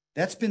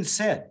 That's been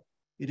said.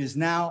 It is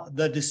now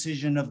the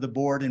decision of the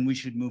board, and we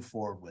should move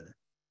forward with it.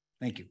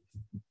 Thank you.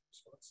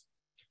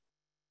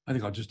 I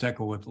think I'll just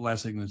echo what the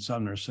last thing that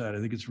Sumner said. I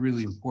think it's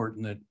really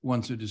important that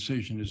once a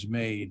decision is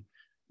made,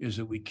 is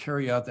that we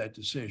carry out that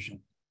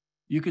decision.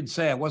 You could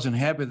say I wasn't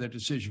happy with that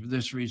decision for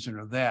this reason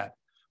or that,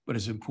 but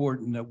it's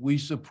important that we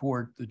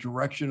support the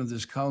direction of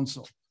this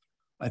council.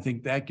 I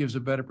think that gives a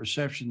better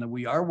perception that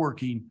we are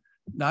working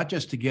not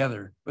just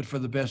together, but for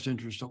the best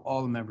interest of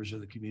all the members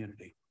of the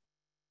community.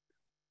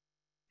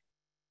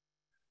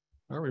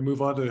 All right, we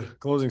move on to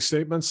closing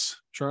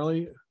statements.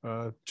 Charlie,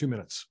 2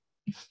 minutes.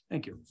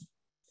 Thank you.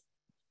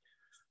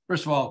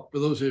 First of all, for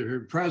those who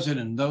are present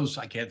and those,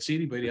 I can't see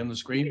anybody on the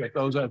screen, but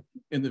those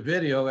in the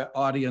video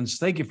audience,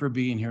 thank you for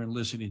being here and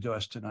listening to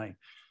us tonight.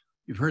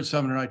 You've heard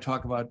Sumner and I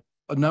talk about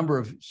a number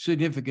of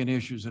significant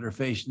issues that are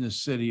facing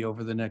this city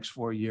over the next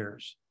 4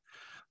 years.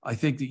 I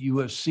think that you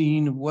have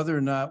seen whether or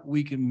not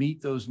we can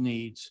meet those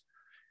needs.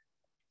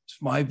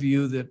 It's my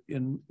view that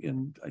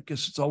I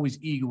guess it's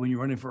always ego when you're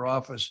running for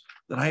office,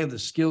 that I have the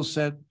skill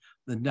set,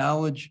 the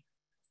knowledge,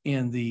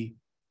 and the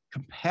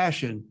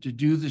compassion to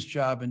do this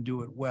job and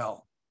do it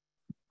well.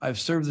 I've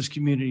served this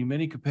community in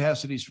many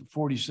capacities for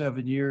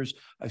 47 years.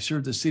 I've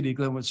served the city of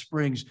Glenwood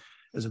Springs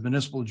as a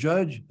municipal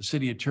judge, a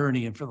city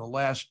attorney, and for the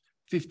last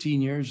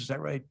 15 years, is that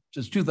right?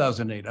 Since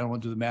 2008, I don't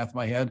want to do the math in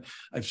my head.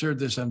 I've served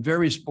this on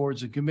various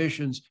boards and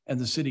commissions and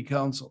the city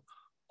council,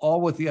 all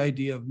with the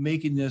idea of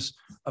making this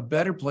a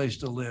better place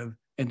to live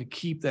and to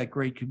keep that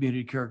great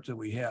community character that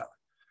we have.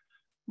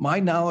 My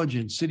knowledge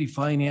in city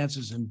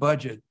finances and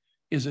budget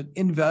is an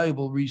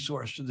invaluable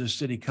resource to this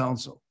city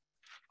council.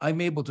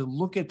 I'm able to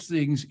look at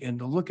things and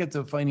to look at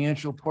the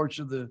financial parts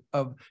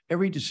of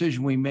every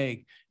decision we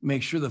make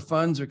sure the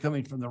funds are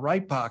coming from the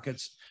right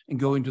pockets and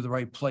going to the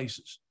right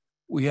places.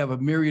 We have a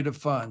myriad of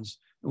funds,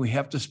 and we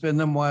have to spend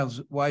them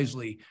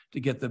wisely to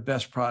get the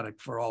best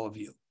product for all of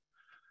you.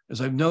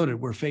 As I've noted,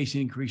 we're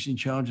facing increasing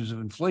challenges of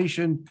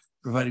inflation,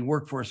 providing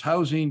workforce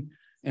housing,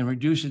 and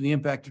reducing the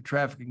impact of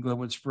traffic in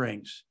Glenwood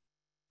Springs.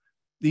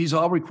 These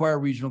all require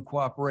regional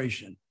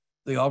cooperation.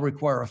 They all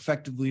require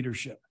effective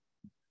leadership.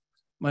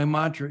 My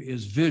mantra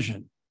is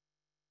vision,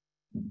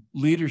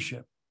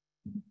 leadership,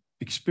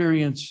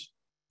 experience,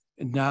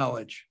 and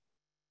knowledge.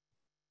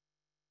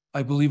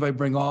 I believe I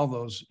bring all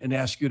those and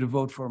ask you to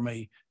vote for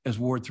me as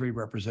Ward 3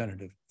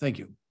 representative. Thank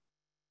you.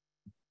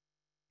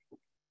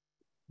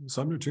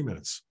 Sumner, 2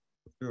 minutes.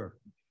 Sure.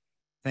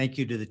 Thank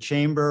you to the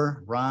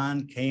chamber,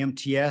 Ron,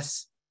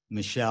 KMTS,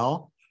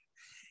 Michelle,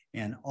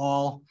 and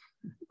all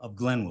of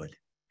Glenwood.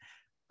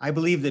 I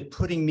believe that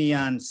putting me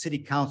on city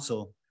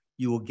council,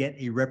 you will get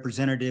a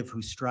representative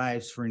who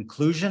strives for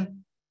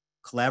inclusion,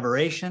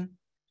 collaboration,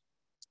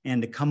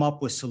 and to come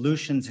up with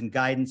solutions and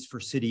guidance for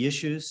city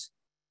issues,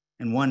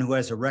 and one who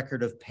has a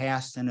record of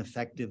past and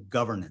effective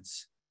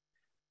governance.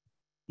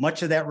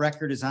 Much of that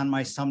record is on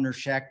my Sumner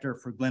Schachter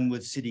for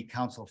Glenwood City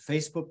Council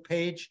Facebook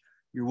page.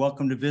 You're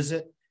welcome to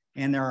visit,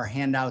 and there are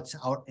handouts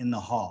out in the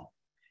hall.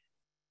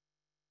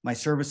 my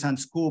service on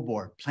school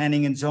board,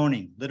 planning and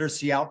zoning,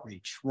 literacy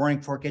outreach,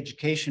 Roaring Fork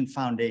Education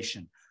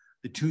Foundation,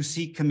 the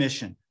 2C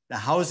Commission, the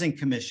Housing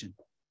Commission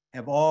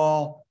have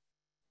all,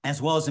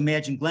 as well as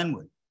Imagine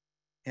Glenwood,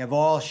 have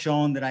all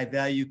shown that I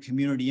value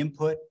community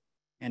input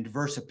and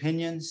diverse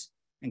opinions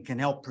and can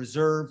help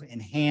preserve,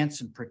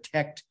 enhance, and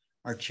protect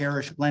our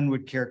cherished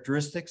Glenwood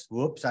characteristics.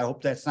 Whoops, I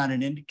hope that's not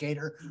an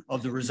indicator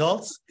of the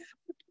results,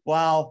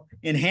 while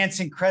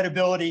enhancing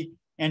credibility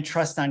and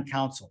trust on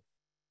council.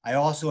 I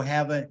also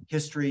have a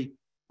history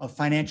of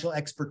financial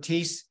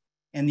expertise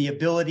and the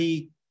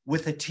ability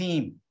with a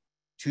team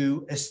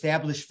to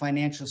establish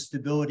financial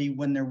stability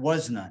when there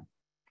was none.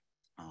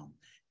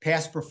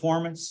 Past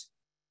performance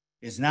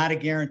is not a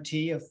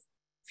guarantee of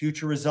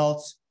future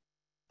results,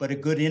 but a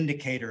good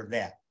indicator of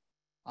that.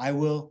 I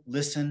will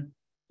listen,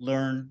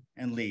 learn,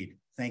 and lead.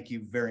 Thank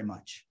you very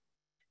much.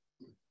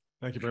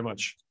 Thank you very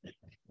much.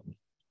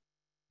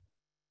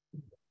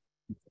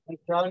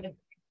 Thanks, Charlie.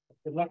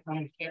 Good luck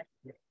on it.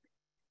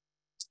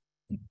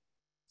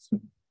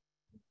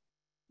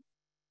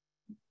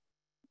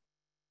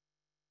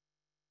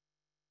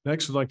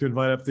 Next, I'd like to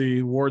invite up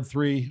the Ward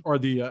 3 or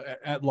the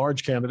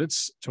at-large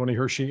candidates, Tony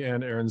Hershey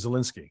and Erin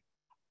Zalinski.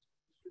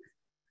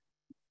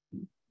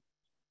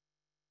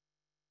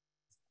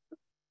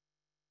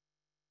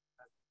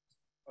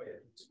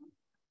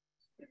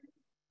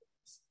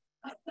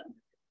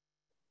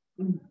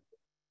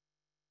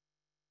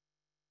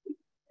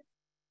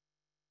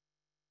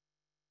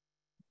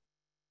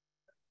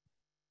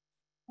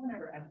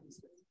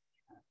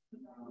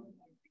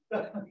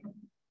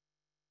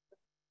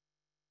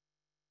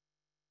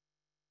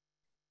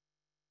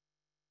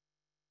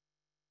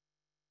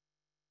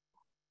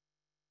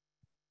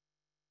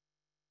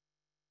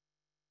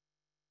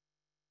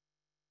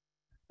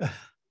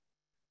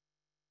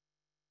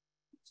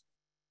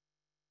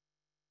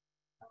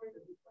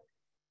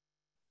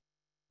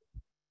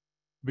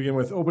 Begin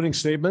with opening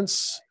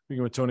statements.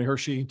 Begin with Tony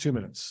Hershey, 2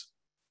 minutes.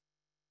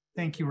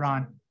 Thank you,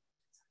 Ron.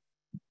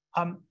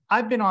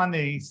 I've been on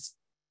the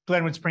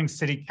Glenwood Springs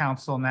City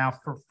Council now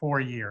for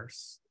 4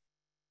 years.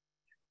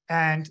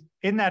 And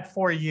in that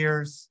 4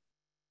 years,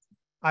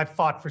 I've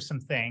fought for some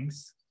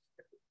things.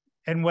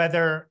 And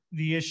whether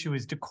the issue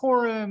is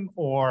decorum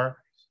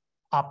or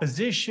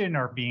opposition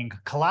or being a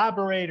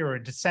collaborator or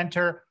a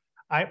dissenter,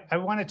 I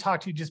want to talk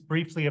to you just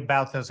briefly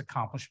about those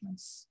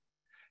accomplishments.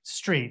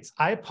 Streets.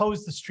 I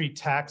oppose the street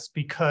tax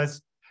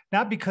because,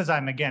 not because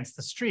I'm against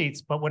the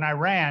streets, but when I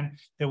ran,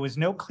 there was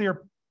no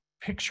clear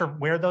picture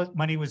where the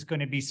money was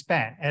going to be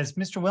spent. As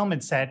Mr.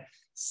 Willman said,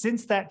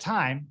 since that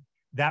time,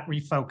 that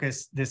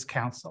refocused this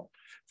council.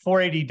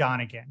 480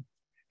 Donegan,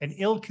 an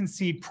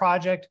ill-conceived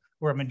project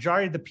where a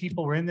majority of the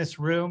people were in this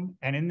room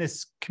and in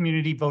this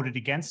community voted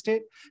against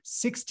it.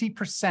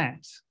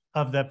 60%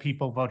 of the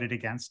people voted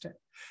against it.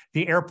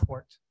 The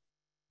airport,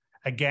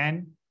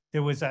 again,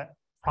 there was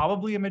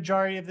probably a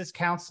majority of this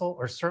council,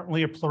 or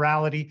certainly a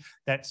plurality,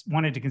 that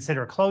wanted to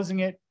consider closing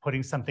it,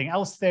 putting something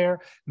else there,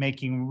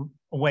 making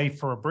a way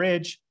for a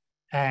bridge.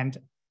 And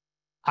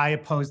I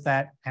oppose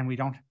that, and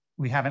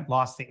we haven't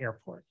lost the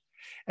airport.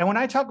 And when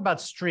I talk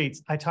about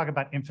streets, I talk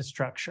about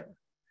infrastructure.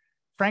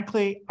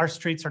 Frankly, our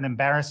streets are an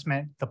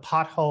embarrassment. The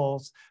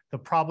potholes, the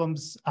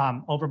problems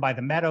over by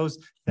the meadows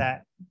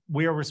that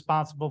we're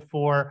responsible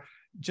for.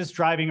 Just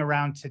driving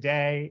around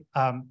today,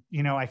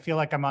 I feel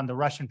like I'm on the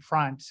Russian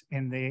front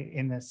in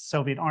the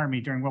Soviet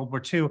army during World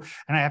War II,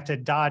 and I have to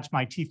dodge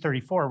my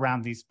T-34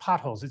 around these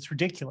potholes. It's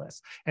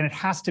ridiculous, and it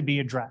has to be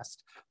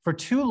addressed. For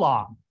too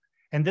long,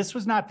 and this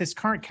was not this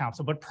current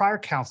council, but prior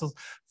councils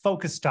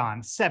focused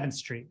on 7th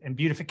Street and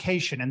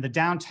beautification and the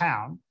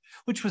downtown,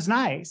 which was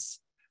nice,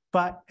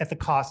 but at the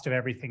cost of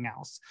everything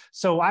else.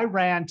 So I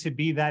ran to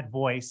be that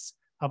voice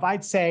of,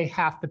 I'd say,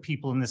 half the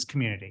people in this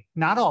community.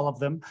 Not all of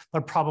them,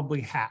 but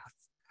probably half.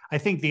 I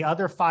think the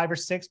other 5 or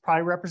 6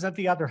 probably represent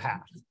the other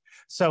half.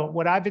 So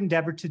what I've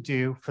endeavored to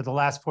do for the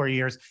last 4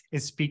 years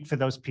is speak for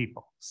those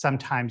people.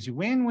 Sometimes you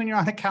win when you're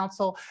on the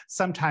council,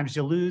 sometimes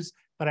you lose,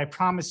 but I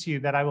promise you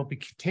that I will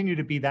continue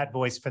to be that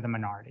voice for the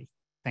minority.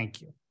 Thank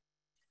you.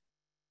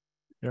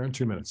 Erin,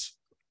 2 minutes.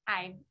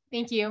 Hi,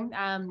 thank you.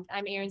 I'm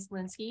Erin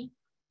Zalinski,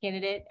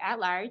 candidate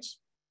at large.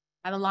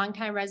 I'm a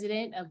longtime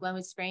resident of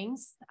Glenwood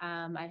Springs.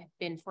 I've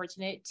been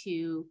fortunate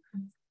to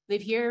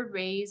live here,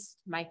 raise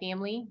my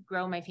family,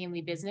 grow my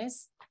family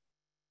business.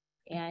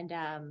 And,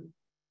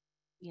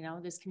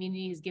 this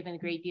community has given a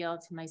great deal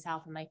to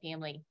myself and my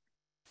family.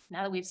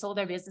 Now that we've sold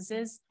our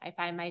businesses, I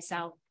find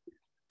myself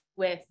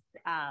with,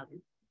 now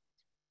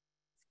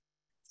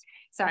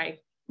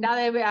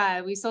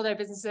that we sold our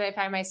businesses, I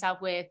find myself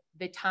with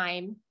the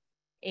time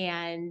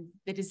and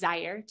the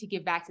desire to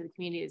give back to the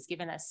community that's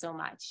given us so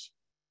much.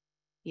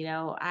 We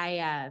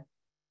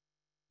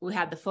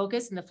have the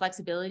focus and the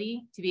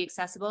flexibility to be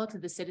accessible to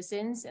the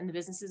citizens and the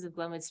businesses of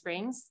Glenwood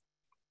Springs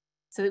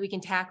so that we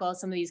can tackle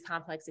some of these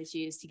complex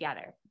issues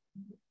together.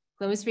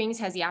 Glenwood Springs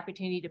has the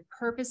opportunity to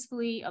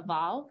purposefully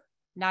evolve,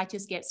 not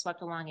just get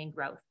swept along in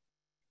growth.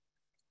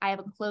 I have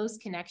a close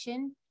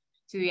connection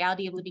to the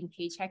reality of living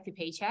paycheck to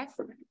paycheck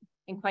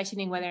and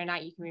questioning whether or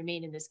not you can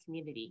remain in this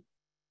community.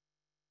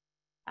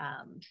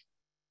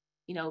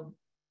 you know,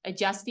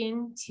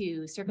 adjusting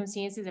to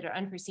circumstances that are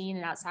unforeseen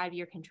and outside of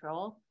your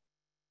control.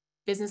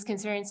 Business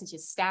concerns such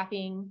as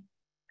staffing,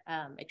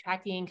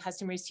 attracting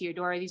customers to your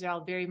door. These are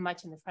all very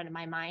much in the front of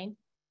my mind.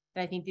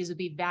 And I think these would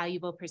be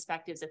valuable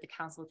perspectives at the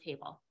council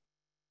table.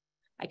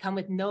 I come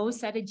with no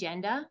set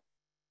agenda,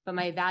 but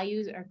my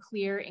values are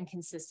clear and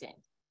consistent.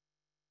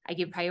 I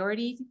give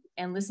priority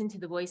and listen to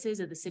the voices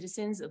of the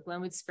citizens of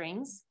Glenwood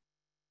Springs.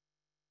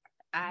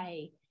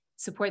 I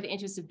support the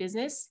interests of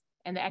business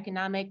and the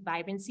economic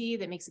vibrancy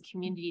that makes a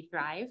community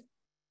thrive.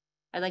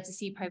 I'd like to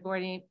see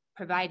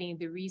providing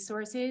the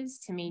resources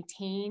to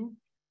maintain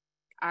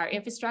our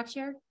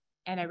infrastructure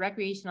and our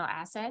recreational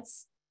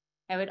assets.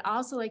 I would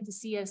also like to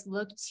see us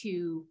look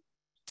to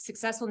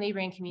successful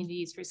neighboring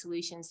communities for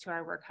solutions to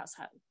our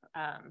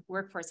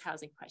workforce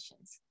housing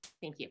questions.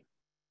 Thank you.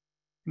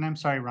 And I'm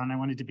sorry, Ron, I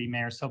wanted to be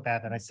mayor so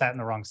bad that I sat in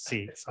the wrong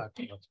seat. So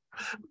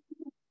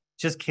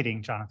just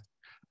kidding, Jonathan.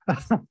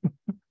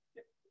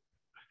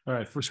 All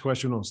right, first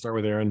question, we'll start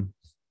with Erin.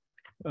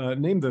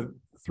 Name the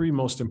 3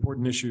 most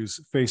important issues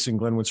facing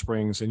Glenwood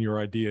Springs and your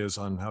ideas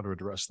on how to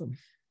address them.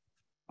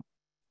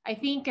 I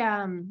think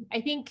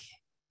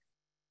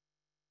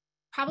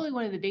probably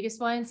one of the biggest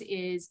ones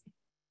is,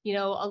 you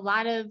know, a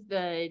lot of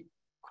the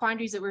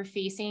quandaries that we're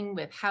facing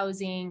with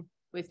housing,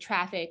 with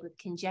traffic, with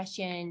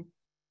congestion,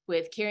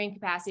 with carrying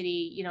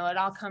capacity, you know, it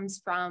all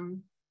comes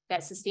from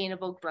that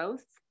sustainable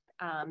growth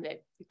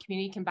that the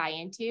community can buy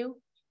into.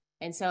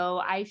 And so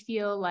I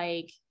feel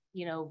like,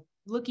 you know,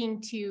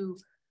 looking to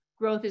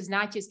growth is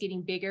not just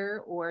getting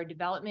bigger or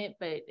development,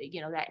 but,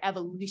 you know, that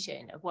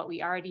evolution of what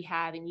we already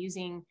have and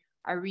using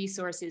our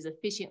resources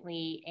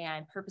efficiently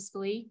and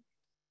purposefully.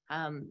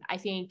 I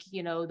think,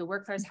 you know, the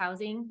workforce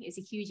housing is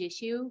a huge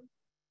issue.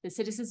 The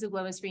citizens of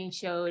Glenwood Springs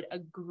showed a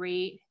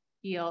great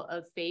deal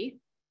of faith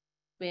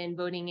when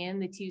voting in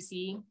the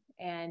 2C.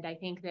 And I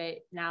think that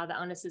now the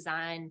onus is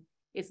on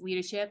its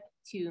leadership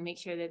to make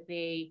sure that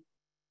they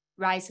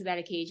rise to that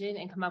occasion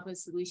and come up with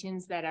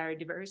solutions that are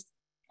diverse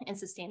and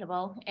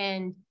sustainable.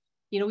 And,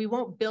 you know, we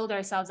won't build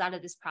ourselves out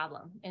of this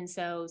problem. And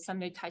so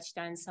Sumner touched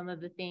on some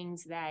of the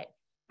things that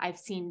I've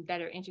seen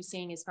that are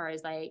interesting as far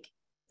as like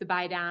the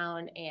buy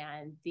down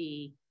and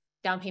the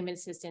down payment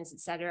assistance, et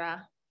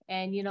cetera.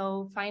 And, you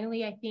know,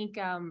 finally, I think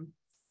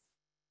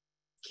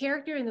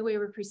character and the way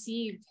we're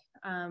perceived,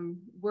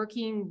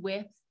 working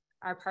with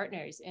our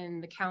partners in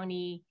the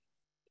county,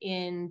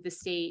 in the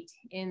state,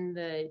 in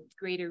the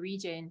greater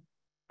region,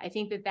 I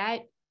think that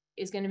that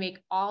is going to make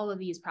all of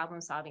these problem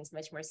solvings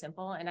much more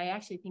simple. And I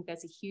actually think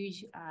that's a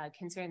huge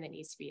concern that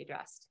needs to be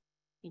addressed.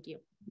 Thank you.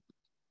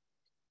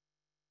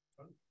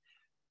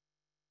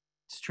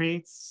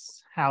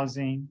 Streets,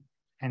 housing,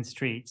 and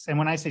streets. And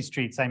when I say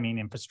streets, I mean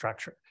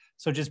infrastructure.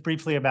 So just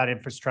briefly about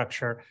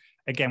infrastructure.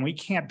 Again, we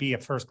can't be a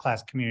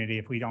first-class community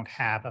if we don't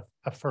have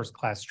a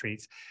first-class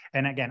streets.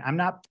 And again, I'm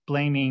not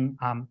blaming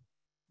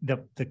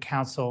the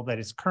council that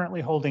is currently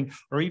holding,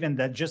 or even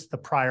just the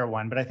prior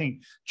one. But I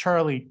think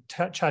Charlie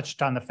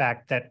touched on the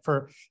fact that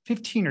for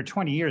 15 or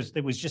 20 years,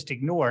 it was just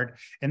ignored.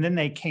 And then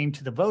they came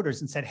to the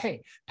voters and said,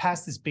 hey,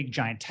 pass this big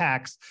giant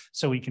tax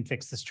so we can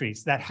fix the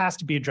streets. That has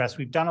to be addressed.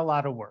 We've done a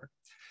lot of work.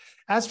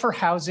 As for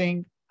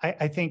housing,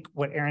 I think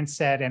what Erin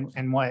said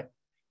and what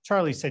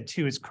Charlie said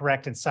too is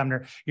correct in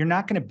Sumner. You're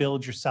not going to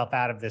build yourself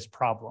out of this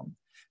problem.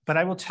 But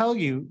I will tell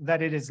you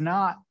that it is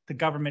not the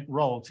government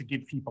role to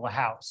give people a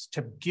house,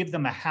 to give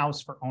them a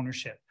house for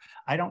ownership.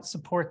 I don't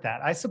support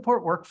that. I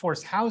support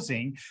workforce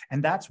housing,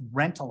 and that's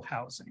rental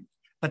housing.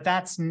 But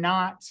that's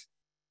not,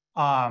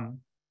 I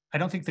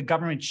don't think the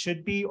government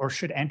should be or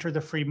should enter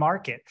the free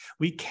market.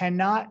 We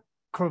cannot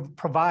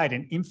provide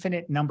an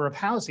infinite number of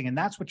housing. And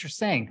that's what you're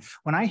saying.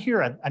 When I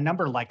hear a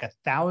number like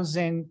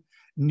 1,000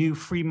 new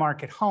free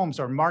market homes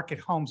or market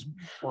homes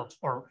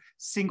or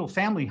single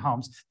family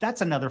homes, that's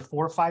another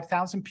 4,000 or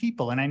 5,000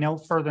 people. And I know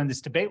further in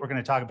this debate, we're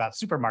going to talk about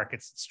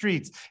supermarkets,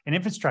 streets, and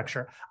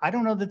infrastructure. I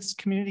don't know that this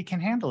community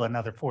can handle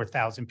another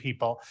 4,000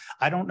 people.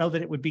 I don't know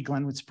that it would be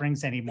Glenwood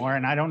Springs anymore.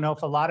 And I don't know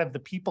if a lot of the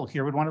people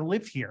here would want to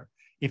live here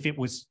if it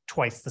was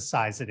twice the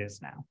size it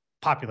is now,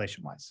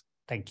 population wise.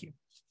 Thank you.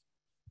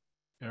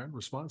 Erin,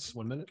 response,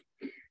 1 minute.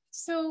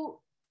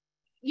 So,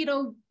 you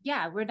know,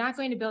 yeah, we're not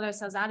going to build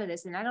ourselves out of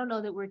this. And I don't know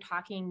that we're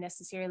talking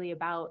necessarily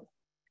about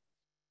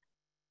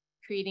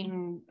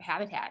creating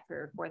habitat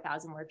for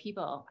 4,000 more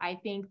people. I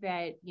think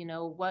that, you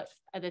know, what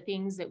are the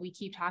things that we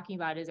keep talking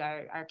about is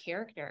our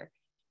character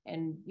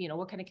and, you know,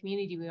 what kind of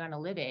community we want to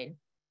live in.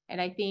 And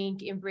I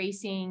think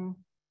embracing,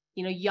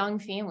 you know, young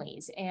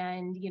families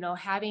and, you know,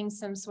 having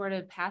some sort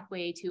of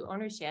pathway to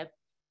ownership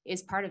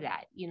is part of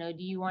that. You know,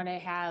 do you want to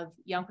have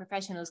young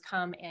professionals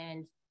come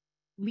and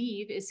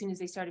leave as soon as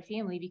they start a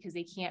family because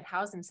they can't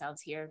house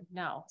themselves here?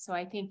 No. So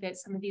I think that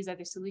some of these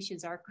other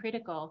solutions are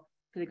critical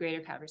to the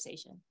greater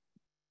conversation.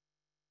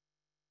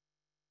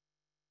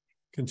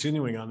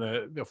 Continuing on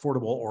the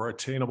affordable or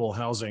attainable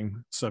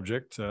housing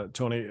subject,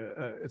 Tony,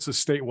 it's a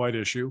statewide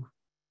issue,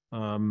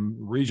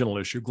 regional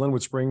issue.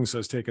 Glenwood Springs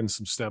has taken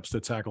some steps to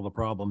tackle the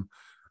problem.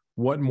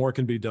 What more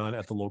can be done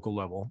at the local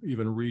level,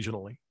 even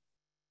regionally?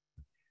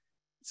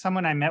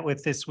 someone I met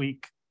with this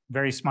week,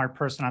 very smart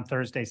person on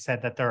Thursday,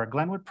 said that there are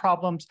Glenwood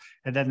problems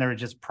and then there are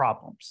just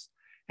problems.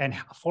 And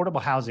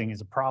affordable housing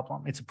is a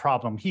problem. It's a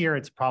problem here.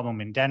 It's a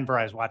problem in Denver.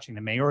 I was watching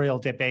the mayoral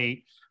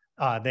debate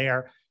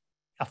there.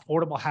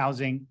 Affordable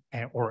housing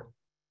or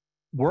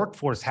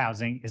workforce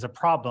housing is a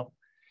problem,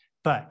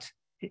 but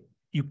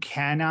you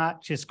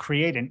cannot just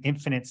create an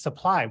infinite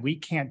supply. We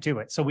can't do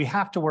it. So we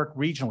have to work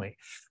regionally.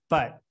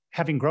 But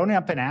having grown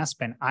up in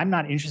Aspen, I'm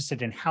not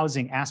interested in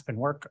housing Aspen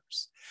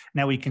workers.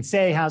 Now we can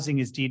say housing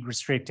is deed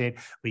restricted.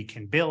 We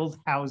can build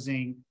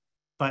housing,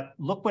 but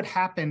look what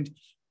happened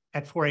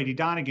at 480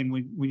 Donegan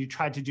when you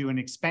tried to do an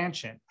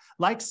expansion.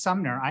 Like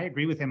Sumner, I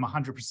agree with him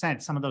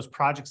 100%. Some of those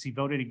projects he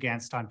voted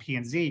against on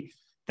P&Z,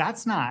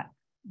 that's not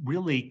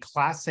really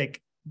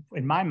classic,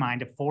 in my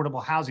mind,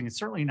 affordable housing. It's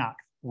certainly not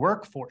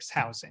workforce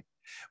housing.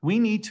 We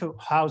need to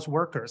house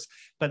workers.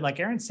 But like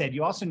Erin said,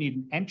 you also need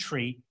an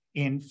entry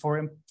in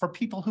for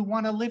people who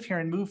want to live here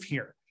and move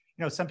here.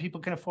 You know, some people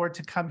can afford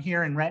to come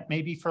here and rent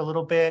maybe for a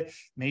little bit.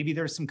 Maybe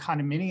there's some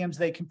condominiums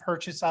they can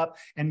purchase up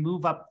and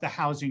move up the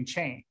housing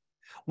chain.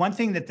 One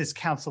thing that this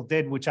council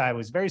did, which I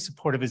was very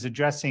supportive, is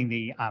addressing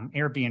the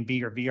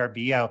Airbnb or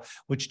VRBO,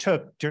 which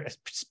took,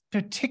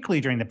 particularly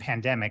during the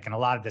pandemic, and a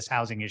lot of this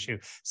housing issue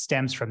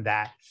stems from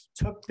that,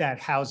 took that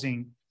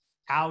housing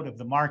out of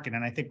the market.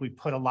 And I think we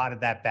put a lot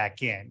of that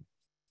back in.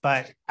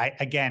 But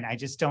I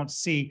just don't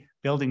see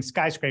building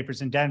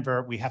skyscrapers in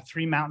Denver. We have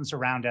 3 mountains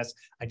around us.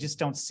 I just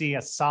don't see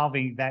us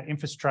solving that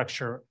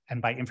infrastructure, and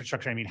by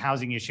infrastructure, I mean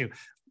housing issue,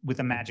 with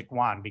a magic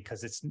wand,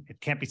 because it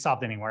can't be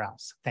solved anywhere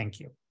else. Thank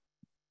you.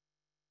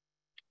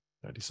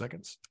 90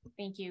 seconds.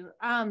 Thank you.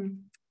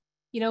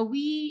 You know,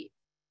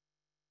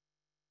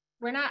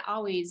 we're not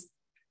always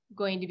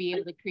going to be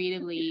able to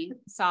creatively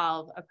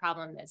solve a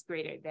problem that's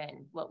greater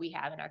than what we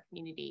have in our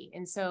community.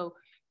 And so,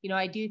 you know,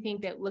 I do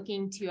think that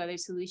looking to other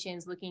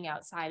solutions, looking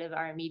outside of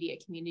our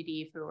immediate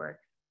community for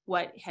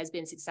what has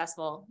been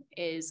successful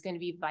is going to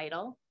be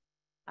vital.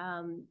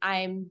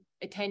 I'm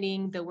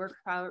attending the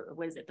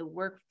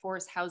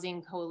Workforce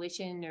Housing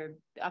Coalition or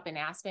up in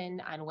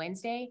Aspen on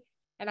Wednesday,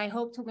 and I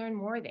hope to learn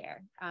more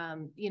there.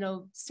 You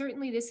know,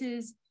 certainly this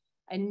is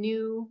a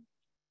new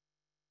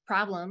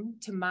problem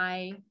to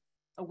my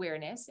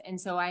awareness. And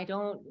so I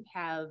don't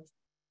have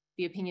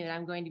the opinion that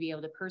I'm going to be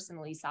able to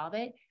personally solve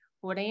it.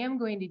 What I am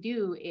going to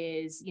do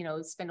is, you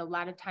know, spend a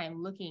lot of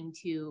time looking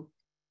to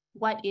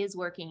what is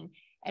working,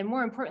 and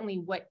more importantly,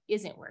 what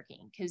isn't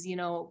working. Because, you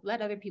know,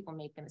 let other people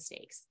make the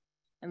mistakes,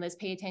 and let's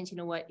pay attention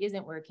to what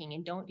isn't working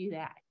and don't do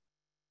that.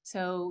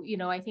 So, you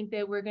know, I think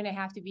that we're going to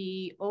have to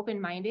be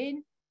open-minded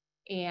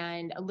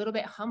and a little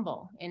bit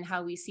humble in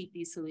how we seek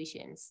these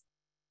solutions.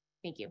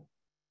 Thank you.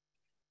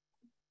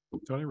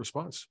 Tony,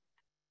 response.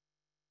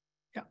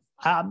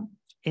 Yeah,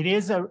 it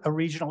is a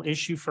regional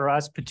issue for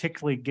us,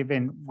 particularly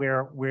given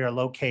where we're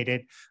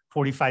located,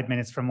 45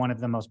 minutes from one of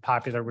the most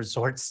popular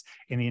resorts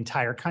in the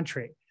entire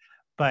country.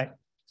 But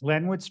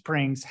Glenwood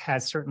Springs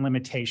has certain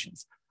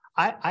limitations.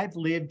 I've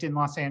lived in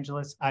Los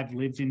Angeles. I've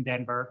lived in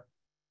Denver.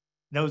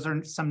 Those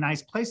are some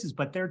nice places,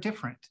 but they're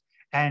different.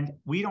 And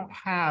we don't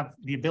have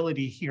the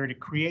ability here to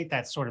create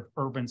that sort of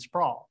urban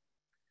sprawl.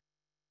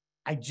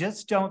 I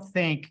just don't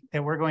think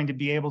that we're going to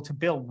be able to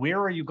build. Where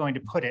are you going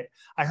to put it?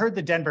 I heard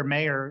the Denver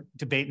mayor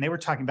debate, and they were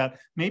talking about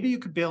maybe you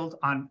could build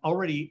on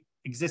already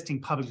existing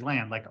public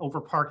land, like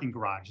over parking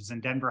garages,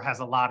 and Denver has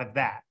a lot of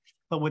that.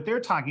 But what they're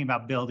talking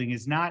about building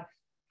is not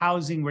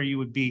housing where you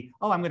would be,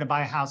 oh, I'm going to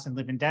buy a house and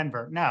live in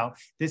Denver. No,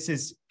 this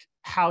is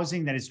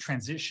housing that is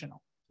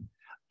transitional.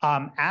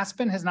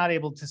 Aspen has not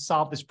able to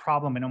solve this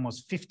problem in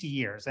almost 50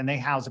 years, and they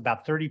house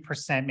about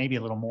 30%, maybe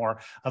a little more,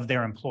 of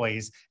their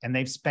employees, and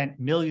they've spent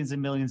millions and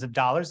millions of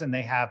dollars, and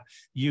they have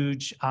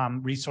huge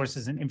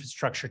resources and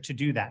infrastructure to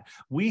do that.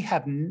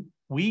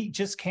 We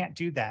just can't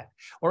do that,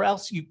 or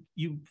else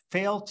you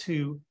fail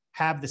to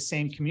have the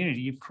same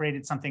community. You've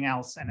created something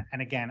else, and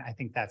again, I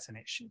think that's an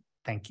issue.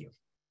 Thank you.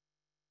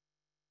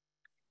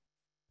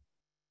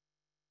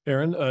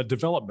 Erin,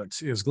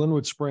 development. Is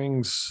Glenwood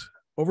Springs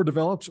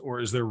overdeveloped, or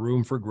is there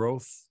room for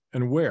growth,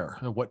 and where,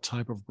 and what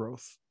type of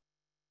growth?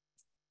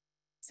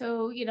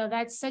 So, you know,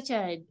 that's such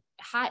a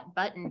hot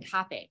button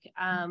topic.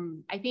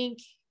 I think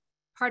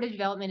part of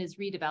development is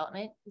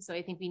redevelopment. So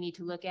I think we need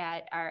to look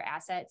at our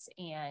assets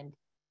and,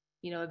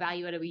 you know,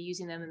 evaluate, are we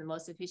using them in the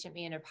most efficient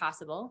manner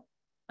possible?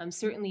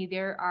 Certainly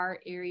there are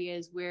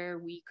areas where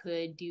we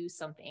could do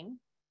something.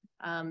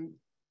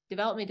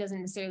 Development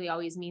doesn't necessarily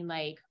always mean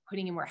like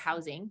putting in more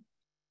housing.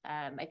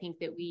 I think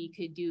that we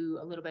could do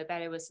a little bit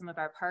better with some of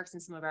our parks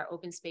and some of our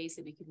open space,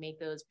 that we could make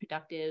those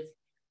productive,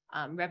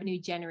 revenue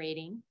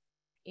generating,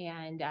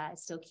 and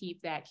still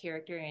keep that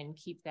character and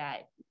keep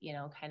that, you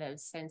know, kind of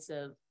sense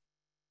of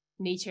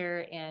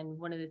nature. And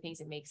one of the things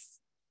that makes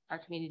our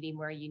community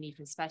more unique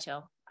and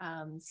special.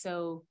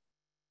 So,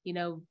 you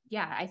know,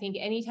 yeah, I think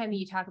anytime that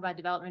you talk about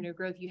development or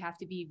growth, you have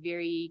to be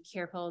very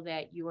careful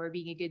that you are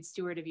being a good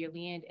steward of your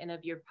land and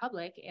of your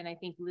public. And I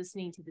think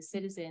listening to the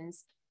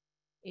citizens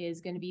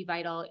is going to be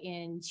vital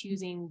in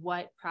choosing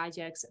what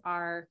projects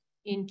are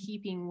in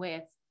keeping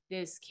with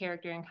this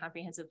character and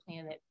comprehensive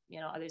plan that,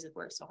 others have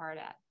worked so hard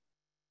at.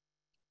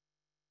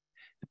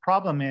 The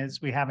problem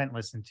is we haven't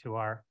listened to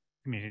our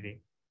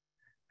community.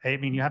 I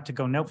mean, you have to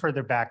go no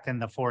further back than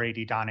the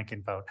 480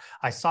 Donegan vote.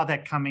 I saw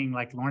that coming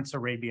like Lawrence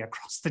Arabia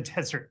across the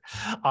desert.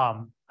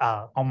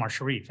 Omar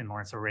Sharif in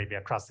Lawrence Arabia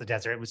across the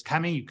desert. It was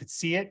coming. You could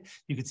see it.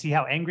 You could see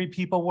how angry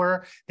people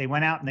were. They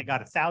went out and they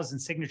got 1,000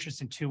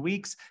 signatures in 2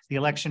 weeks. The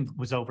election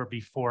was over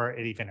before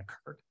it even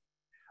occurred.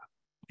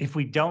 If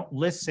we don't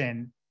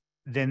listen,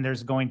 then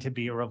there's going to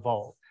be a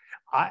revolt.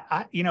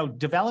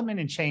 Development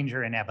and change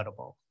are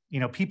inevitable.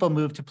 People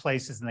move to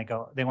places and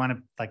they want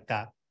to, like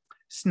that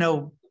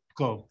snow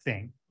globe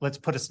thing. Let's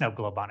put a snow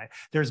globe on it.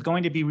 There's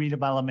going to be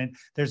redevelopment.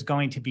 There's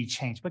going to be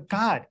change. But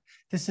God,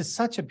 this is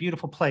such a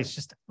beautiful place.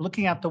 Just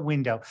looking out the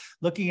window,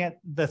 looking at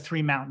the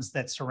 3 mountains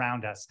that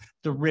surround us,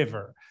 the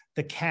river,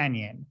 the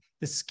canyon,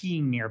 the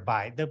skiing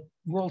nearby, the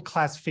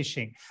world-class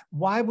fishing.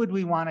 Why would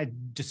we want to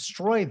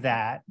destroy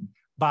that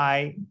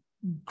by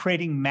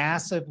creating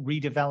massive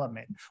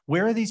redevelopment?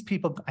 Where are these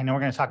people? I know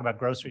we're going to talk about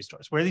grocery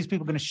stores. Where are these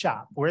people going to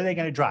shop? Where are they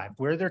going to drive?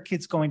 Where are their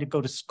kids going to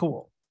go to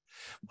school?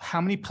 How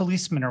many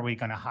policemen are we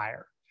going to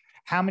hire?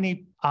 How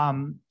many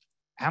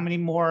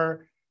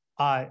more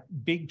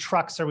big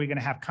trucks are we going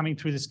to have coming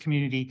through this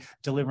community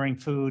delivering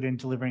food and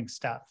delivering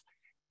stuff?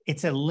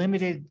 It's a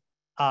limited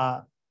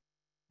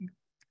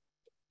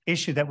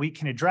issue that we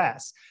can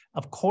address.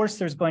 Of course,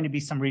 there's going to be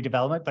some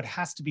redevelopment, but it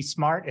has to be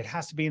smart. It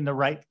has to be in the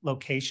right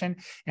location.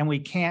 And we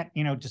can't,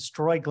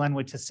 destroy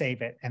Glenwood to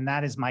save it. And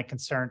that is my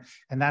concern.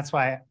 And that's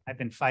why I've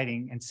been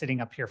fighting and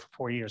sitting up here for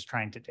 4 years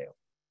trying to do.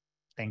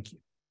 Thank you.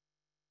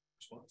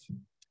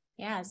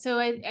 Yeah, so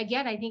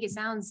again, I think it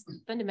sounds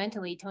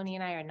fundamentally, Tony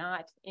and I are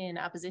not in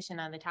opposition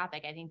on the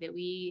topic. I think that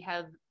we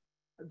have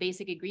a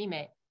basic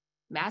agreement.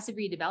 Massive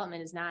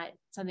redevelopment is not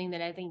something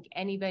that I think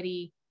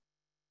anybody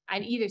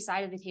on either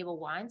side of the table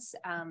wants.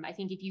 I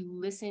think if you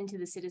listen to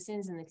the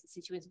citizens and the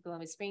constituents of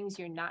Glenwood Springs,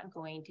 you're not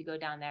going to go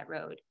down that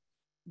road.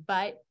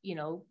 But,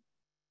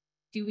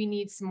 do we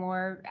need some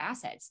more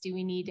assets? Do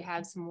we need to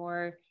have some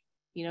more,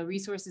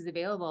 resources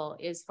available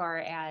as far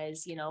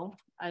as,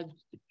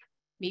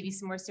 maybe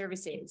some more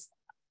services,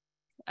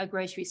 a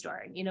grocery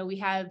store? We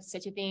have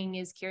such a thing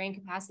as carrying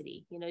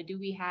capacity. Do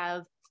we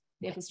have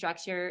the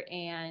infrastructure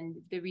and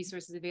the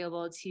resources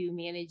available to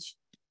manage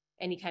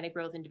any kind of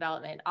growth and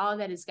development? All of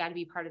that has got to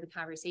be part of the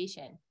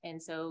conversation.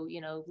 And so,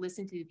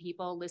 listen to the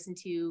people, listen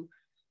to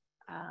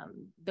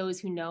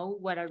those who know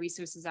what our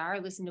resources are,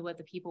 listen to what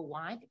the people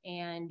want,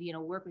 and,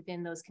 work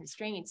within those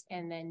constraints,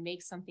 and then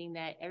make something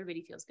that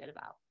everybody feels good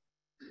about.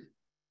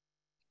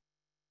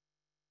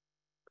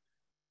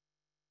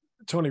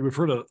 Tony, we've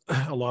heard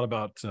a lot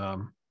about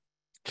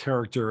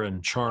character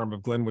and charm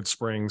of Glenwood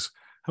Springs.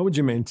 How would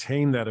you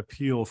maintain that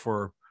appeal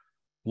for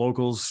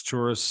locals,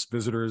 tourists,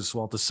 visitors,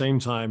 while at the same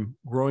time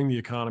growing the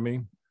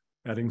economy,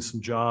 adding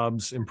some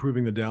jobs,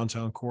 improving the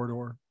downtown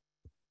corridor?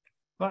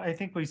 Well, I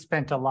think we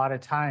spent a lot of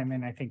time,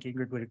 and I think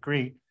Ingrid would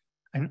agree,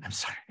 and I'm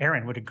sorry,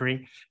 Erin would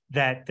agree,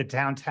 that the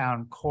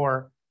downtown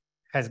core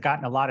has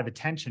gotten a lot of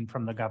attention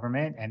from the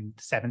government and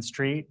 7th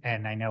Street,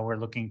 and I know we're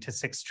looking to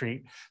 6th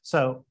Street.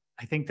 So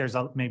I think there's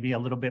maybe a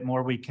little bit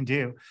more we can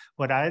do.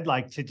 What I'd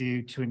like to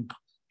do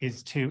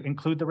is to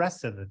include the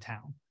rest of the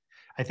town.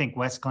 I think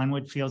West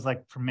Glenwood feels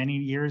like for many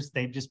years,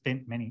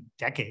 many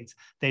decades,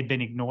 they've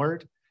been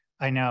ignored.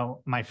 I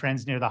know my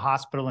friends near the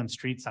hospital and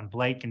streets on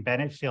Blake and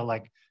Bennett feel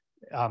like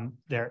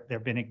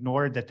they've been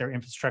ignored, that their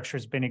infrastructure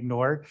has been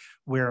ignored.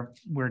 Where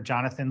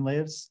Jonathan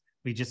lives,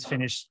 we just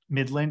finished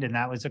Midland, and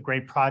that was a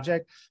great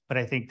project. But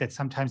I think that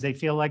sometimes they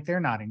feel like they're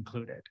not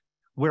included.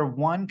 We're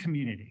one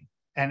community.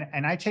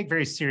 And I take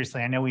very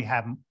seriously. I know we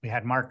had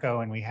Marco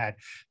and we had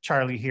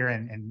Charlie here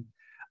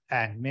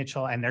and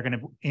Mitchell, and they're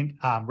going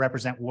to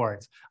represent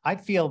wards. I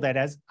feel that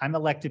as I'm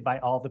elected by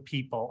all the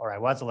people, or I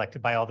was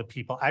elected by all the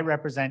people, I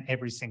represent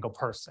every single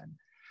person.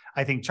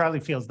 I think Charlie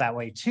feels that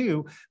way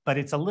too, but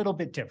it's a little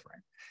bit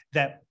different.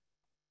 That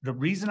the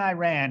reason I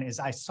ran is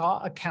I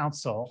saw a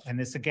council, and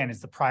this again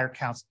is the prior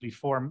council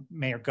before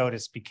Mayor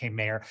Godis became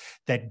mayor,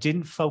 that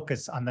didn't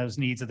focus on those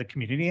needs of the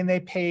community, and they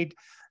paid,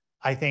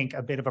 I think,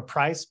 a bit of a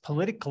price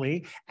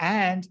politically,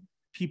 and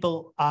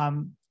people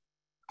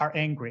are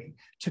angry.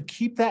 To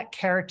keep that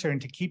character and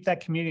to keep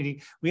that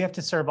community, we have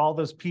to serve all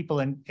those people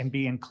and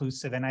be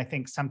inclusive. And I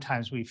think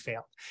sometimes we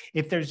failed.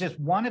 If there's just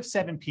one of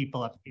 7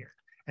 people up here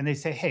and they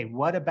say, hey,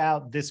 what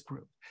about this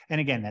group? And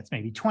again, that's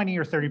maybe 20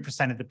 or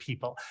 30% of the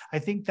people. I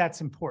think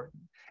that's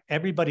important.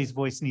 Everybody's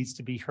voice needs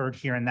to be heard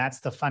here. And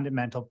that's the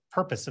fundamental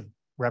purpose of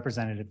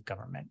representative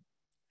government.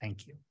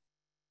 Thank you.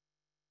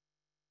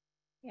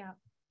 Yeah.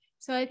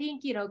 So I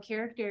think,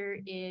 character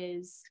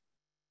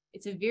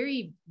it's a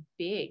very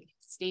big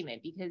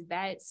statement, because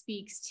that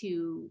speaks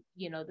to,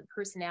 the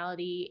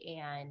personality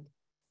and,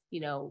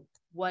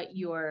 what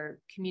your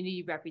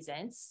community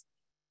represents.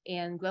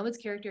 And Glenwood's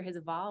character has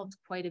evolved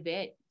quite a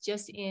bit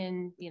just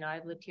in,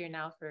 I've lived here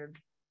now for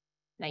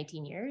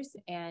 19 years,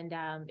 and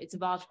it's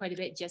evolved quite a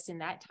bit just in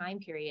that time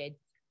period.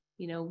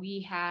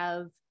 We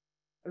have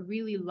a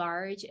really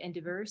large and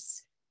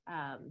diverse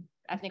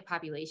ethnic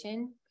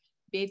population.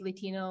 big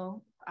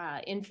Latino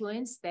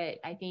influence that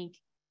I think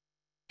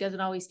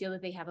doesn't always feel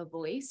that they have a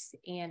voice.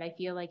 And I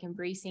feel like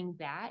embracing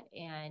that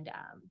and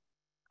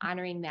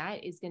honoring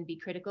that is going to be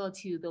critical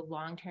to the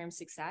long-term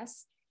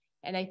success.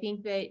 And I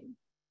think that,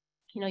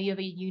 you know, you have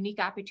a unique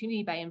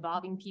opportunity by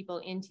involving people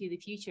into the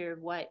future of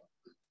what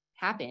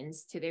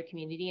happens to their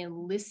community, and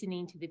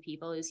listening to the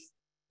people is,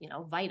 you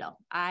know, vital.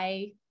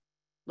 I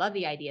love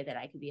the idea that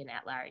I could be an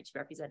at-large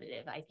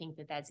representative. I think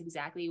that that's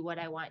exactly what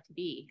I want to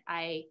be.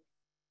 I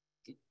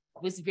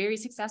was very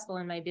successful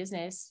in my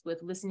business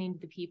with listening to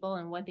the people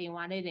and what they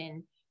wanted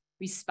and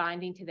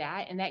responding to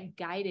that. And that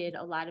guided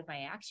a lot of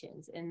my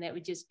actions. And that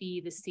would just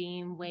be the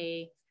same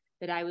way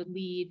that I would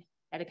lead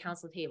at a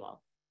council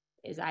table,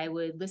 is I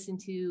would listen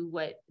to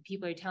what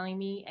people are telling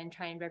me and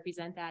try and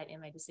represent that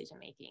in my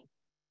decision-making.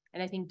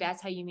 And I think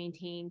that's how you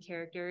maintain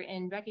character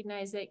and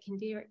recognize that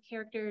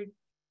character,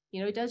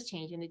 you know, it does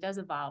change and it does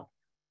evolve,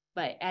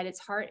 but at its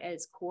heart, at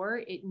its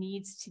core, it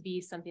needs to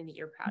be something that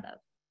you're proud of.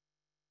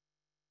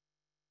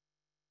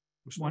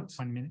 One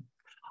minute.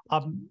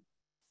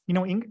 You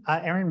know,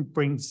 Erin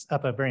brings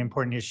up a very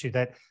important issue,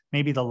 that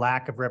maybe the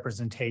lack of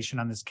representation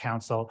on this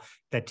council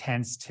that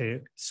tends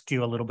to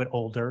skew a little bit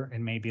older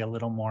and maybe a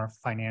little more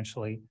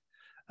financially.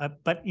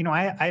 But, you know,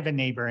 I have a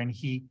neighbor, and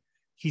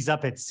he's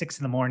up at 6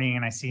 in the morning,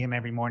 and I see him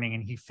every morning,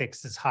 and he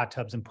fixes hot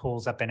tubs and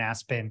pools up in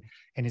Aspen,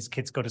 and his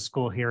kids go to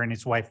school here and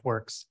his wife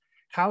works.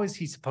 How is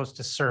he supposed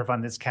to serve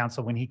on this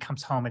council when he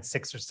comes home at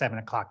 6 or 7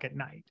 o'clock at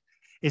night?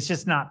 It's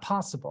just not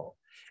possible.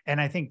 And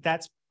I think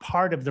that's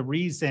part of the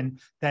reason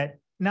that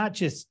not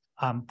just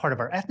part of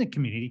our ethnic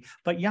community,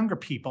 but younger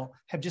people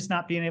have just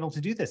not been able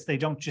to do this. They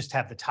don't just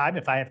have the time.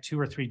 If I have 2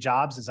 or 3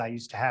 jobs, as I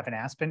used to have in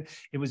Aspen,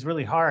 it was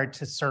really hard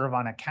to serve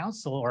on a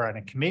council or on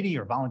a committee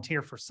or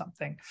volunteer for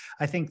something.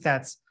 I think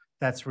that's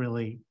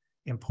really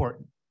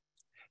important.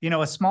 You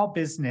know, a small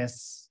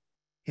business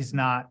is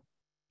not,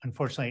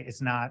 unfortunately,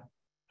 it's not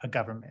a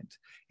government.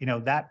 You know,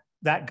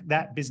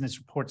 that business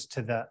reports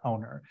to the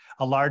owner.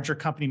 A larger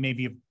company may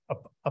be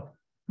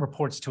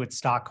reports to its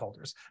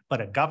stockholders, but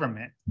a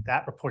government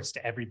that reports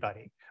to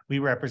everybody. We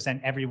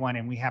represent everyone,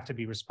 and we have to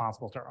be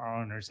responsible to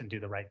our owners and do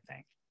the right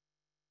thing.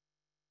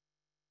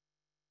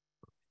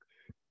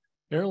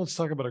 Erin, let's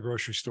talk about a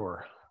grocery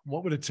store.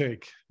 What would it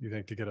take, you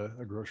think, to get a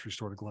grocery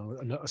store to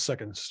Glenwood, a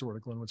second store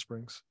to Glenwood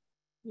Springs?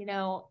 You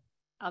know,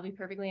 I'll be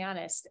perfectly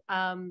honest.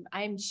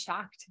 I'm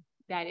shocked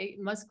that it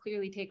must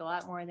clearly take a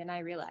lot more than I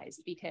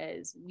realized,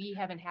 because we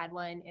haven't had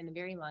one in a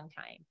very long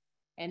time.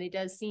 And it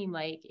does seem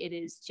like it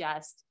is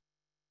just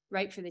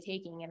ripe for the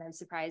taking. And I'm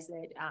surprised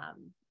that,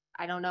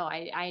 I don't know.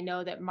 I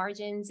know that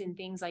margins in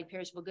things like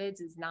perishable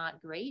goods is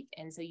not great.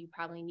 And so you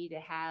probably need to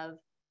have,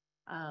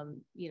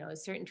 you know, a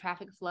certain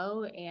traffic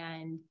flow,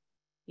 and,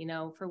 you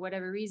know, for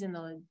whatever reason,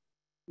 the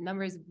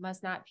numbers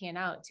must not pan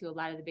out to a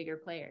lot of the bigger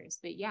players.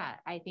 But yeah,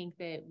 I think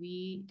that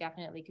we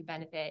definitely could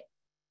benefit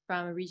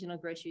from a regional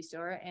grocery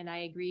store. And I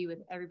agree with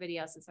everybody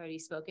else that's already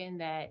spoken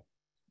that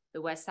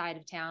the west side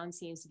of town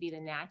seems to be the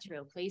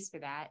natural place for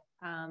that.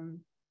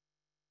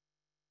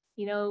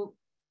 You know,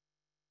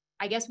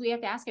 I guess we have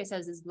to ask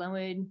ourselves, does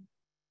Glenwood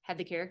have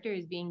the character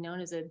as being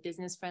known as a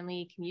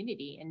business-friendly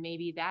community? And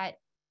maybe that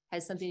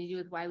has something to do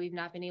with why we've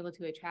not been able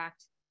to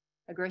attract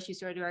a grocery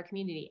store to our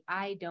community.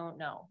 I don't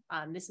know.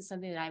 This is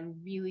something that I'm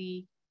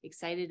really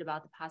excited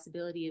about, the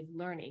possibility of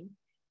learning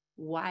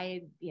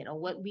why, you know,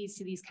 what leads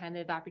to these kind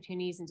of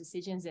opportunities and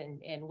decisions,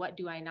 and what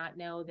do I not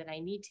know that I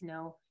need to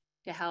know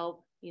to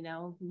help, you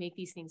know, make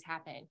these things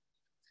happen.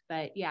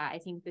 But yeah, I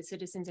think the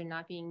citizens are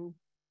not being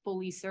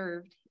fully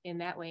served in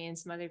that way in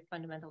some other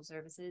fundamental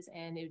services,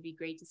 and it would be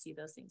great to see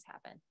those things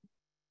happen.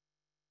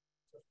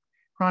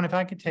 Ron, if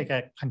I could take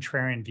a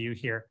contrarian view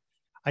here.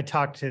 I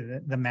talked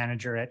to the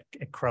manager at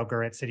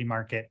Kroger at City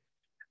Market.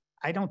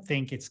 I don't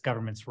think it's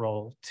government's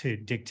role to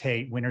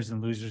dictate winners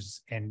and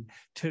losers, and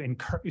to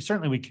encourage.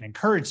 Certainly we can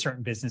encourage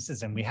certain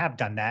businesses, and we have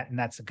done that, and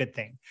that's a good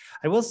thing.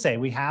 I will say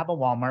we have a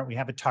Walmart, we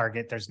have a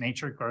Target, there's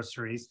Nature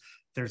Groceries,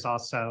 there's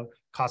also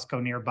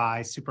Costco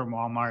nearby, Super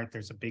Walmart,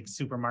 there's a big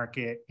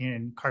supermarket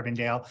in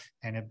Carbondale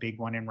and a big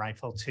one in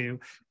Rifle too.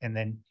 And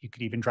then you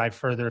could even drive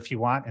further if you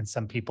want, and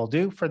some people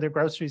do for their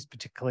groceries,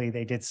 particularly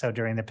they did so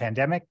during the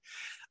pandemic.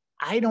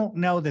 I don't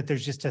know that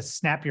there's just a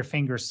snap your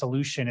finger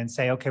solution and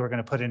say, okay, we're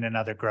going to put in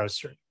another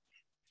grocery.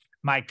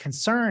 My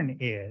concern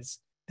is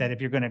that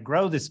if you're going to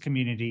grow this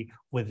community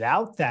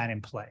without that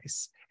in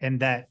place, and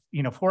that,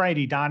 you know,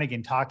 480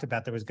 Donegan talked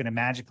about there was going to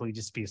magically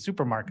just be a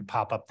supermarket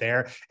pop up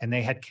there, and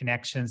they had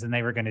connections and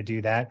they were going to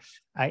do that.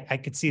 I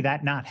could see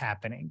that not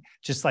happening.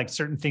 Just like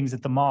certain things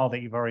at the mall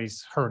that you've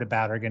always heard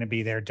about are going to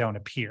be there don't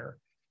appear.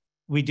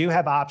 We do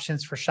have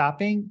options for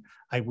shopping.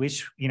 I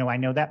wish, you know, I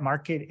know that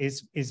market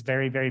is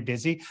very, very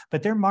busy,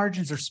 but their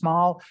margins are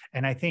small.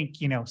 And I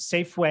think, you know,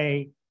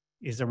 Safeway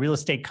is a real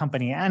estate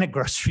company and a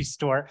grocery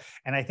store.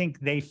 And I think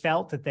they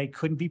felt that they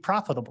couldn't be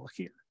profitable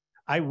here.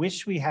 I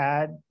wish we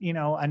had, you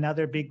know,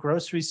 another big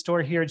grocery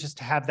store here just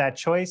to have that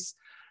choice.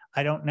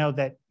 I don't know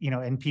that, you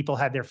know, and people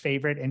had their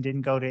favorite and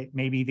didn't go to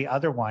maybe the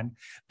other one,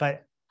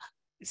 but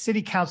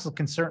city council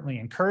can certainly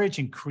encourage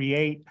and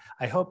create.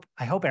 I hope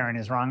Erin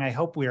is wrong. I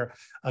hope we're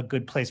a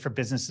good place for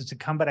businesses to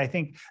come, but I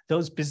think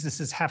those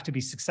businesses have to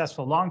be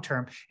successful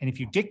long-term. And if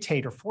you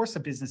dictate or force a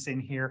business in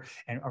here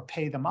or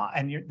pay them off,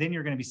 and then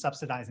you're going to be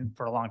subsidizing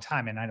for a long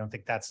time. And I don't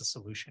think that's a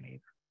solution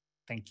either.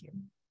 Thank you.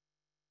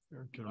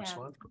 Can I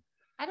respond?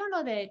 I don't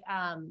know that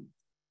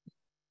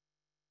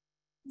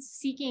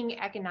seeking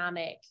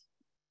economic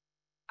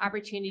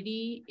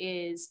opportunity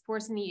is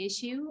forcing the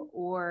issue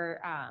or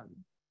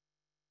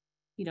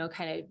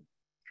kind of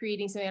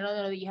creating something. I don't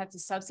know that you have to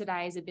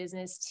subsidize a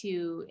business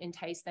to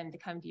entice them to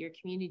come to your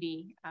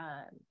community.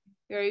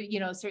 There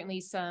are,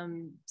 certainly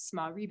some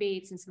small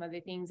rebates and some other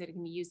things that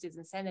can be used as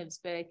incentives,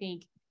 but I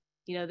think,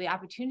 the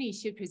opportunity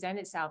should present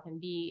itself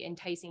and be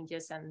enticing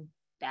just on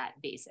that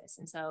basis.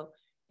 And so,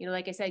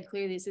 like I said,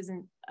 clearly this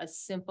isn't a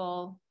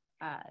simple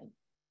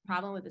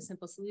problem with a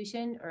simple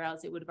solution, or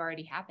else it would have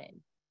already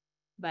happened.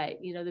 But,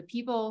 the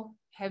people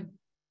have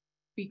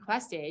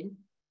requested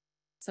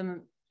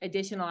some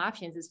additional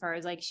options as far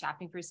as like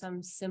shopping for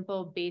some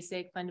simple,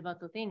 basic,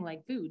 fundamental thing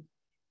like food.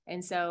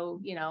 And so,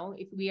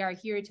 if we are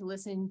here to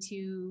listen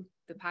to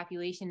the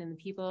population and the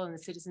people and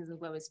the citizens of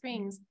Glenwood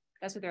Springs,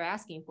 that's what they're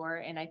asking for.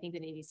 And I think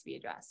that it needs to be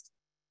addressed.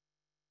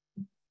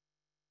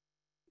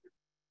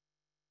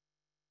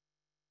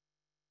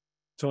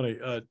 Tony,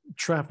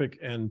 traffic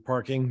and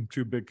parking,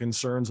 two big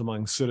concerns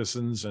among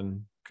citizens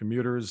and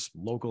commuters,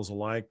 locals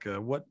alike.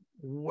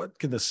 What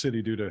can the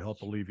city do to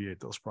help alleviate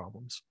those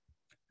problems?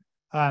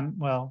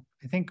 Well,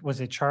 I think,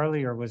 was it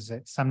Charlie or was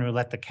it Sumner who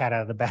let the cat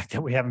out of the bag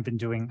that we haven't been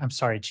doing? I'm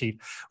sorry, Chief.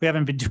 We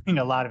haven't been doing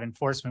a lot of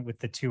enforcement with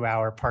the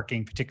 2-hour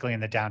parking, particularly in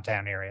the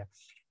downtown area.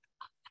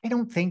 I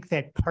don't think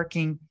that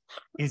parking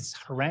is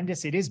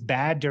horrendous. It is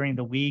bad during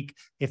the week.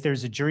 If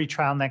there's a jury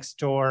trial next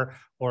door,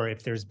 or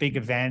if there's big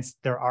events,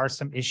 there are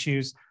some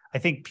issues. I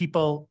think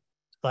people,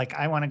 like,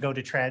 I want to go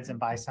to Treads and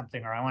buy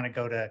something, or I want to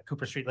go to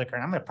Cooper Street Liquor,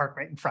 and I'm going to park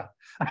right in front.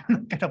 I'm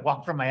not going to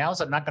walk from my house.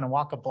 I'm not going to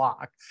walk a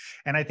block.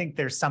 And I think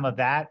there's some of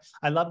that.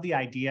 I love the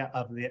idea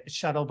of the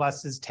shuttle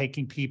buses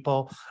taking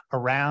people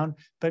around,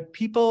 but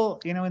people,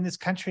 in this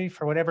country,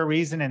 for whatever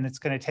reason, and it's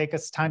going to take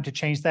us time to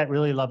change that,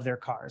 really love their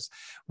cars.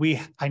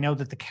 I know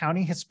that the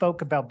county has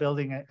spoke about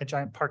building a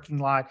giant parking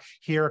lot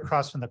here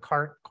across from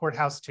the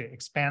courthouse to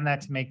expand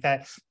that, to make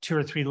that 2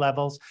 or 3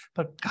 levels.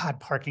 But God,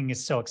 parking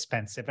is so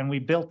expensive. And we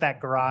built that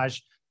garage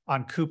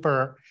on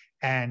Cooper,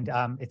 and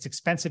it's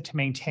expensive to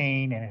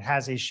maintain, and it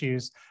has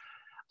issues.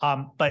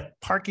 But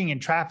parking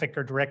and traffic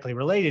are directly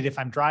related. If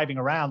I'm driving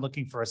around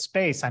looking for a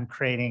space, I'm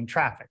creating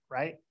traffic,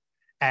 right?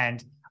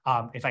 And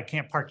if I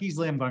can't park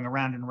easily, I'm going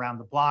around and around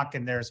the block,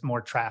 and there's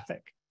more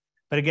traffic.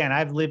 But again,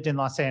 I've lived in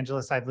Los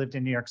Angeles, I've lived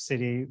in New York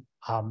City.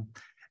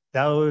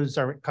 Those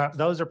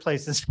are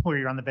places where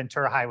you're on the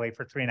Ventura Highway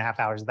for 3.5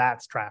 hours.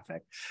 That's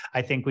traffic.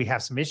 I think we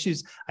have some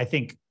issues. I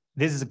think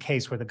this is a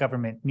case where the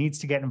government needs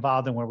to get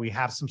involved and where we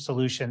have some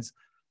solutions.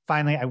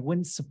 Finally, I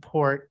wouldn't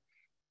support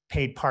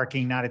paid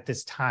parking, not at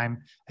this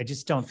time. I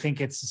just don't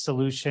think it's a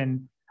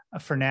solution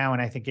for now.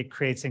 And I think it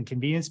creates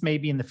inconvenience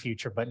maybe in the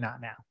future, but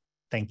not now.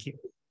 Thank you.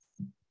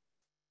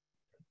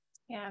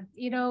 Yeah,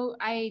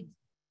 I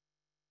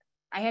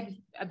had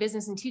a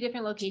business in 2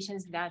 different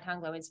locations in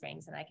downtown Glenwood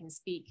Springs, and I can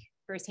speak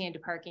firsthand to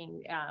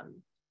parking.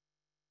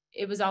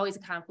 It was always a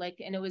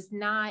conflict, and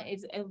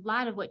it's a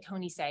lot of what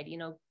Tony said.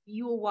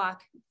 You will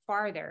walk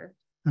farther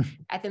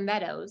at the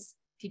Meadows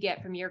to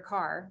get from your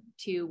car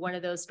to one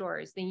of those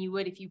stores than you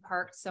would if you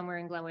parked somewhere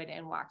in Glenwood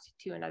and walked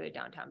to another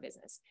downtown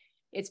business.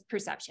 It's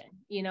perception,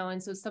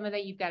 and so some of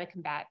that you've got to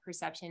combat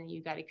perception.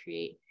 You've got to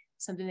create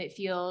something that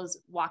feels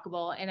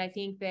walkable. And I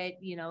think that,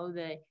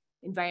 the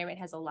environment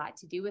has a lot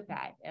to do with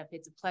that. If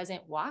it's a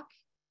pleasant walk,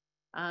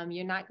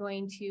 you're not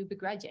going to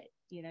begrudge it.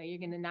 You're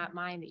going to not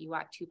mind that you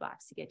walk 2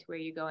 blocks to get to where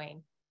you're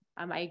going.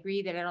 I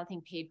agree that I don't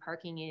think paid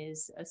parking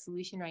is a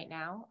solution right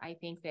now. I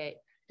think that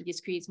it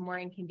just creates more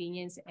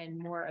inconvenience and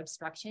more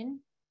obstruction,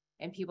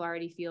 and people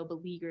already feel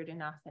beleaguered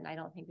enough. And I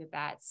don't think that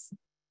that's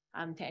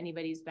to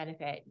anybody's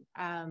benefit.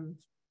 I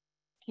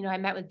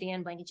met with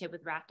Dan Blankenship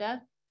with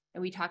RAPTA,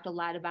 and we talked a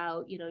lot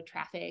about,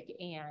 traffic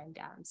and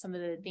some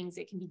of the things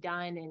that can be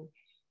done. And,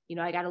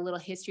 I got a little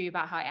history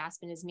about how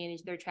Aspen has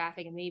managed their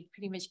traffic, and they've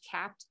pretty much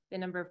capped the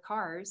number of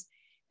cars.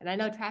 And I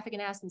know traffic in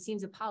Aspen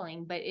seems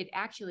appalling, but it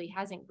actually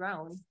hasn't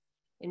grown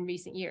in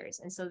recent years.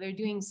 And so they're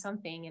doing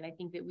something. And I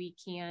think that we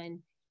can,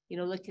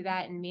 look to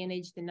that and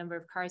manage the number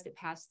of cars that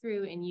pass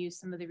through and use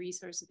some of the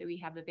resources that we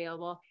have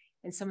available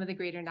and some of the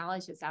greater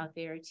knowledge that's out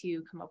there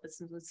to come up with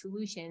some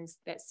solutions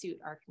that suit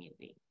our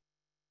community.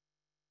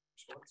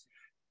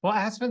 Well,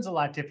 Aspen's a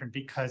lot different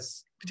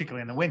because,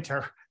 particularly in the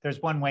winter,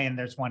 there's one way and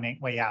there's one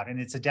way out, and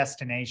it's a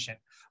destination.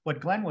 What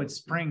Glenwood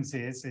Springs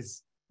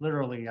is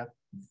literally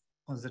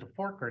was it a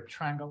fork or a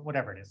triangle,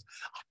 whatever it is,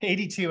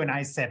 82 and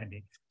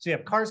I-70. So you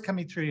have cars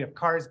coming through, you have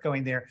cars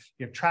going there,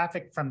 you have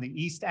traffic from the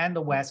east and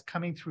the west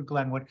coming through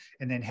Glenwood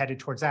and then headed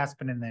towards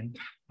Aspen, and then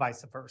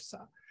vice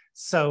versa.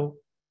 So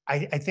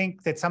I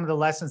think that some of the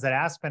lessons that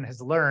Aspen has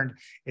learned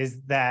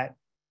is that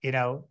you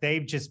know,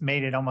 they've just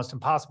made it almost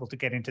impossible to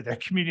get into their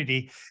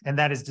community, and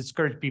that has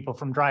discouraged people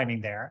from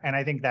driving there. And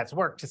I think that's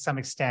worked to some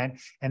extent.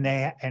 And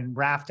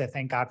RAFTA,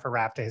 thank God for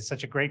RAFTA, is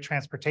such a great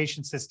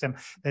transportation system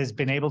that has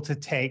been able to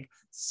take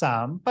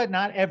some, but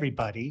not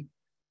everybody,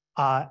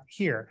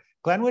 here.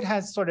 Glenwood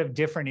has sort of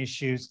different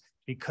issues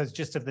because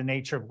just of the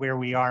nature of where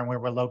we are and where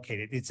we're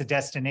located. It's a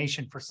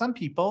destination for some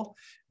people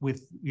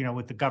with, you know,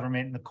 with the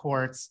government and the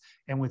courts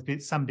and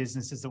with some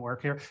businesses that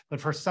work here. But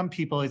for some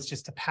people, it's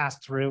just a pass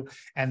through,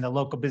 and the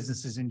local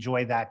businesses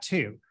enjoy that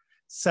too.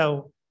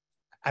 So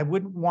I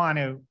wouldn't want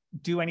to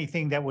do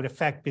anything that would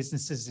affect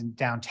businesses in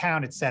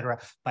downtown, et cetera,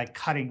 by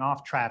cutting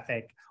off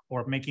traffic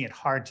or making it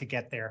hard to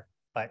get there.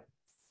 But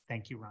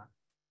thank you, Ron.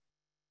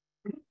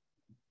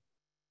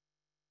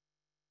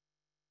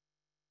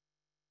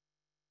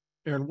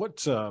 Erin,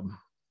 what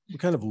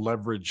kind of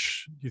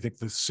leverage do you think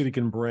the city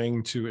can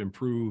bring to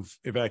improve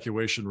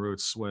evacuation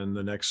routes when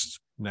the next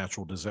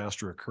natural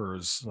disaster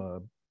occurs,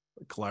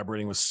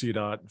 collaborating with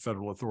CDOT and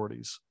federal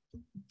authorities?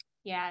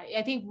 Yeah,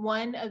 I think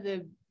one of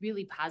the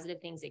really positive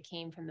things that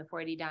came from the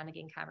 480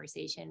 Donegan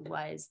conversation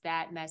was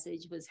that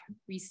message was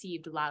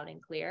received loud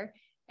and clear,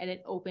 and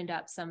it opened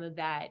up some of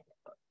that,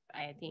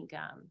 I think,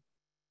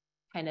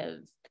 kind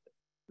of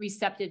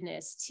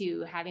receptiveness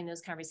to having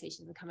those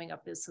conversations and coming up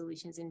with those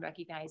solutions and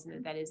recognizing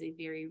that that is a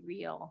very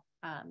real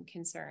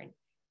concern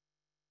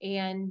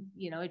and,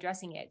 you know,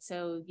 addressing it.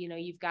 So, you know,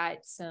 you've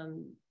got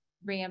some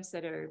ramps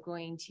that are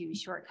going to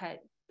shortcut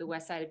the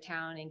west side of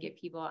town and get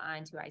people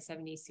onto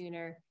I-70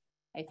 sooner.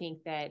 I think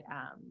that,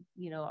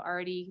 you know,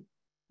 already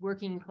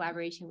working in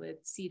collaboration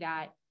with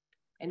CDOT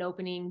and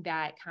opening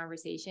that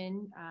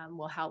conversation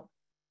will help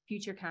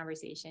future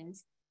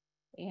conversations.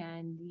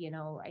 And, you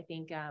know, I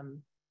think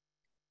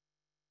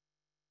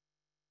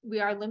we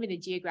are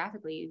limited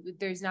geographically.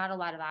 There's not a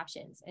lot of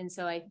options. And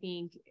so I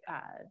think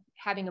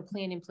having a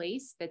plan in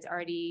place that's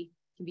already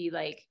can be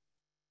like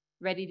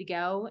ready to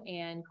go,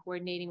 and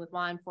coordinating with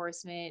law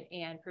enforcement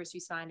and first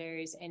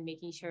responders and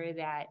making sure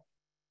that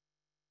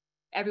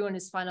everyone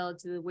is funneled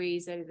to the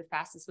ways that are the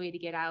fastest way to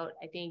get out.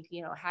 I think,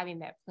 you know, having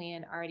that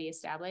plan already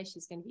established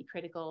is going to be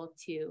critical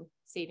to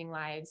saving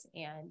lives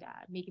and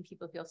making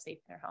people feel safe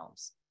in their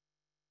homes.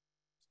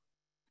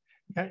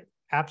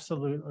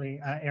 Absolutely.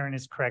 Erin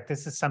is correct.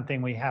 This is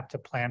something we have to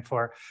plan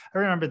for. I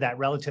remember that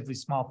relatively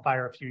small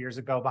fire a few years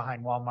ago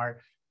behind Walmart,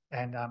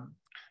 and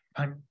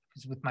I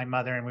was with my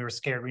mother, and we were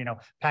scared, you know,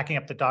 packing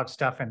up the dog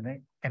stuff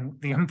and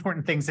the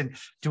important things. And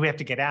do we have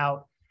to get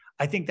out?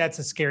 I think that's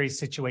a scary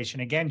situation.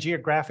 Again,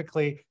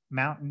 geographically,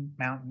 mountain,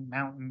 mountain,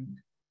 mountain,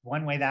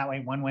 one way that way,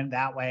 one way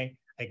that way.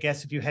 I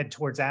guess if you head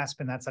towards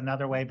Aspen, that's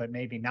another way, but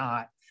maybe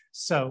not.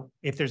 So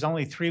if there's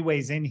only 3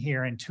 ways in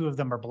here and 2 of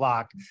them are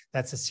blocked,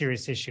 that's a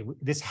serious issue.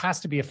 This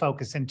has to be a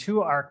focus. And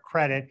to our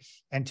credit,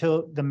 and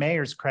to the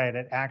mayor's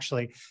credit,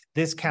 actually,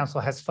 this council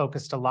has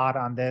focused a lot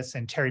on this,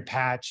 and Terry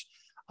Patch,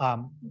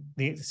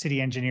 the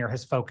city engineer,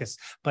 has focused.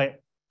 But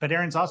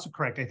Erin's also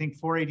correct. I think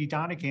 480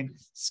 Donegan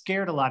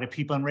scared a lot of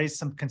people and raised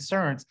some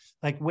concerns.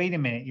 Like, wait a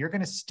minute, you're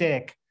going to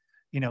stick,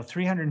 you know,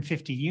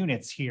 350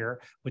 units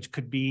here, which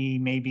could be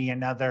maybe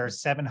another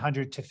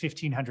 700 to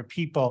 1,500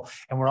 people,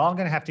 and we're all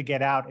going to have to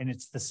get out, and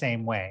it's the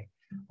same way.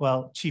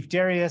 Well, Chief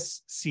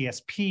Darius,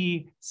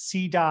 CSP,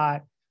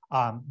 CDOT,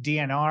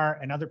 DNR,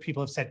 and other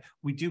people have said,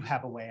 we do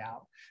have a way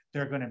out.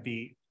 There are going to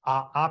be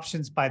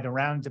options by the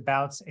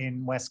roundabouts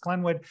in West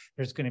Glenwood.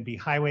 There's going to be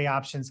highway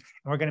options,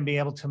 and we're going to be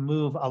able to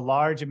move a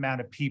large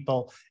amount of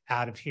people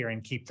out of here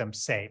and keep them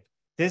safe.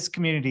 This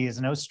community is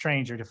no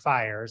stranger to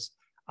fires,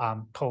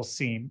 Coal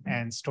Seam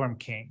and Storm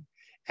King,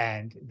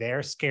 and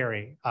they're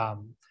scary.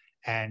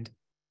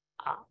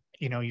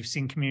 You know, you've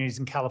seen communities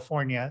in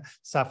California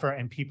suffer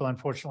and people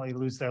unfortunately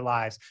lose their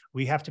lives.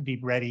 We have to be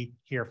ready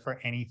here for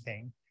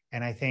anything.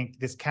 And I think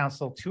this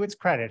council, to its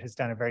credit, has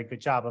done a very good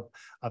job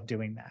of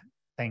doing that.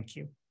 Thank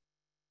you.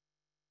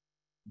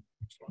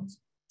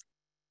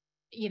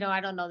 You know,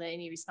 I don't know that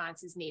any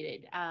response is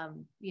needed.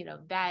 You know,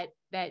 that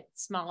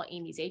small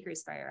Amy's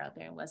Acres fire out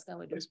there in West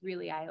Glenwood was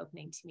really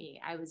eye-opening to me.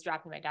 I was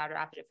dropping my daughter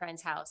off at a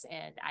friend's house,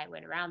 and I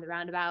went around the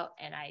roundabout,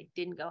 and I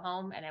didn't go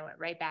home, and I went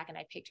right back and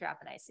I picked her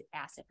up, and I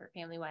asked if her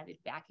family wanted to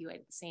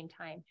evacuate at the same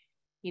time.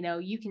 You know,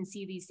 you can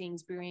see these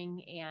things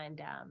brewing,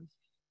 and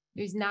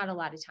there's not a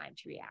lot of time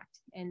to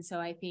react. And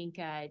so I think,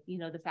 you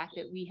know, the fact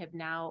that we have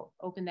now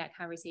opened that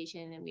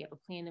conversation and we have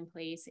a plan in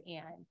place,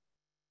 and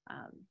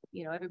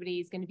you know,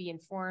 everybody is going to be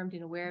informed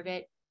and aware of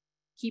it.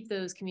 Keep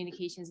those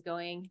communications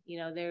going. You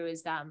know, there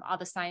was all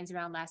the signs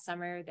around last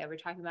summer that we're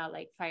talking about,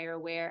 like fire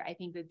aware. I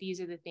think that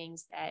these are the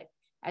things that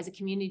as a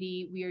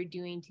community we are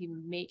doing to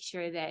make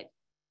sure that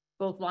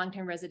both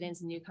long-term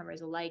residents and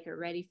newcomers alike are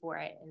ready for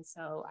it. And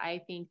so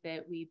I think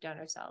that we've done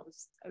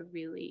ourselves a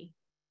really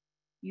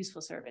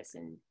useful service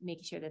in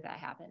making sure that that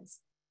happens.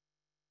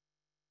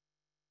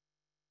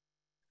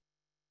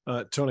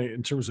 Tony,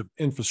 in terms of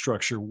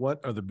infrastructure, what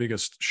are the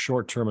biggest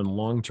short-term and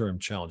long-term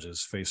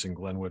challenges facing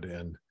Glenwood,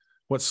 and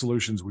what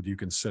solutions would you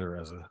consider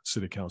as a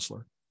city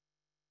councilor?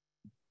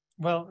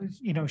 Well,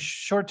 you know,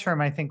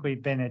 short-term, I think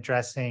we've been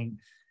addressing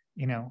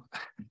you know,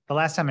 the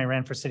last time I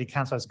ran for city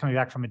council, I was coming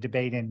back from a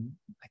debate in,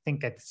 I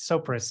think at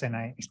Sopris, and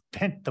I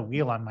bent the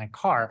wheel on my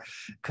car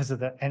because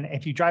of and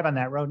if you drive on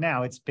that road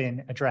now, it's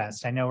been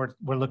addressed. I know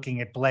we're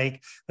looking at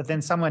Blake, but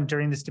then someone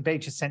during this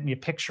debate just sent me a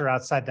picture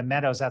outside the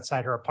meadows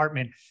outside her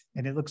apartment,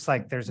 and it looks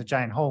like there's a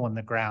giant hole in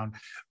the ground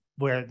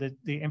where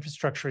the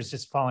infrastructure is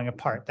just falling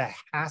apart. That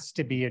has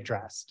to be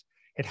addressed.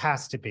 It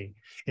has to be.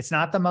 It's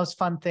not the most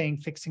fun thing,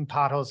 fixing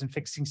potholes and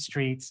fixing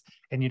streets,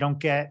 and you don't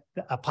get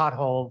a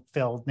pothole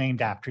filled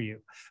named after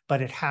you,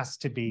 but it has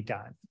to be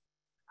done.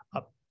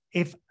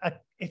 If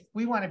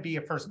we want to be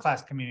a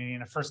first-class community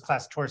and a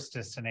first-class tourist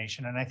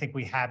destination, and I think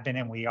we have been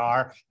and we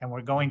are, and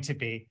we're going to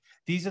be,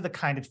 these are the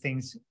kind of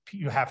things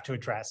you have to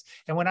address.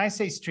 And when I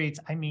say streets,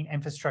 I mean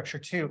infrastructure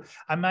too.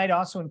 I might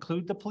also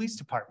include the police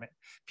department.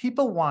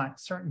 People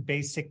want certain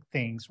basic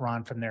things,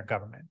 Ron, from their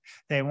government.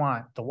 They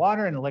want the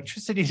water and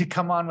electricity to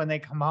come on when they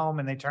come home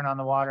and they turn on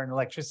the water and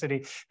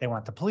electricity. They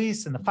want the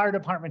police and the fire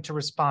department to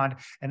respond,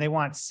 and they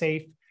want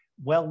safe,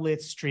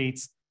 well-lit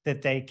streets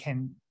that they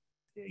can,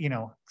 you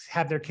know,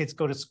 have their kids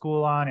go to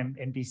school on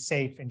and be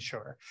safe and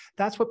sure.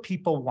 That's what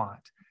people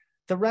want.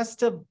 The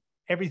rest of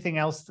everything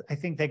else, I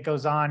think, that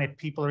goes on, if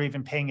people are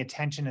even paying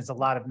attention, is a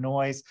lot of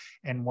noise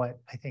and what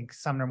I think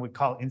Sumner would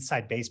call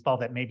inside baseball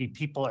that maybe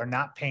people are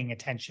not paying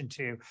attention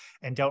to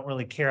and don't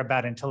really care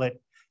about until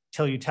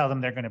you tell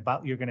them you're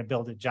going to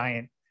build a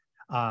giant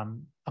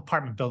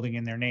apartment building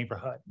in their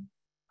neighborhood.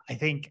 I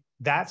think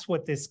that's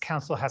what this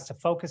council has to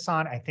focus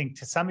on. I think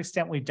to some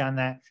extent we've done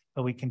that,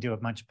 but we can do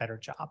a much better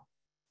job.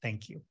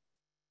 Thank you.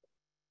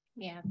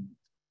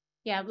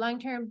 Yeah,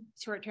 long-term,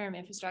 short-term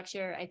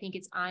infrastructure, I think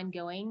it's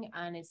ongoing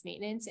on its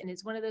maintenance. And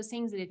it's one of those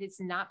things that if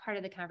it's not part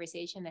of the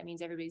conversation, that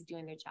means everybody's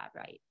doing their job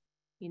right.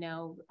 You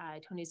know,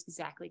 Tony's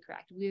exactly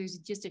correct. There's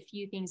just a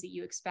few things that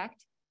you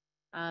expect.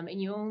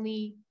 And you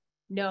only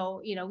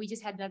know, you know, we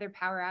just had another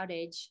power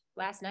outage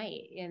last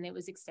night and it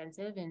was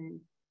extensive and,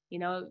 you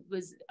know, it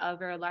was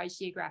over a large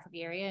geographic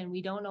area and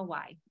we don't know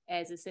why.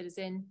 As a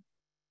citizen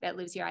that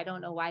lives here, I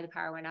don't know why the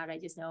power went out. I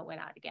just know it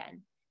went out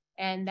again.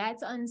 And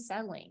that's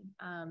unsettling.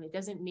 It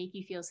doesn't make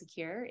you feel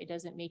secure. It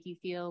doesn't make you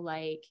feel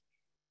like,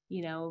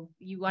 you know,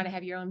 you want to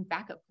have your own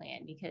backup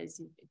plan because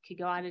it could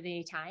go out at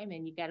any time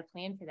and you've got a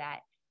plan for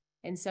that.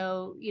 And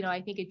so, you know,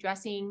 I think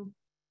addressing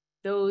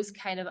those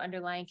kind of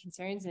underlying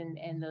concerns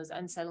and those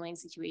unsettling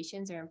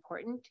situations are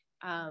important.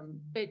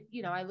 But,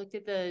 you know, I looked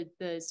at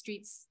the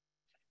streets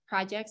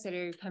projects that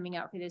are coming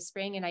out for this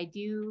spring, and I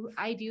do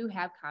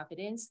have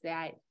confidence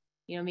that,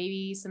 you know,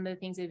 maybe some of the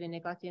things that have been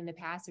neglected in the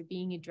past are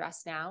being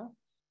addressed now.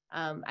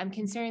 I'm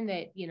concerned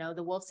that, you know,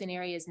 the Wolfson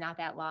area is not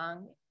that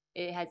long.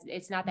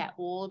 It's not that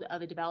old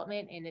of a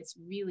development and it's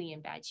really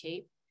in bad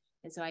shape.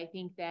 And so I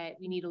think that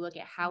we need to look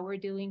at how we're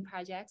doing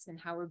projects and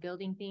how we're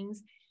building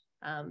things.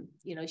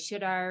 You know,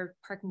 should our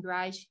parking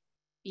garage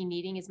be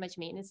needing as much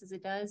maintenance as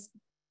it does?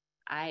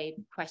 I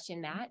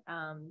question that.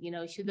 You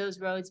know, should those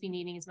roads be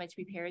needing as much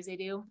repair as they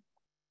do?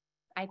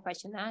 I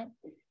question that.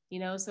 You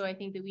know, so I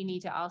think that we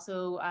need to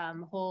also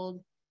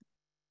hold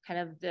kind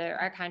of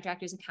our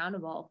contractors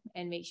accountable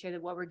and make sure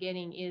that what we're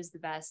getting is the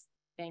best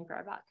bang for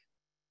our buck.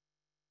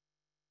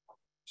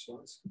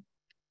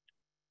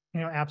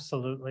 You know,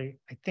 absolutely.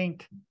 I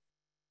think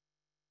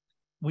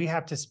we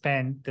have to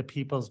spend the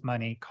people's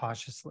money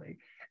cautiously.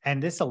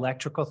 And this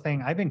electrical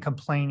thing, I've been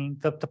complaining.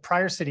 The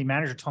prior city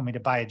manager told me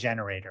to buy a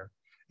generator.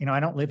 You know, I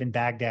don't live in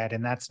Baghdad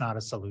and that's not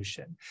a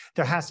solution.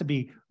 There has to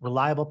be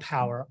reliable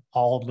power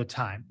all the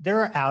time. There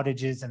are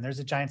outages and there's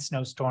a giant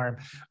snowstorm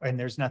and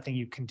there's nothing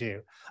you can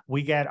do.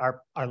 We get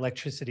our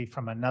electricity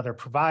from another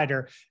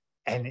provider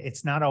and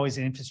it's not always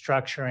an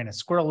infrastructure, and a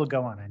squirrel will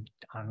go on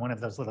one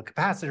of those little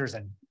capacitors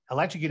and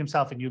electrocute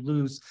himself and you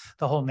lose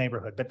the whole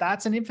neighborhood. But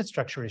that's an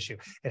infrastructure issue.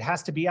 It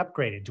has to be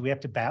upgraded. Do we have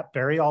to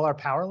bury all our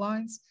power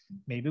lines?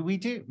 Maybe we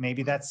do.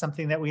 Maybe that's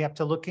something that we have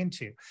to look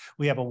into.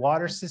 We have a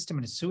water system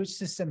and a sewage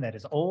system that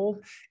is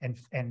old, and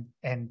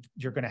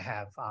you're going to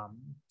have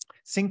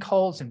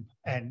sinkholes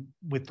and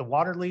with the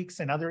water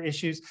leaks and other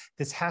issues.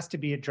 This has to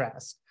be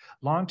addressed.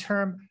 Long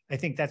term, I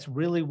think that's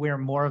really where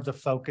more of the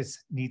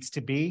focus needs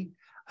to be.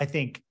 I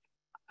think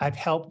I've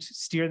helped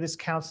steer this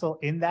council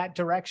in that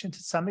direction to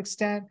some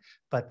extent,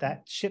 but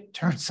that ship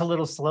turns a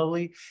little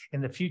slowly.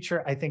 In the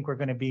future, I think we're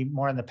going to be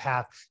more on the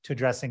path to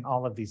addressing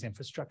all of these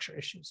infrastructure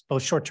issues,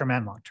 both short-term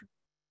and long-term.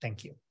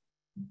 Thank you.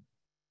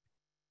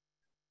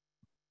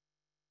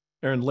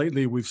 Erin,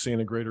 lately we've seen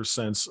a greater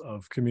sense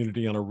of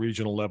community on a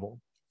regional level.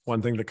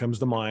 One thing that comes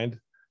to mind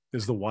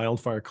is the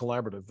Wildfire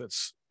Collaborative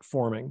that's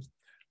forming.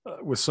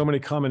 With so many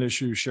common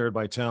issues shared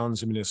by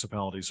towns and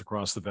municipalities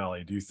across the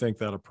valley, do you think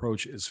that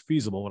approach is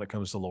feasible when it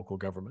comes to local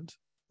government?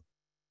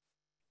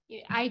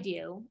 I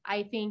do.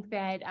 I think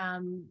that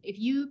if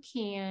you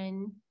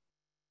can,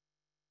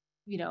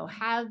 you know,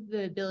 have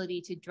the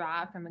ability to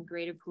draw from a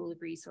greater pool of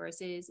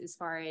resources as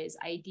far as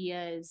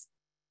ideas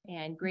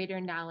and greater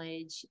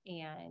knowledge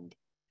and,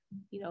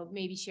 you know,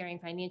 maybe sharing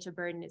financial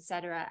burden, et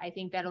cetera, I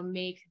think that'll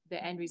make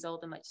the end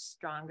result a much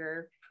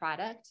stronger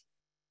product.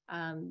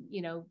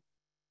 You know,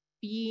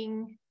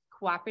 being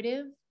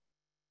cooperative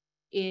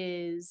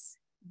is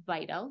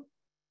vital.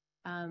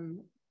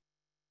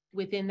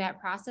 Within that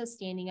process,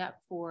 standing up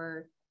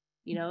for,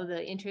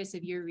 the interests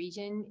of your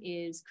region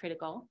is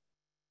critical.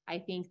 I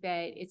think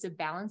that it's a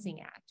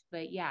balancing act,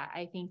 but yeah,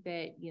 I think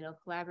that,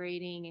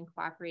 collaborating and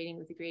cooperating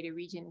with the greater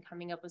region,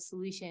 coming up with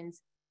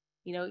solutions,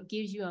 it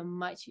gives you a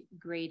much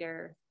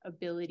greater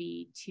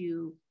ability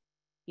to,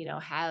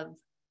 have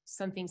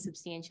something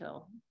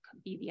substantial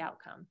be the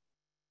outcome.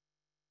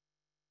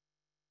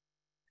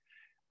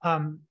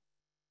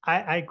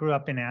 I grew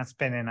up in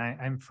Aspen, and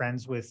I'm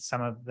friends with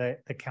some of the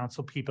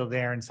council people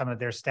there and some of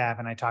their staff.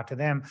 And I talked to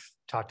them,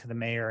 talked to the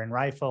mayor and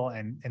Rifle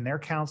and their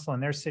council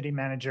and their city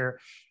manager.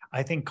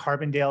 I think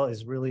Carbondale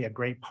is really a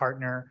great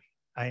partner.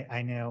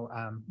 I know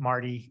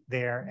Marty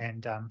there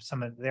and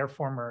some of their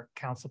former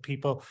council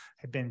people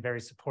have been very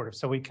supportive,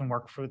 so we can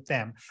work with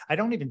them. I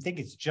don't even think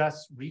it's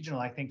just regional.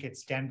 I think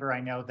it's Denver.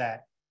 I know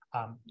that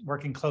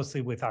working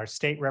closely with our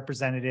state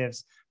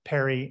representatives,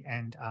 Perry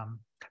and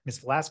Ms.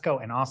 Velasco,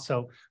 and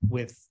also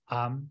with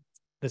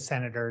the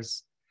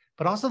senators,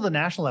 but also the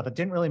national level. It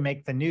didn't really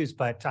make the news,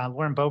 but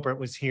Lauren Boebert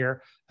was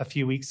here a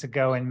few weeks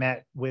ago and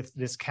met with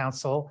this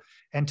council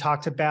and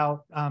talked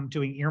about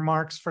doing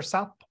earmarks for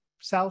South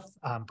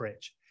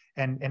Bridge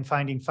and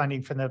finding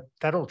funding from the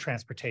federal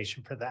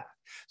transportation for that.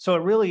 So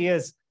it really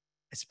is,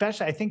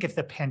 especially, I think if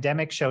the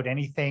pandemic showed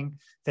anything,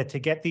 that to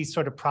get these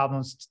sort of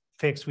problems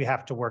fixed, we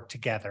have to work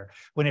together.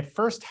 When it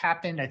first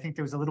happened, I think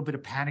there was a little bit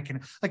of panic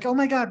and like, oh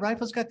my God,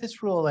 Rifle's got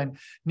this rule and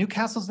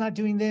Newcastle's not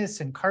doing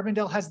this and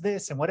Carbondale has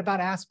this, and what about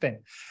Aspen?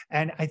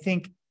 And I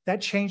think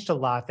that changed a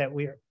lot, that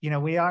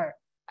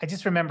I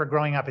just remember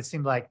growing up, it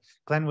seemed like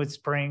Glenwood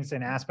Springs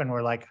and Aspen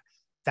were like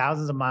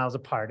thousands of miles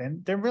apart,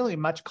 and they're really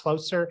much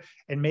closer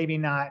and maybe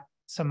not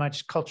so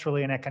much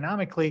culturally and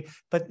economically,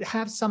 but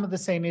have some of the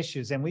same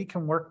issues, and we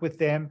can work with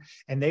them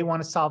and they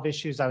want to solve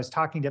issues. I was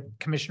talking to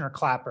Commissioner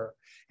Clapper,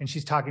 and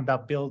she's talking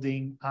about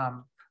building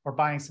or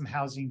buying some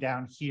housing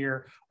down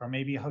here, or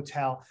maybe a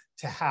hotel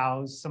to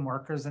house some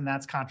workers, and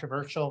that's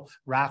controversial.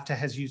 RAFTA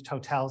has used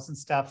hotels and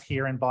stuff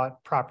here and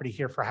bought property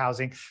here for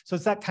housing. So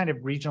it's that kind of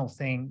regional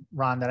thing,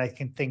 Ron, that I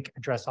can think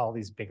address all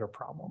these bigger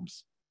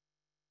problems.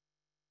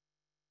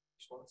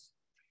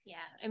 Yeah,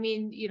 I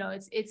mean,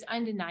 it's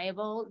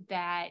undeniable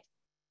that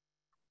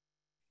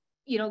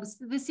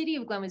the city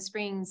of Glenwood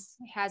Springs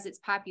has its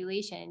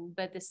population,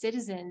 but the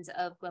citizens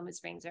of Glenwood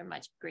Springs are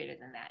much greater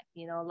than that.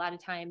 A lot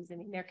of times, I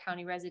mean, they're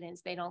county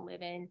residents. They don't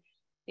live in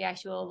the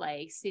actual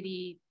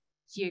city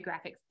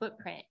geographic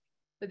footprint,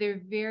 but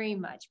they're very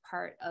much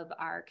part of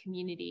our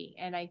community.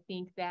 And I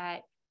think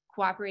that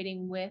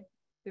cooperating with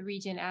the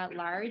region at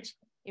large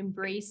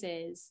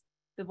embraces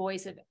the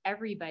voice of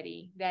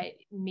everybody that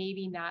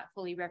maybe not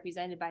fully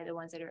represented by the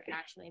ones that are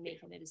actually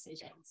making the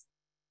decisions.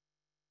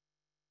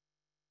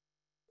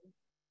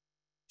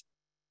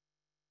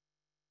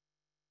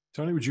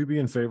 Tony, would you be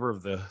in favor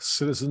of the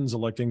citizens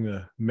electing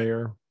the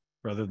mayor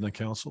rather than the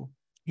council?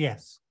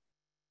 Yes.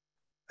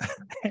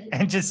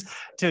 And just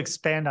to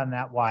expand on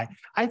that, why?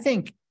 I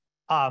think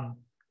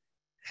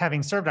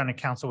having served on a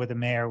council where the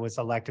mayor was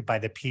elected by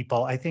the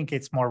people, I think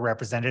it's more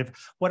representative.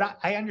 What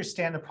I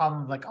understand the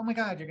problem of like, oh my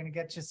God, you're going to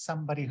get just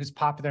somebody who's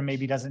popular,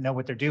 maybe doesn't know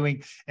what they're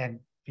doing.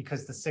 And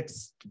because the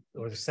 6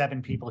 or the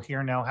 7 people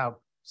here know how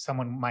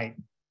someone might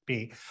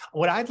be.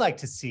 What I'd like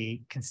to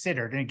see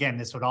considered, and again,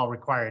 this would all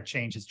require a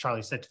change, as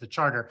Charlie said, to the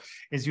charter,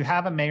 is you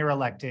have a mayor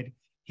elected.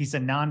 He's a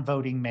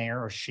non-voting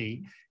mayor, or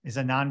she is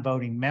a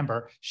non-voting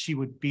member. She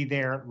would be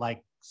there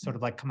sort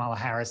of like Kamala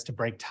Harris to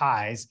break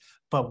ties,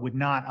 but would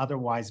not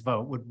otherwise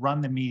vote, would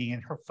run the meeting,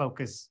 and her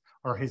focus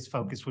or his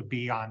focus would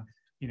be on,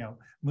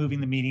 moving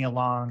the meeting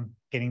along,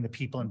 getting the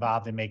people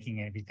involved and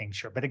making everything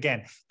sure. But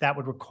again, that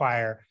would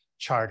require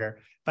charter.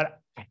 But,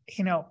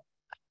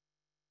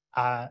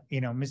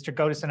 Mr.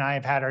 Godis and I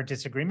have had our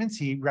disagreements.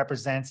 He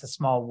represents a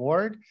small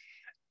ward.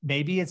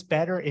 Maybe it's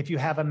better if you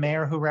have a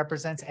mayor who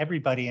represents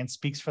everybody and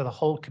speaks for the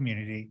whole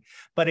community.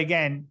 But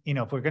again,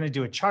 if we're going to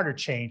do a charter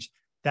change,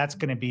 that's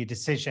going to be a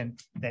decision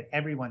that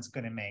everyone's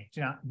going to make,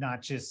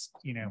 not just,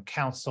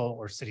 council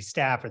or city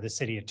staff or the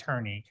city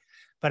attorney.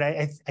 But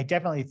I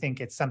definitely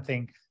think it's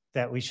something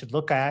that we should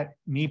look at.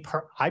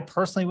 I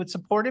personally would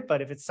support it,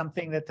 but if it's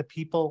something that the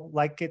people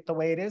like it the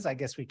way it is, I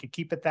guess we could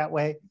keep it that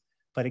way.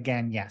 But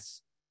again,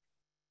 yes.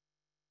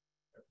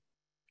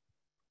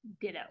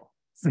 Ditto.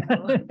 So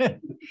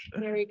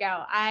there we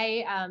go.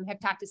 I have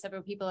talked to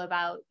several people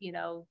about,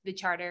 the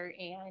charter,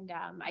 and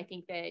I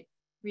think that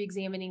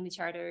reexamining the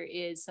charter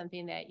is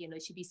something that,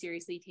 should be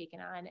seriously taken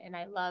on. And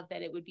I love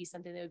that it would be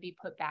something that would be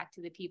put back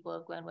to the people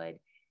of Glenwood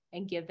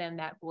and give them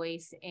that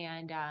voice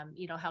and,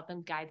 help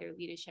them guide their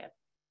leadership.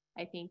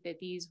 I think that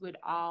these would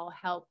all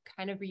help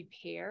kind of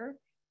repair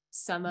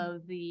some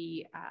of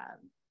the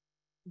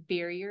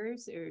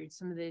barriers or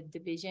some of the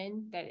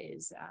division that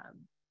is,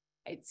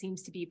 it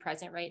seems to be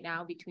present right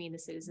now between the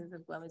citizens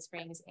of Glenwood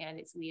Springs and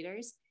its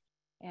leaders.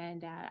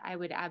 And I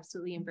would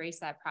absolutely embrace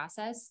that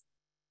process.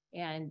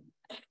 And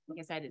like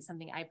I said, it's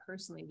something I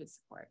personally would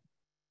support.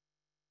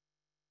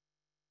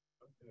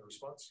 Any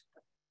response?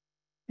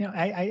 You know,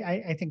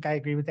 I think I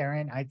agree with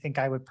Erin. I think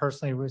I would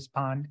personally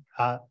respond,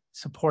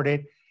 support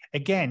it.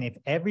 Again, if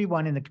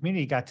everyone in the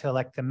community got to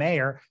elect the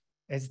mayor,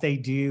 as they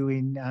do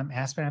in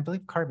Aspen, I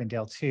believe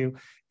Carbondale too,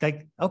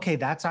 like, okay,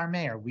 that's our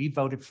mayor. We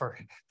voted for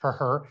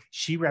her.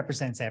 She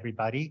represents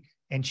everybody.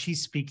 And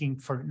she's speaking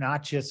for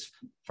not just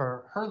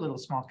for her little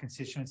small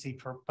constituency,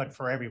 but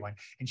for everyone.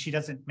 And she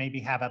doesn't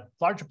maybe have a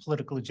larger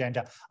political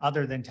agenda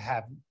other than to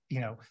have, you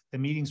know, the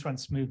meetings run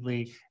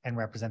smoothly and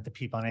represent the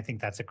people. And I think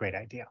that's a great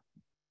idea.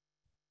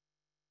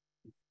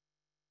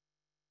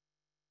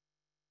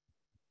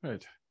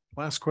 Right.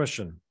 Last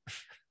question.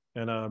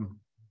 And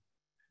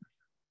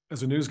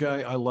as a news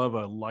guy, I love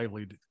a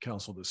lively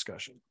council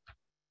discussion.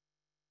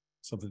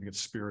 Something that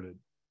gets spirited,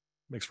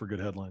 makes for good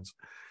headlines.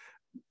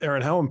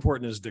 Erin, how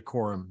important is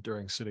decorum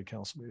during city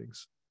council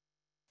meetings?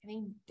 I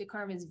think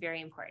decorum is very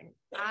important.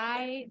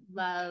 I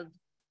love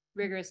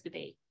rigorous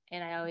debate,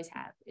 and I always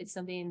have. It's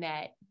something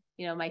that,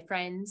 you know, my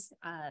friends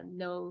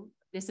know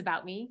this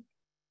about me.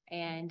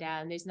 And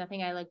there's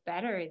nothing I like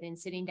better than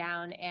sitting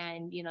down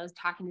and, you know,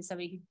 talking to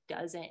somebody who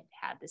doesn't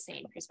have the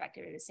same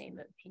perspective or the same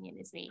opinion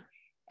as me.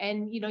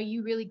 And, you know,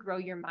 you really grow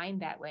your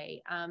mind that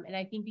way. And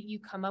I think that you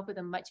come up with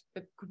a much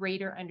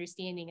greater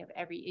understanding of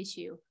every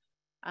issue.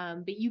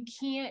 But you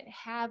can't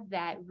have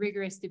that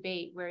rigorous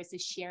debate where it's a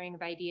sharing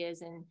of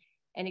ideas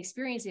and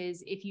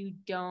experiences if you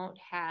don't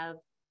have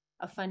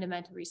a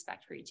fundamental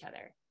respect for each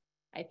other.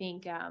 I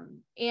think,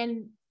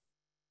 and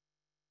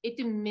it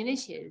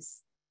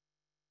diminishes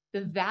the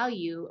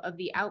value of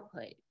the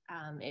output.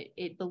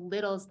 It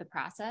belittles the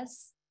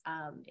process.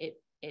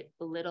 It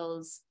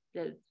belittles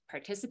the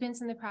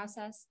participants in the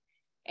process.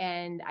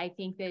 And I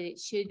think that it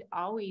should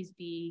always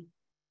be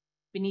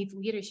beneath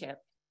leadership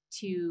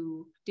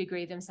to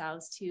degrade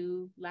themselves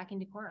to lacking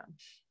decorum.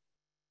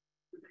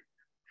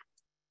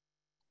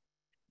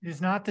 It is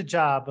not the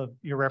job of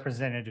your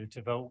representative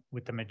to vote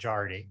with the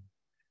majority.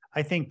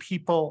 I think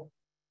people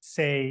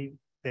say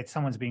that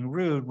someone's being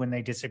rude when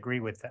they disagree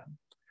with them.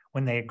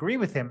 When they agree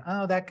with him,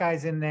 oh, that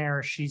guy's in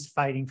there, she's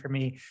fighting for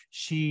me,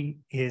 she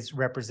is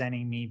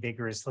representing me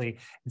vigorously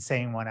and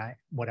saying what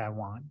I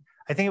want.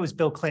 I think it was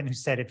Bill Clinton who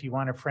said, if you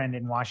want a friend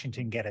in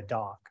Washington, get a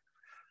dog.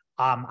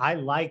 I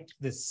liked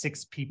the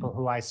 6 people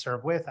who I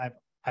serve with.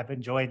 I've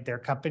enjoyed their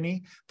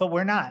company, but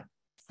we're not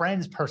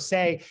friends per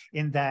se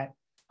in that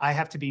I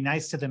have to be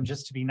nice to them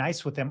just to be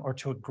nice with them or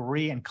to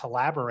agree and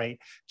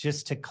collaborate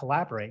just to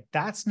collaborate.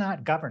 That's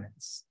not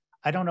governance.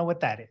 I don't know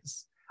what that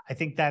is. I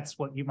think that's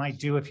what you might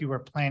do if you were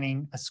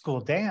planning a school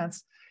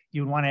dance.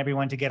 You'd want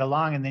everyone to get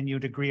along and then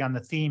you'd agree on the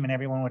theme and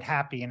everyone would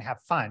happy and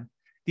have fun.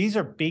 These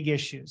are big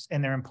issues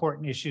and they're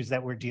important issues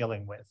that we're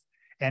dealing with.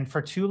 And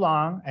for too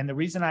long, and the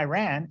reason I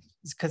ran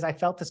is because I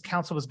felt this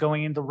council was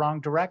going in the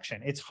wrong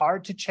direction. It's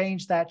hard to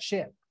change that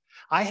ship.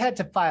 I had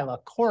to file a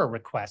core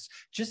request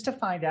just to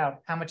find out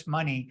how much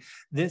money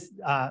this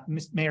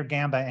Mayor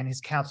Gamba and his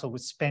council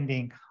was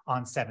spending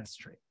on 7th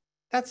Street.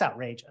 That's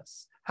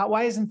outrageous.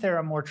 Why isn't there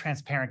a more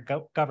transparent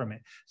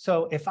government?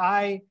 So if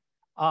I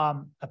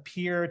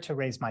appear to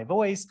raise my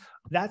voice,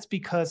 that's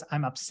because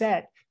I'm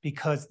upset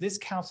because this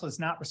council is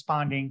not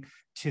responding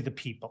to the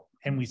people.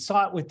 And we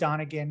saw it with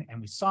Donegan,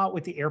 and we saw it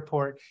with the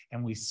airport,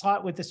 and we saw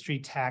it with the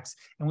street tax,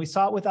 and we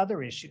saw it with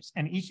other issues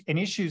and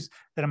issues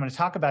that I'm going to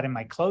talk about in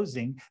my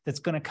closing that's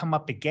going to come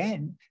up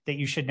again that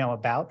you should know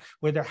about,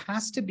 where there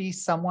has to be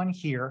someone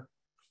here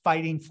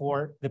fighting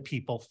for the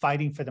people,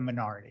 fighting for the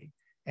minority.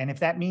 And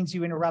if that means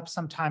you interrupt,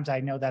 sometimes I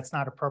know that's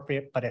not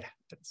appropriate, but it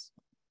happens.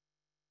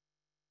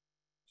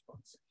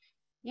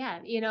 Yeah,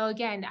 you know,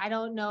 again, I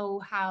don't know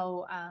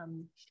how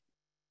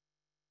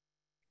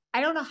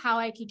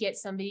I could get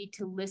somebody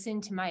to listen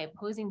to my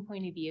opposing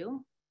point of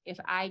view if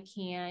I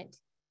can't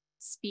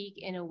speak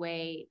in a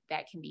way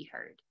that can be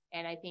heard.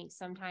 And I think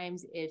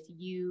sometimes if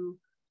you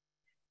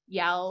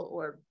yell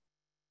or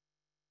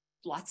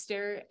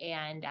bluster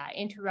and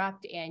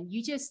interrupt and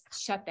you just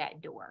shut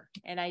that door.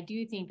 And I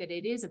do think that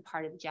it is a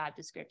part of the job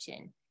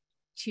description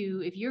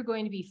to, if you're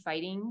going to be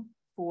fighting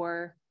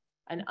for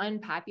an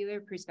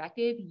unpopular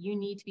perspective, you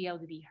need to be able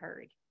to be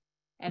heard.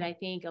 And I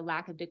think a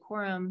lack of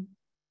decorum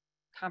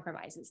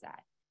compromises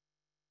that.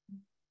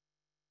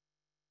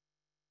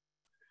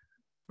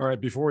 All right,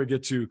 before we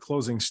get to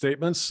closing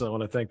statements, I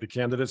want to thank the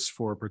candidates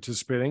for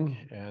participating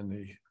and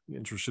the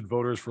interested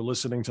voters for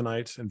listening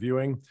tonight and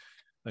viewing.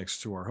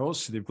 Thanks to our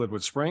host, City of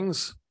Glenwood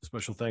Springs.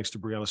 Special thanks to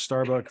Brianna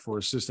Starbuck for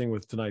assisting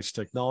with tonight's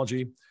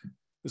technology.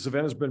 This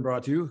event has been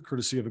brought to you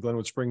courtesy of the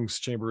Glenwood Springs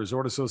Chamber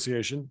Resort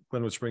Association,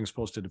 Glenwood Springs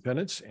Post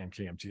Independent, and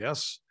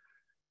KMTS.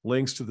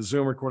 Links to the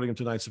Zoom recording of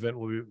tonight's event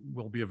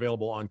will be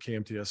available on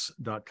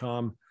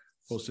KMTS.com,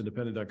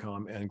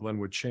 postindependent.com, and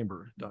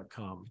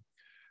glenwoodchamber.com.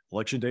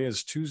 Election day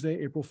is Tuesday,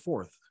 April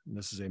 4th, and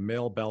this is a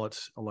mail ballot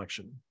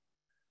election.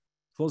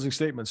 Closing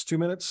statements, 2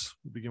 minutes.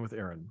 We'll begin with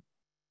Erin.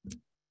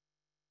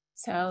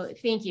 So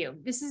thank you.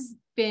 This has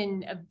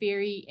been a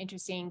very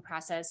interesting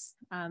process,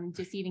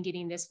 just even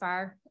getting this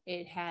far.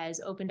 It has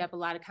opened up a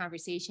lot of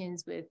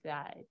conversations with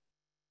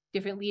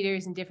different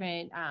leaders and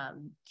different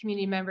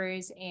community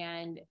members.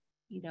 And,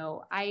 you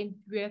know, I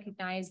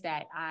recognize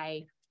that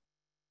I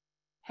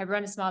have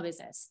run a small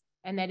business,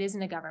 and that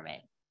isn't a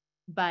government.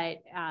 But,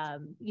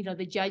 you know,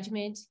 the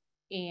judgment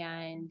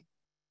and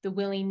the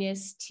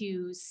willingness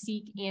to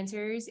seek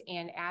answers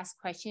and ask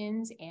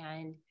questions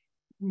and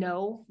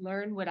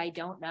learn what I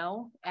don't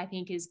know, I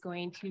think is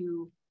going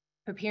to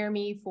prepare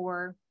me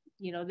for,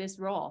 you know, this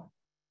role.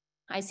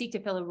 I seek to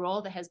fill a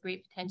role that has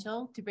great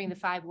potential to bring the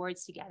 5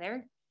 wards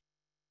together.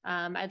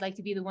 I'd like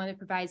to be the one that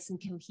provides some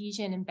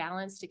cohesion and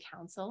balance to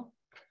council.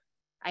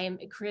 I am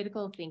a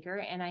critical thinker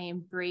and I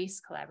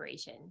embrace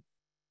collaboration,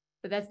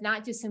 but that's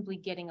not just simply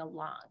getting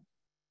along.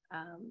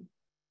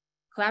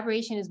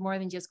 Collaboration is more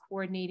than just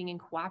coordinating and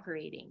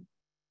cooperating.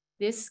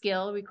 This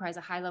skill requires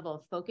a high level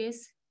of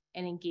focus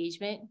and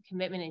engagement,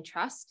 commitment, and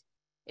trust.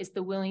 It's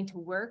the willing to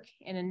work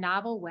in a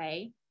novel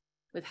way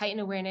with heightened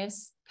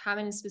awareness,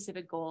 common and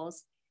specific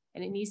goals,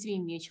 and it needs to be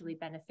mutually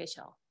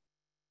beneficial.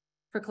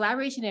 For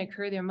collaboration to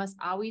occur, there must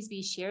always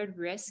be shared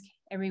risk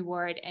and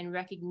reward and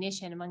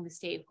recognition among the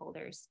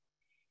stakeholders.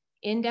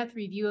 In-depth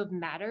review of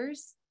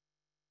matters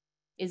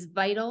is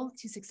vital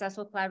to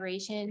successful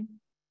collaboration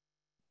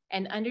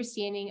and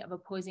understanding of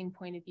opposing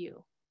point of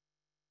view.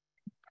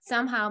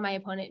 Somehow my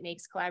opponent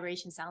makes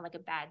collaboration sound like a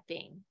bad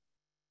thing.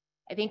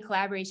 I think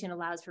collaboration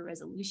allows for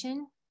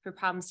resolution, for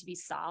problems to be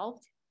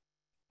solved,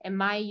 and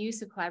my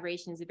use of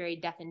collaboration is the very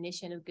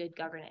definition of good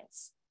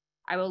governance.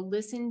 I will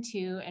listen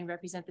to and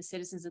represent the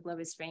citizens of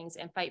Glenwood Springs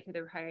and fight for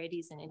their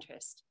priorities and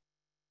interests.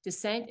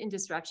 Dissent and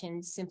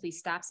disruption simply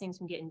stops things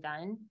from getting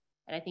done,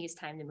 and I think it's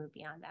time to move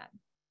beyond that.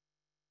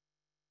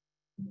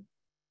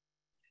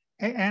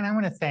 And I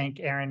want to thank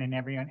Erin and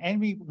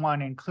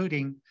everyone,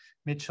 including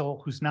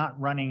Mitchell, who's not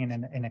running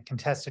in a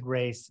contested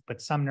race,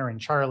 but Sumner and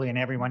Charlie and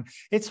everyone.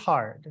 It's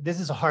hard. This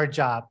is a hard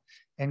job.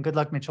 And good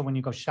luck, Mitchell, when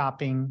you go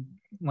shopping,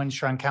 when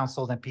you're on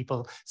council, then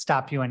people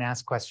stop you and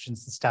ask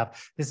questions and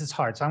stuff. This is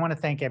hard. So I want to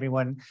thank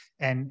everyone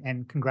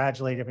and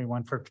congratulate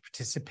everyone for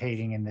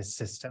participating in this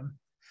system.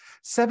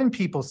 7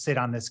 people sit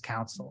on this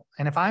council.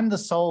 And if I'm the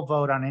sole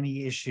vote on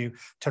any issue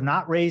to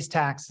not raise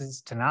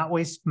taxes, to not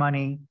waste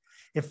money,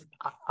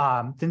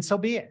 then so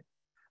be it.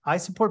 I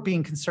support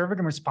being conservative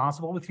and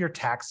responsible with your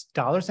tax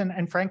dollars.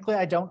 And frankly,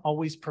 I don't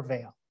always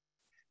prevail,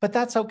 but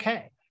that's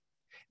okay.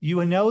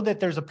 You know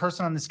that there's a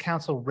person on this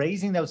council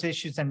raising those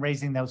issues and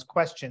raising those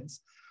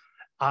questions.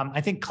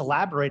 I think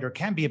collaborator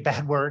can be a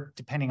bad word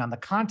depending on the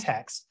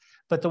context,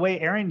 but the way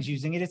Erin's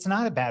using it, it's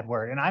not a bad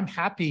word. And I'm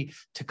happy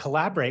to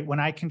collaborate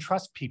when I can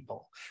trust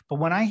people. But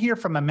when I hear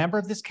from a member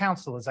of this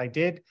council, as I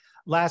did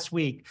last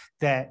week,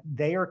 that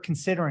they are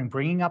considering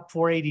bringing up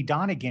 480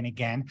 Donegan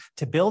again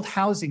to build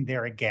housing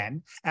there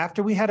again,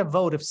 after we had a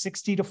vote of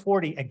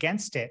 60-40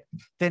 against it,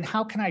 then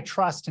how can I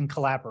trust and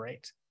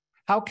collaborate?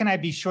 How can I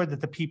be sure that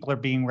the people are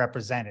being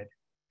represented?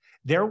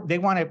 They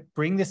want to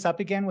bring this up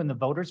again when the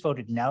voters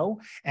voted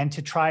no, and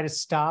to try to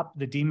stop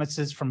the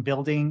Dehmses from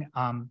building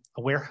a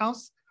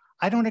warehouse.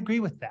 I don't agree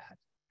with that.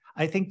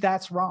 I think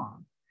that's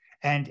wrong.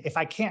 And if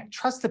I can't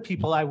trust the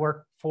people I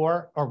work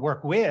for or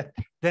work with,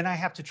 then I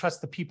have to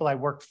trust the people I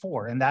work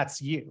for, and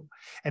that's you.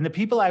 And the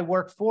people I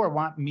work for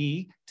want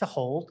me to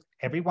hold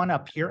everyone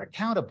up here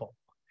accountable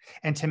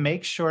and to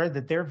make sure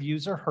that their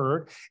views are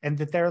heard and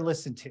that they're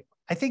listened to.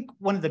 I think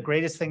one of the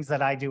greatest things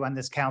that I do on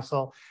this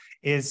council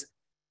is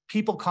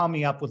people call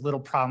me up with little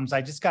problems.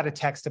 I just got a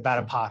text about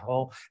a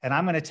pothole, and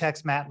I'm going to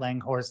text Matt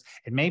Langhorst,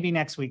 and maybe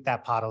next week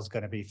that pothole is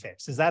going to be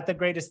fixed. Is that the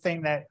greatest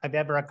thing that I've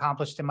ever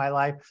accomplished in my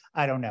life?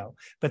 I don't know.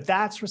 But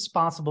that's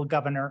responsible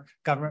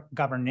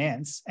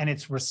governance, and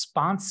it's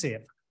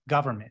responsive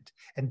government.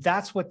 And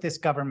that's what this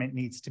government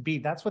needs to be.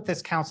 That's what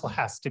this council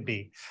has to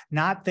be,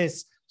 not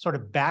this sort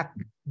of back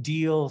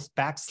deals,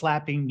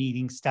 backslapping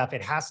meeting stuff.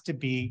 It has to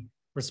be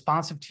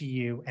responsive to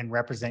you and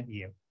represent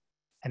you.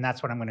 And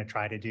that's what I'm going to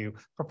try to do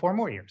for 4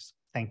 more years.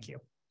 Thank you.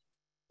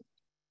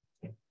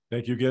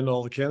 Thank you again to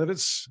all the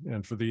candidates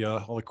and for the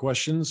all the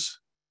questions.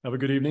 Have a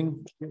good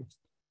evening.